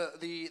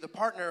the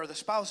partner or the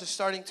spouse is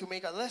starting to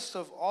make a list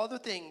of all the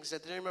things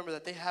that they remember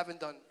that they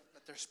haven't done,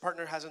 that their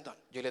partner hasn't done.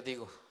 Yo les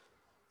digo,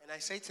 And I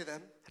say to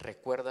them,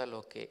 recuerda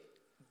lo que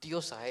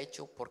Dios ha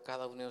hecho por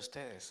cada uno de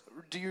ustedes.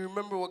 do you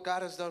remember what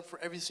God has done for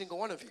every single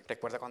one of you?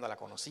 Recuerda cuando la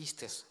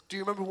conociste, Do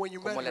you remember when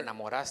you met cómo la her?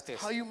 enamoraste,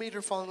 How you made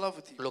her fall in love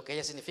with you? lo que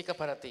ella significa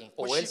para ti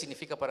o What él she-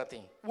 significa para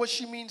ti. What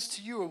she means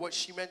to you or what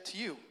she meant to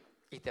you.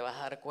 Y te vas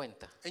a dar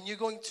cuenta And you're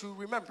going to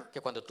remember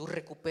que cuando tú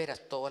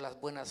recuperas todas las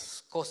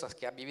buenas cosas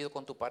que has vivido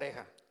con tu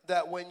pareja,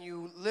 that when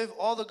you live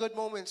all the good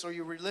moments or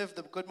you relive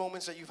the good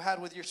moments that you've had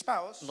with your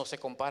spouse, no se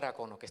compara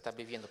con lo que estás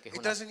viviendo, que,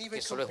 it doesn't even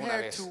que solo es una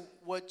compare vez. to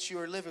what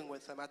you're living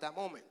with them at that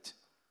moment.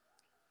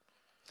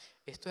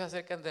 Esto es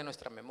acerca de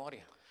nuestra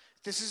memoria,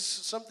 This is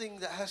something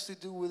that has to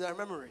do with our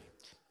memory.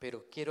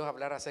 pero quiero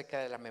hablar acerca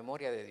de la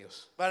memoria de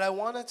Dios, But I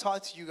want to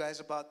talk to you guys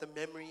about the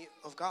memory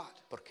of God.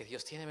 porque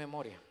Dios tiene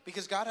memoria.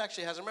 Because God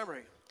actually has a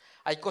memory.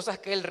 Hay cosas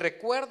que Él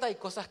recuerda y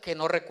cosas que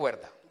no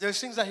recuerda. There's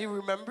things that He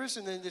remembers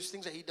and then there's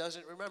things that He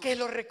doesn't remember. ¿Qué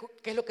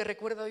es lo que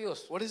recuerda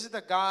Dios? What is it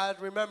that God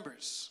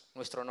remembers?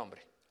 Nuestro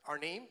nombre. Our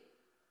name?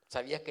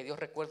 ¿Sabías que Dios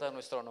recuerda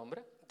nuestro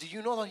nombre? Do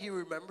you know that He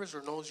remembers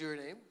or knows your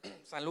name?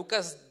 San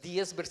Lucas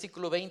 10,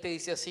 versículo 20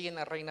 dice así en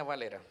la Reina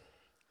Valera.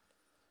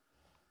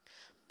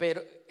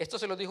 Pero esto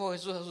se lo dijo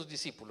Jesús a sus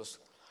discípulos.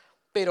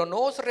 Pero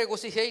no os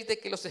regocijéis de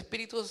que los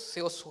espíritus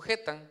se os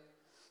sujetan,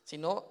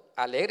 sino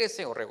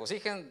alégrese o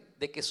regocijen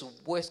de que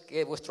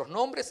vuestros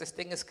nombres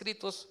estén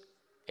escritos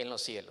en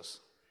los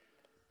cielos.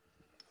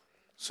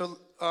 So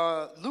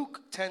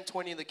Luke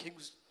 10:20 in the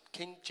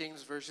King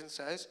James Version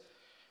says,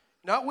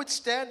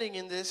 notwithstanding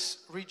in this,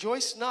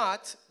 rejoice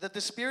not that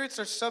the spirits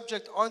are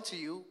subject unto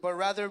you, but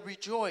rather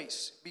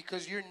rejoice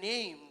because your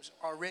names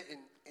are written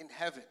in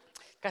heaven.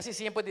 Casi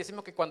siempre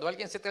decimos que cuando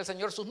alguien acepta al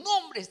Señor, su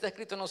nombre está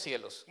escrito en los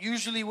cielos.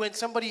 Usually when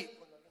somebody,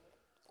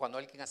 Cuando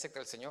alguien acepta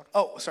al Señor.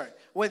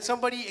 when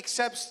somebody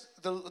accepts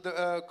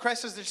the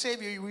Christ as their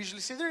Savior, you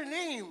usually say their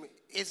name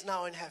is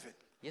now in heaven.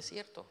 Y es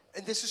cierto.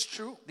 And this is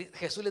true.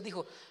 Jesús les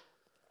dijo,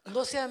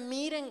 no se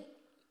admiren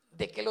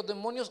de que los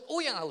demonios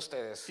huyan a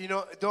ustedes. You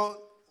know, don't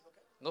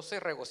No se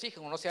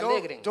regocijen o no se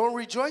alegren. don't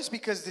rejoice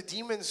because the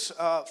demons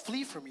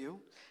flee from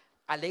you.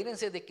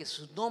 Alégrense de que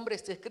su nombre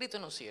esté escrito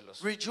en los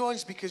cielos.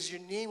 Rejoice because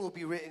your name will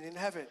be written in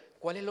heaven.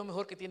 ¿Cuál es lo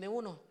mejor que tiene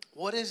uno?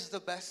 What is the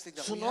best thing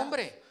that Su we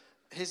nombre.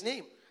 have? His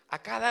name. A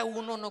cada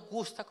uno nos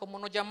gusta como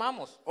nos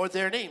llamamos. Or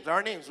their names,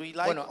 our names. We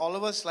like, Bueno, all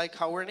of us like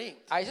how we're named.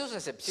 Hay sus Some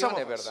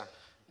excepciones, of us. ¿verdad?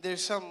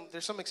 There's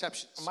some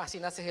exceptions. Más si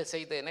naces el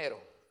 6 de enero.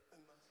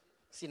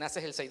 Si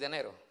naces el 6 de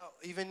enero.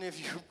 Even if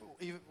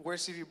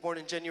worse if you're born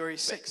in January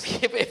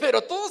 6th.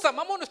 Pero todos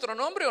amamos nuestro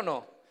nombre o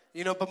no?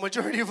 You know, but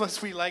majority of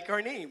us, we like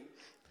our name.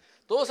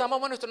 Todos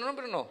amamos nuestro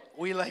nombre o no?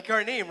 We like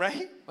our name,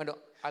 right? Bueno,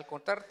 al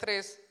contar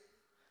 3,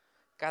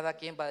 cada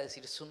quien va a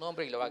decir su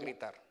nombre y lo va a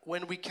gritar.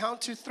 When we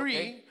count to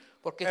 3, ¿Ok?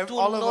 Porque tu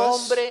all of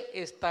us, nombre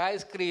está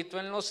escrito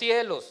en los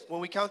cielos. when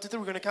we count to 3,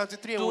 we're going to count to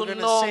 3 and Tu we're going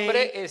to nombre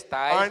say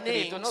está our escrito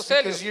en names los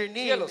cielos. because your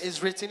name Cielos.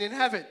 is written in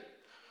heaven.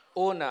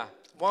 1,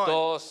 1,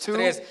 2, 2,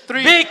 3.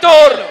 3.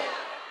 ¡Víctor!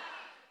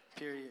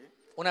 Period.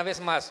 Una vez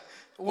más.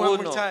 One more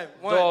 1, time.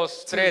 1,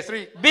 2, 2, 3.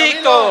 3.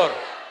 ¡Víctor!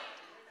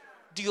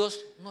 Dios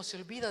no se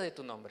olvida de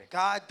tu nombre.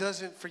 God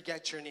doesn't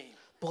forget your name.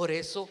 Por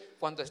eso,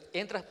 cuando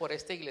entras por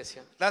esta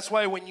iglesia, That's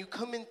why when you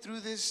come in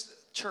through this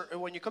church,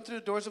 when you come through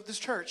the doors of this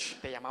church,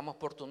 te llamamos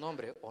por tu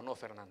nombre, ¿o no,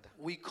 Fernanda?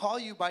 we call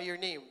you by your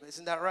name.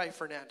 Isn't that right,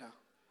 Fernanda?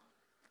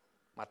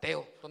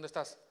 Mateo, ¿dónde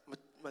estás?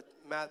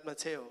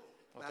 Mateo.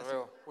 No te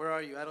veo. Where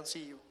are you? I don't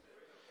see you.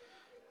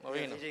 No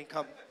Yeah, vino. he didn't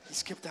come. He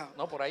skipped out.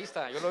 No, por ahí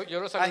está. Yo lo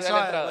I saludé a saw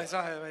la him. I entrada.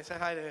 saw him. I said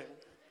hi to him.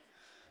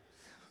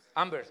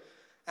 Amber,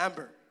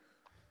 Amber.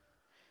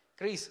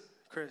 Chris.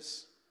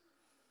 Chris.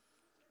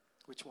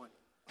 Which one?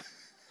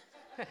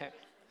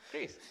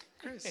 Chris.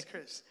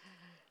 Chris.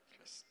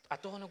 A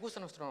todos nos gusta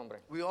nuestro nombre.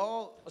 We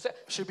all O sea,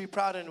 should be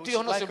proud and we Dios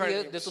should no se like our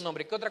olvida de names. tu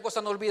nombre. ¿Qué otra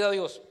cosa no olvida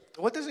Dios?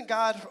 What doesn't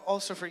God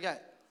also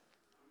forget?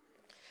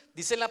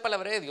 Dice la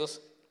palabra de Dios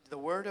The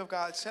word of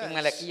God says en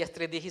Malaquías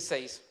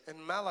 3:16. in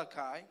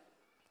Malachi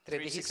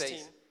 3:16.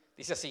 3:16.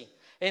 Dice así: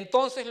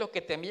 Entonces los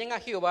que temían a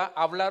Jehová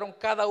hablaron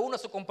cada uno a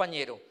su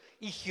compañero,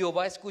 y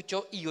Jehová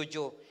escuchó y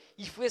oyó,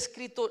 y fue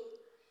escrito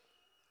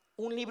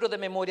un libro de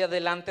memoria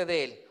delante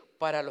de él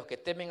para los que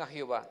temen a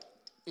Jehová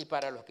y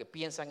para los que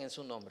piensan en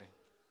su nombre.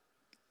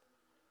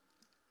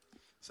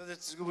 So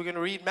we're going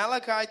to read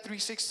Malachi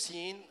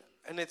 3:16,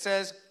 and it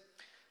says,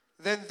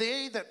 Then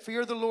they that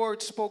fear the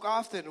Lord spoke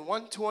often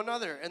one to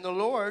another, and the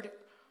Lord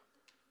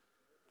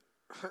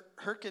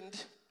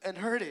hearkened and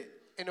heard it.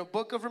 And a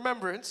book of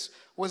remembrance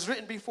was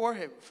written before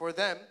him for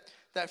them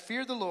that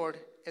fear the Lord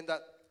and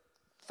that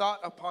thought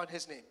upon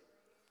his name.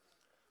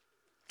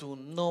 Tu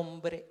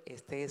nombre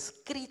está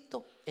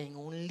escrito en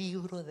un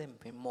libro de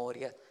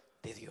memoria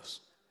de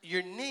Dios.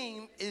 Your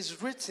name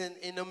is written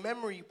in a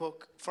memory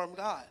book from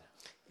God.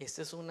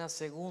 Esta es una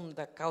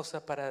segunda causa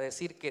para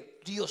decir que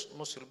Dios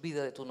no se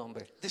olvida de tu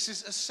nombre. This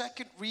is a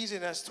second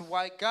reason as to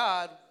why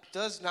God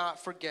does not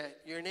forget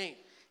your name.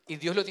 Y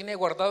Dios lo tiene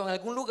guardado en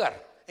algún lugar.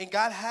 And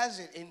God has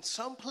it in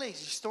some place.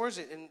 He stores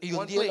it in Y un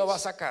one día lo va a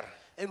place. sacar.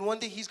 And one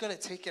day he's going to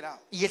take it out.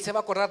 Y Él se va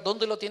a acordar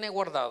dónde lo tiene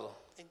guardado.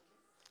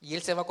 Y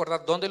Él se va a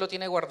acordar dónde lo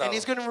tiene guardado. And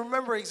he's going to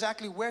remember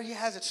exactly where he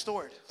has it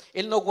stored.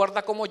 Él no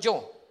guarda como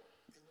yo.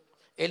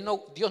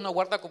 Dios no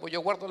guarda como yo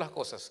guardo las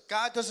cosas.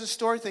 God doesn't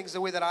store things the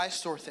way that I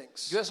store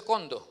things. Yo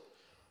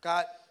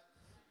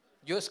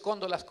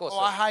escondo las cosas.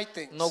 I hide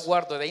things. No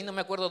guardo, de ahí no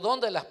me acuerdo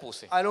dónde las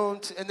puse. I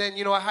don't, and then,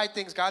 I hide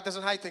things. God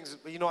doesn't hide things.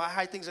 I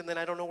hide things and then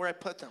I don't know where I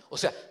put them. O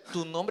sea,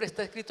 tu nombre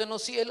está escrito en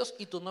los cielos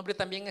y tu nombre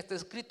también está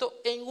escrito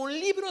en un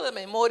libro de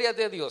memoria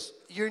de Dios.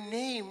 Your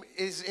name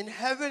is in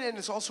heaven and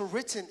it's also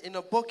written in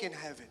a book in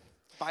heaven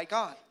by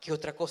God. ¿Qué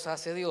otra cosa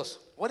hace Dios?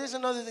 What is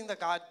another thing that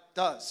God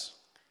does?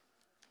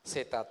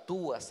 se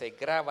tatúa, se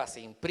graba, se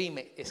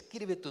imprime,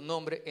 escribe tu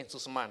nombre en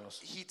sus manos.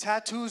 He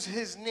tattoos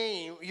his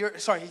name.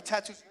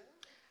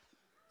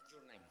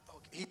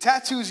 He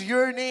tattoos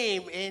your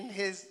name in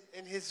his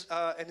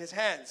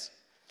hands.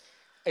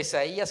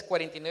 Isaías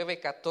 49,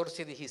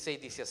 14, 16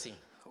 dice así.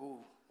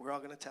 Oh, we're all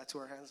going to tattoo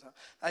our hands now.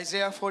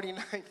 Isaiah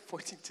 49,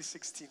 14 to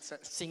 16 says.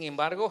 Sin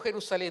embargo,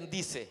 Jerusalén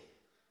dice,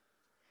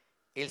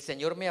 el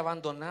Señor me ha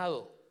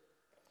abandonado,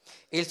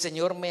 el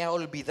Señor me ha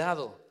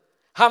olvidado.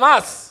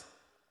 Jamás.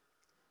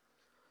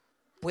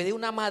 ¿Puede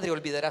una madre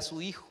olvidar a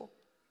su hijo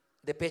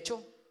de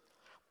pecho?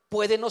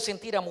 ¿Puede no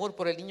sentir amor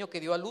por el niño que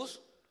dio a luz?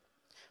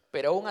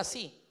 Pero aún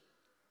así,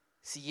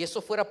 si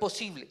eso fuera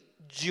posible,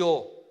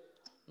 yo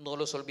no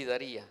los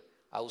olvidaría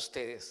a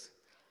ustedes.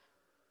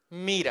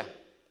 Mira,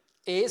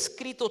 he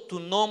escrito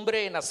tu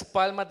nombre en las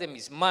palmas de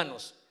mis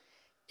manos.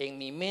 En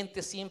mi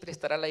mente siempre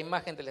estará la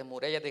imagen de las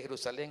murallas de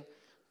Jerusalén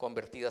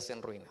convertidas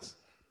en ruinas.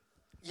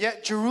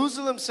 Yet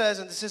Jerusalem says,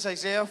 and this is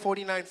Isaiah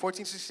 49,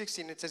 14 to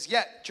 16, it says,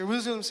 yet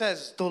Jerusalem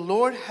says, the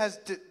Lord has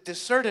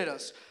deserted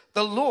us.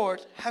 The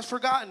Lord has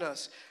forgotten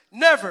us.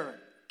 Never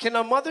can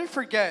a mother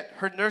forget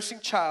her nursing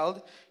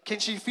child. Can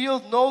she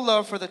feel no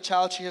love for the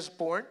child she has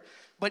born?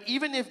 But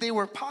even if they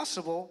were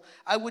possible,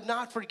 I would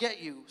not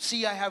forget you.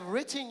 See, I have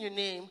written your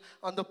name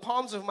on the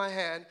palms of my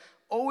hand.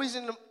 Always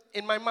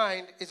in my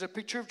mind is a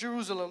picture of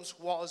Jerusalem's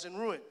walls in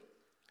ruin.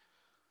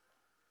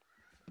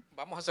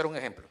 Vamos a hacer un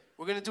ejemplo.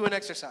 We're going to do an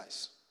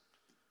exercise.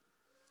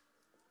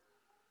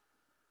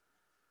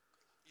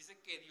 Dice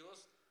que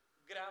Dios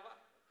graba,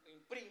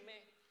 imprime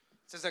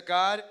It says that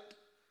God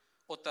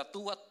o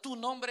tatúa tu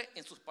nombre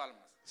en sus palmas.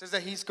 says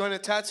that he's going to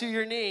tattoo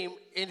your name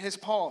in his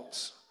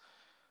palms.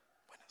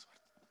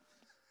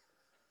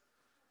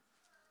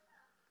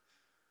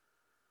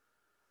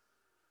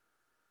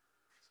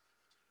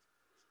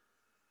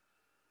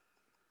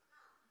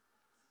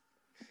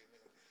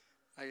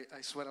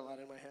 I sweat a lot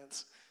in my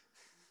hands.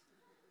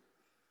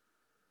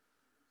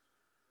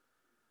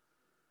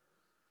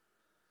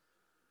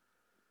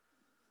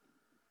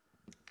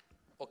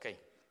 Ok.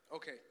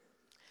 Okay.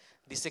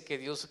 Dice que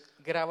Dios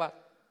graba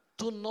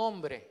tu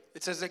nombre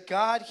It says that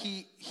God,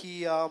 he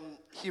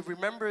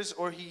remembers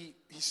or he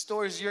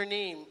stores your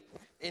name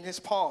in his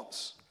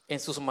palms. en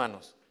sus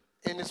manos.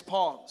 In his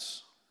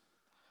palms.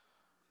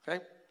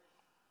 Okay?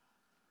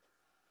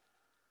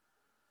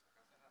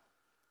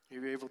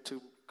 You're able to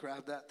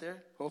grab that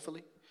there,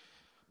 hopefully.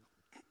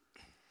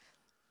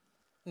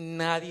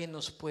 Nadie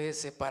nos puede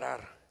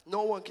separar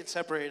No one can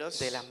separate us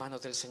de las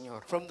manos del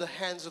Señor. from the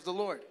hands of the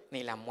Lord.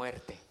 Ni la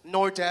muerte,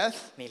 Nor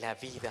death, ni la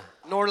vida,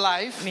 nor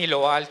life, ni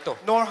lo alto,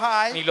 nor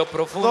high, ni lo nor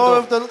profundo,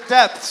 of the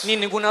depths, ni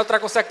ninguna otra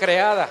cosa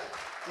creada,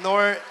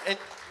 nor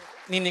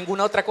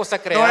ninguna otra cosa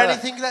nor creada,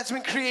 anything that's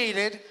been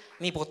created,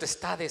 ni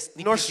potestades,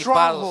 ni nor principados,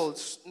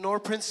 strongholds, nor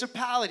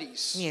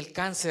principalities, ni el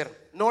cáncer,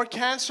 nor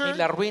cancer, ni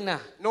la ruina,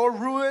 nor ni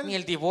ruin,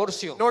 el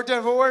divorcio, nor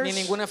divorce, ni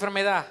ninguna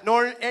enfermedad.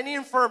 nor any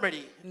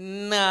infirmity.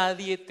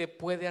 Nadie te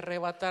puede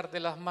arrebatar de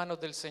las manos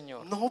del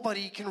Señor.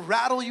 Nobody can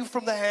rattle you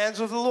from the hands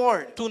of the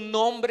Lord. Tu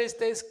nombre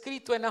está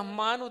escrito en las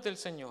manos del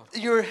Señor.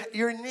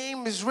 Your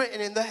name is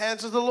written in the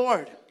hands of the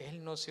Lord.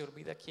 Él no se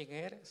olvida quién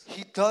eres.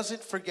 He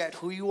doesn't forget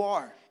who you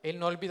are. Él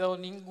no ha olvidado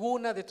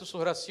ninguna de tus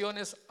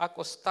oraciones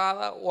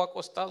acostada o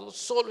acostado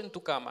solo en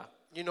tu cama.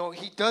 You know,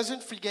 he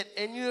doesn't forget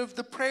any of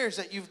the prayers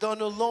that you've done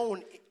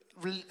alone,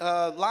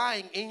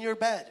 lying in your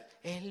bed.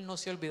 Él no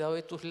se ha olvidado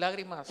de tus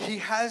lágrimas. He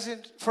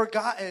hasn't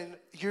forgotten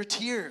your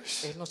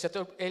tears. Él no se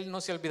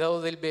ha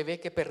olvidado del bebé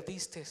que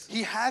perdiste.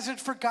 He hasn't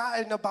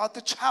forgotten about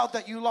the child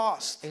that you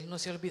lost. Él no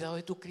se ha olvidado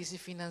de tu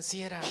crisis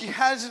financiera. He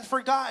hasn't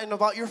forgotten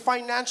about your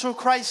financial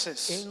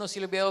crisis. Él no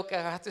se ha olvidado que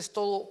gastes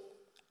todo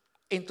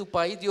en tu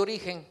país de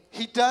origen.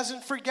 He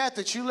doesn't forget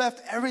that you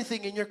left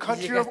everything in your Y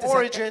country of llegaste acá-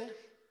 origin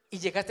Y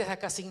llegaste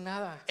acá sin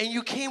nada. and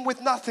you came with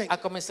nothing A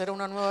comenzar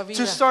una nueva to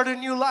vida. start a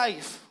new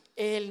life.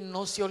 Él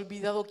no se ha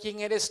olvidado quién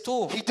eres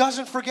tú. He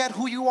doesn't forget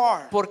who you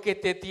are Porque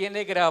te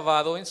tiene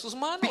grabado en sus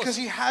manos. because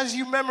he has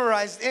you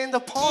memorized in the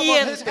palm of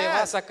 ¿Quién his te va a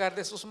hand. sacar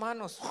de sus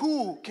manos?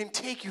 Who can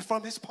take you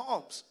from his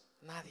palms?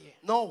 Nadie,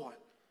 No one,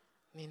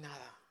 ni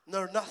nada.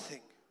 nor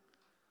nothing.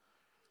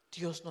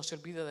 Dios no se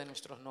olvida de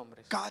nuestros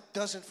nombres. God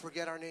doesn't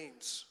forget our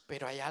names.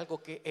 Pero hay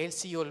algo que Él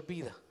sí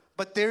olvida.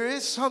 But there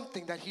is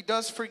something that he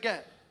does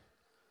forget.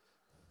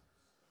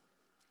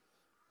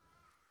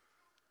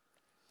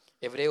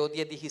 Hebreos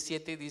 10,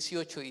 17 y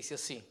 18 dice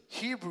así.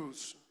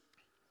 Hebrews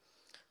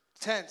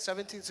 10,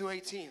 17 to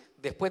 18.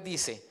 Después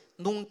dice,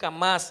 nunca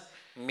más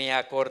me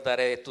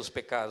acordaré de tus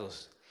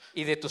pecados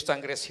y de tus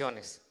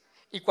transgresiones.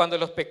 Y cuando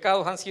los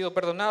pecados han sido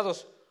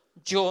perdonados,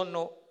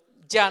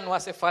 ya no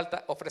hace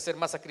falta ofrecer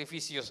más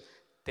sacrificios.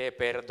 Te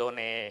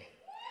perdoné.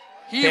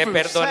 Te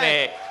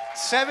perdoné.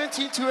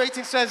 17 to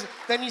 18 says,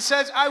 then he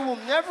says, I will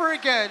never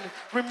again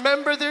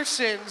remember their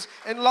sins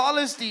and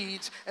lawless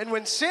deeds. And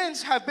when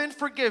sins have been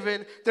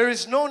forgiven, there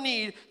is no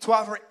need to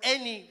offer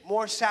any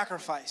more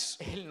sacrifice.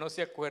 Él no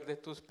se acuerda de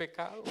tus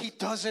pecados. He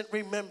doesn't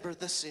remember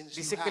the sins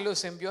you Dice que have.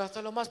 los envió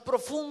hasta lo más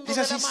profundo He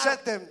de says la he mar.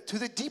 sent them to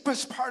the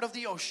deepest part of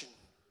the ocean.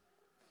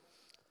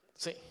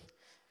 Sí.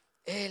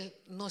 Él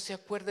no se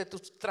acuerda de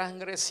tus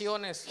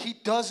transgresiones. He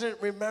doesn't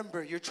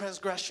remember your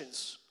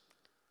transgressions.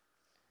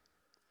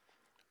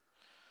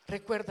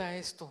 Recuerda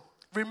esto.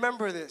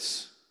 Remember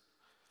this.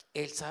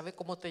 Él sabe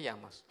cómo te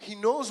llamas. He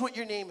knows what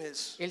your name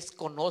is. Él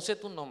conoce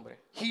tu nombre.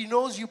 He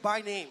knows you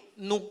by name.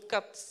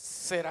 Nunca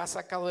será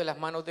sacado de las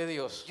manos de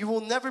Dios. You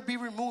will never be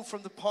removed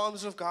from the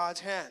palms of God's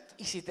hand.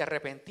 Y si te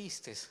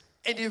arrepentiste,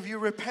 And if you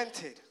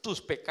repented,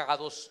 tus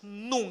pecados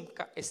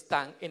nunca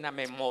están en la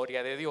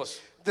memoria de Dios.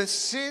 the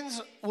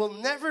sins will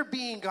never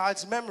be in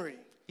God's memory.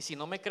 Y si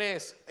no me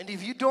crees, And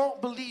if you don't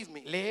believe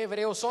me, lee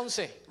Hebreos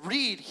 11.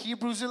 read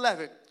Hebrews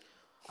 11.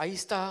 Ahí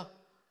está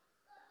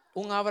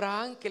un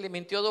Abraham que le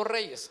mintió a 2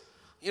 reyes.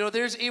 You know,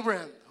 there's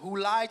Abraham who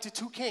lied to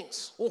 2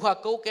 kings. Un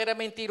Jacob que era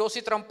mentiroso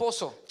y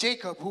tramposo.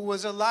 Jacob, who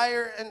was a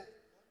liar and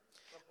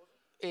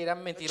Era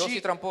mentiroso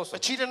y tramposo. a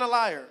cheat and a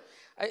liar.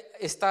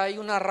 Está ahí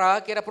una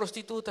Rahab que era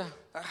prostituta.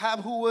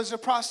 Ahab, who was a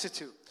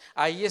prostitute.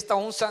 Ahí está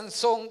un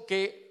Sansón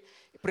que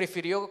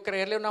prefirió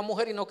creerle a una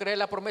mujer y no creer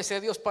la promesa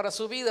de Dios para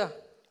su vida.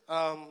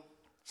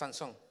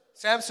 Sansón.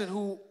 Samson,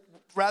 who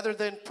rather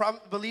than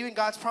believing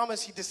God's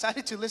promise, he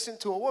decided to listen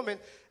to a woman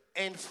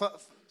and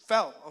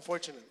fell,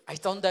 unfortunately. Ahí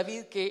está un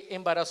David que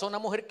embarazó a una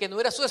mujer que no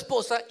era su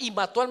esposa y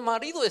mató al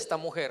marido de esta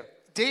mujer.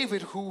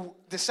 David, who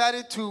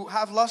decided to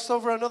have lust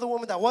over another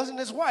woman that wasn't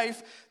his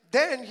wife,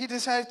 then he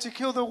decided to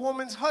kill the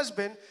woman's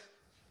husband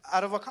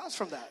out of a cause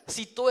from that.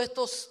 Si todos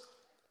estos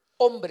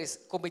hombres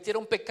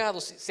cometieron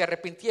pecados, se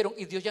arrepintieron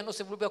y Dios ya no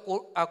se vuelve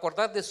a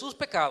acordar de sus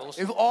pecados,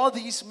 If all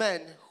these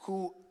men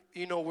who,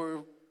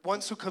 were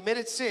ones who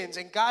committed sins,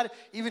 and God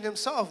even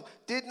himself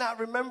did not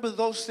remember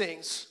those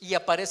things, y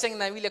aparecen en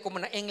la Biblia como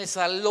en el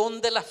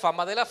salón de la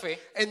fama de la fe,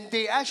 and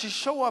they actually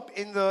show up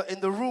in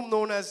the room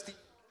known as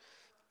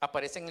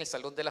aparecen en el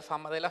salón de la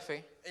fama de la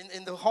fe,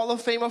 in the Hall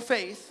of Fame of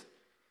Faith,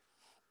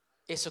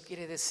 eso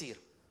quiere decir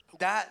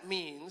that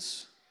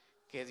means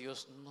que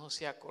Dios no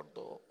se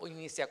acordó o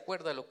ni se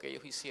acuerda de lo que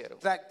ellos hicieron.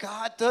 that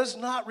God does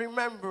not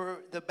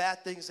remember the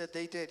bad things that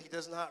they did. He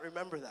does not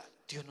remember that.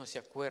 Dios no se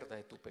acuerda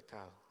de tu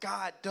pecado.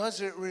 God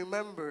doesn't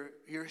remember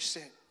your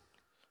sin.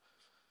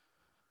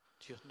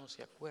 Dios no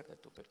se acuerda de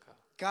tu pecado.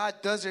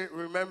 God doesn't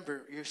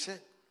remember your sin.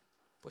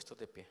 Puestos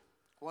de pie.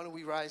 Why don't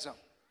we rise up?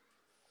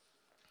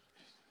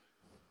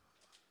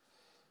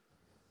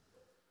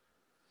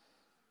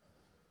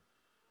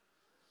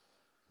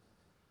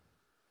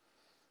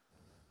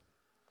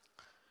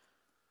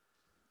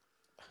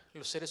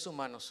 Los seres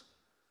humanos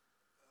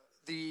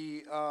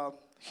The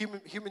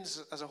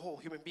humans as a whole,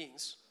 human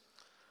beings,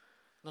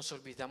 nos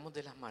olvidamos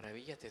de las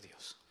maravillas de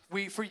Dios.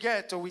 we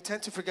forget, or we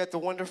tend to forget, the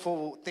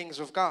wonderful things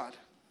of God.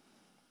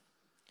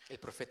 El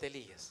profeta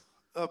Elías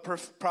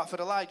Prophet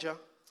Elijah,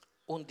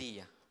 un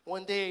día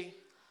one day,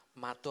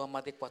 mató a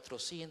más de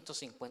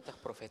 450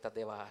 profetas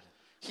de Baal.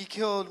 he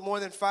killed more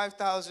than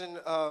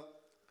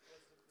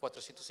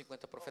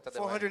 450 profetas de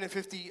Baal.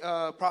 450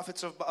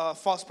 prophets of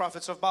false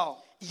prophets of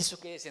Baal. Hizo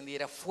que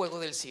descendiera fuego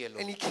del cielo.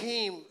 And he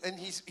came and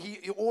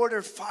he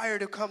ordered fire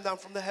to come down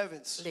from the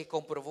heavens. Le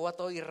comprobó a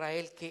todo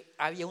Israel que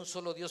había un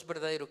solo Dios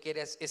verdadero, que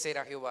ese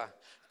era Jehová.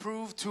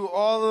 Proved to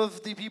all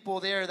of the people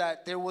there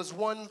that there was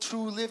one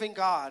true living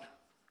God.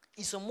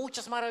 Hizo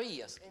muchas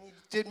maravillas, And he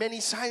did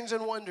many signs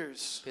and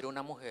wonders. pero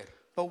una mujer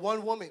But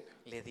one woman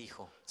le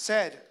dijo: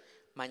 said,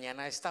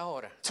 mañana a esta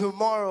hora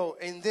tomorrow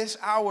in this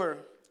hour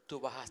tú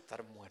vas a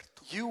estar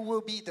muerto. you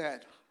will be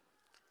dead.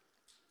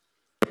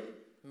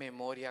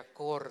 Memoria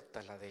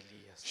corta la de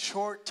Elías.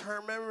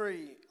 Short-term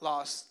memory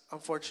loss,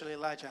 unfortunately,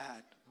 Elijah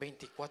had.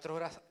 24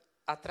 horas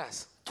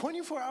atrás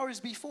 24 hours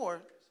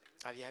before,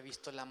 había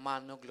visto la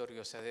mano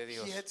gloriosa de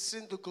Dios. he had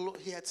seen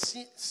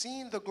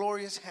the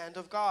glorious hand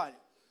of God.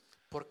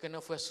 ¿Por qué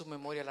no fue a su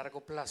memoria a largo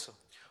plazo?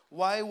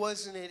 Why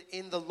wasn't it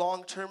in the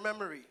long-term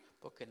memory?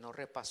 Porque no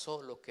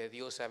repasó lo que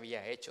Dios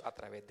había hecho a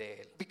través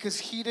de él. Because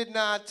he did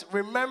not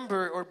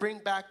remember or bring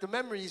back the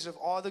memories of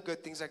all the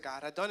good things that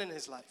God had done in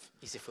his life.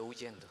 Y se fue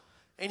huyendo.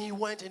 And he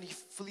went and he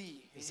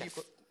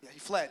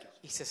fled.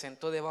 Y se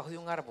sentó debajo de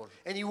un árbol.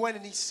 And he went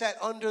and he sat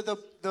under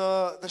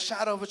the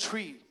shadow of a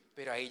tree.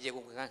 Pero ahí llegó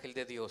un ángel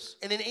de Dios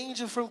And an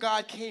angel from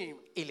God came.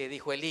 y le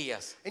dijo a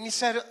Elías: And he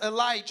said,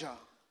 Elijah,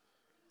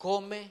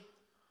 come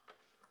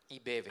y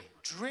bebe,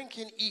 drink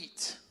and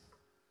eat.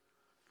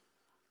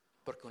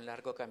 porque un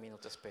largo camino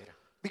te espera.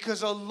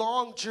 Because a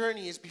long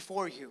journey is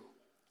before you.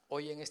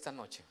 Hoy en esta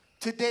noche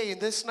Today, in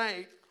this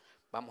night,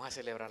 vamos a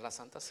celebrar la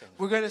Santa Cena.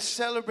 we're going to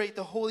celebrate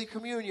the Holy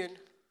Communion.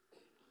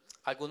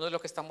 Algunos de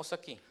los que estamos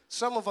aquí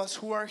Some of us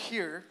who are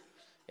here,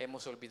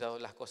 hemos olvidado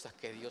las cosas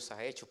que Dios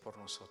ha hecho por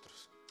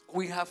nosotros.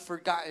 we have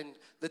forgotten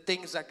the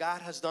things that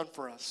God has done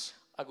for us.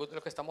 Algunos de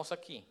los que estamos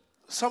aquí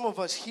Some of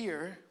us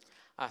here,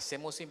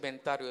 hacemos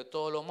inventario de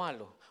todo lo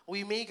malo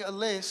we make a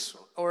list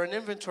or an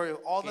inventory of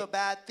all the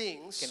bad que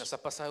things nos ha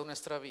pasado en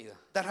nuestra vida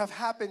that have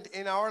happened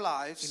in our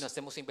y lives, no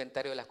hacemos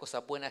inventario de las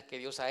cosas buenas que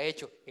Dios ha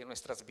hecho en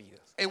nuestras vidas.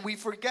 and we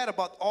forget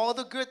about all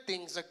the good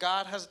things that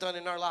God has done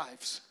in our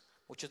lives.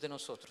 Muchos de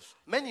nosotros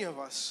Many of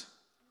us,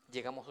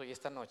 llegamos hoy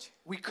esta noche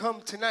we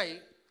come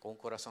tonight, con un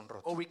corazón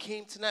roto. or we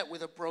came tonight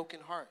with a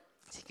broken heart.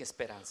 sin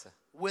esperanza,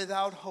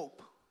 without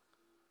hope,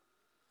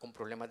 con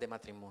problemas de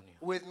matrimonio.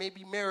 with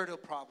maybe marital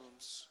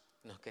problems.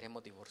 Nos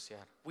queremos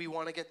divorciar, We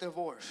want to get nos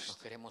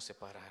divorced. queremos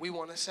separar. We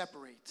want to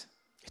separate.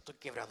 Estoy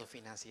quebrado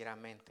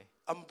financieramente.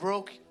 I'm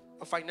broke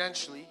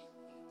financially.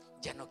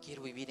 Ya no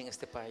quiero vivir en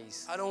este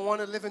país. I don't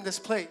want to live in this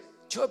place.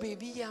 Yo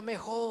vivía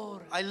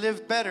mejor I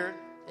live better.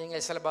 en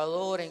El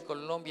Salvador, en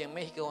Colombia, en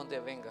México, donde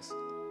vengas.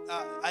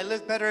 I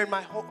live better in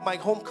my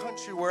home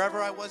country,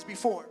 wherever I was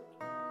before.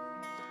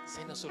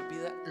 Se nos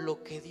olvida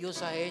lo que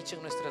Dios ha hecho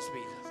en nuestras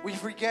vidas. We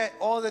forget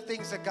all the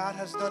things that God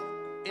has done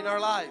in our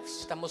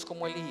lives. Estamos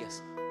como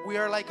Elías. We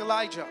are like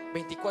Elijah.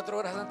 24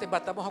 horas antes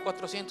matamos a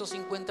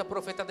 450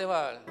 profetas de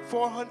Baal.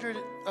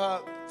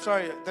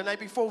 The night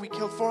before we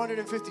killed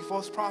 450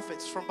 false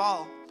prophets from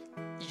Baal.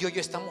 Y hoy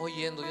estamos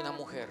oyendo de una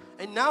mujer.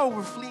 And now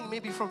we're fleeing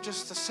maybe from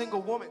just a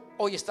single woman.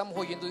 Hoy estamos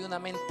oyendo de una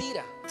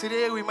mentira.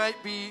 Today we might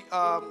be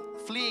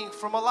fleeing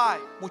from a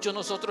lie. Muchos de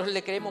nosotros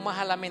le creemos más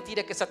a la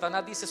mentira que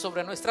Satanás dice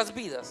sobre nuestras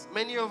vidas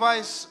Many of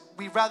us,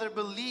 we rather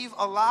believe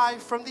a lie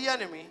from the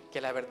enemy que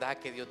la verdad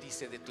que Dios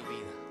dice de tu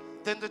vida.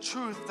 than the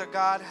truth that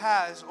God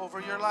has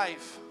over your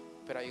life.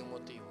 Pero hay un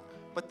motivo.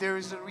 But there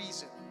is a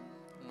reason.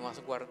 No has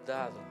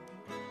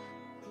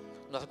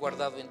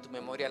guardado en tu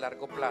memoria a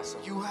largo plazo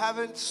You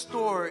haven't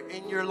stored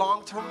in your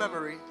long-term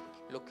memory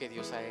lo que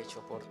Dios ha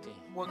hecho por ti.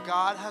 what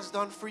God has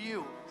done for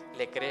you.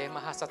 Le crees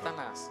más a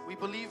Satanás We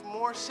believe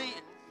more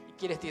Satan. y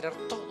quieres tirar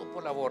todo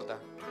por la borda.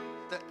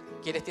 That,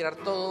 Quieres tirar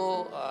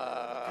todo.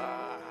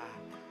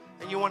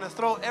 and you want to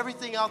throw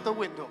everything out the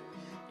window.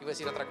 Iba a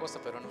decir otra cosa,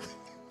 pero no.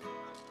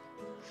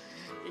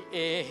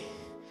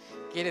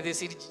 Quieres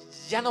decir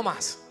ya no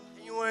más.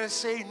 And you want to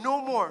say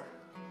no more.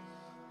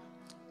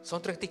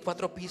 Son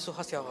 34 pisos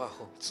hacia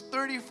abajo. It's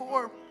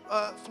 34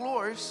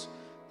 floors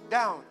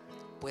down.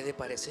 Puede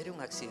parecer un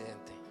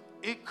accidente.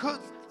 It could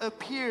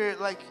appear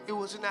like it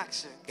was an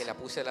accident. Que la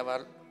puse a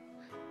lavar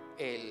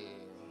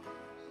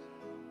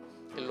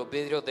los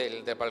vidrios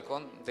del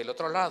balcón, del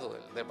otro lado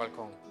del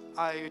balcón.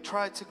 I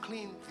tried to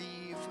clean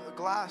the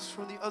glass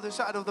from the other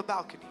side of the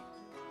balcony.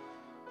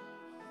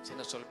 Se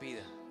nos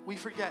olvida We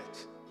forget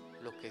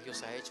lo que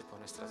Dios ha hecho con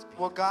nuestras vidas.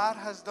 what God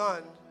has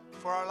done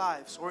for our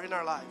lives or in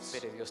our lives.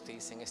 Pero Dios te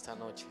dice en esta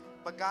noche: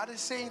 But God is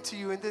saying to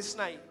you in this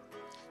night,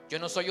 yo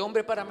no soy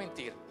hombre para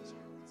mentir,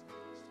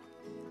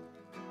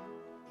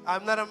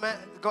 I'm not a man.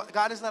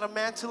 God is not a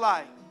man to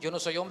lie. yo no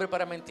soy hombre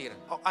para mentir,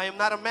 I am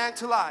not a man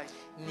to lie,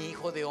 ni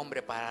hijo de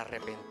hombre para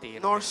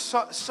arrepentirme, nor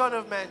son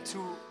of man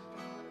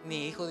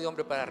ni hijo de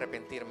hombre para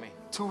arrepentirme.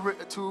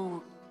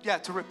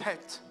 to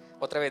repent.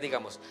 Otra vez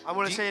digamos, I'm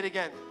going to say it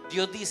again.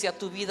 Dios dice a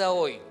tu vida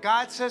hoy: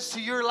 God says to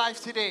your life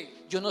today,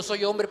 yo no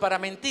soy hombre para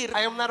mentir,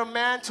 I am not a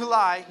man to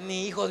lie,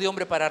 ni hijo de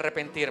hombre para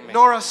arrepentirme.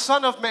 nor a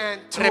son of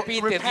man to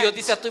Repite, repent. Dios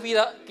dice a tu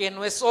vida que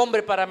no es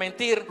hombre para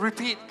mentir.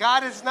 Repeat,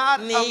 God is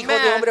not Ni a hijo de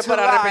man hombre to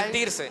para lie,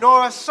 arrepentirse.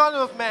 nor a son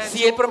of man Si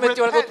to Él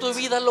prometió algo en repent. tu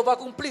vida, Él lo va a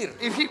cumplir.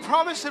 If He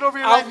promised it over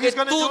your life, Aunque He's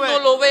going to tú do no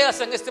it. lo veas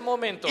en este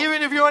momento.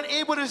 Even if you're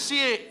unable to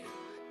see it,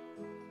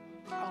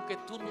 Aunque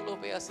tú no lo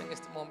veas en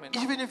este momento.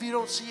 even if you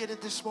don't see it at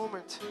this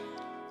moment.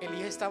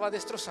 Elías estaba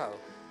destrozado.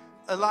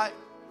 Elijah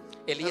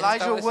Elías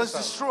estaba was destrozado.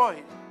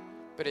 destroyed,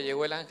 Pero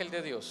llegó el ángel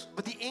de Dios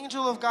but the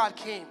angel of God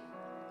came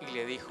y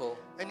le dijo: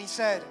 and he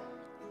said,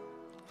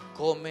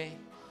 come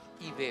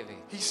y bebe,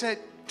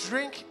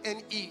 drink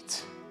and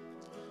eat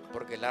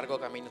porque el largo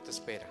camino te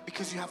espera.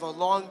 because you have a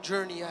long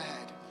journey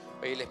ahead.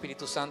 Hoy el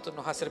Espíritu Santo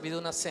nos ha servido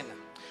una cena.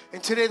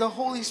 And today the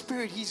Holy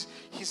Spirit, He's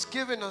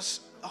given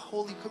us a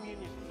Holy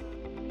Communion.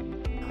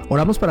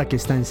 Oramos para que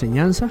esta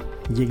enseñanza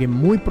llegue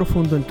muy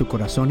profundo en tu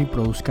corazón y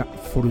produzca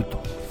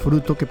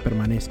fruto que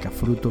permanezca,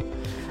 fruto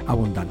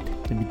abundante.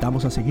 Te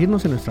invitamos a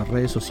seguirnos en nuestras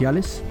redes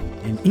sociales,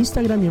 en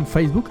Instagram y en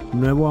Facebook,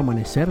 Nuevo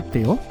Amanecer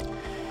TO,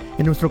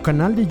 en nuestro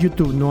canal de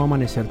YouTube Nuevo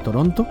Amanecer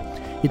Toronto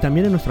y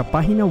también en nuestra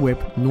página web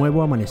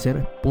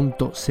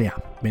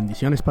nuevoamanecer.ca.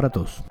 Bendiciones para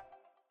todos.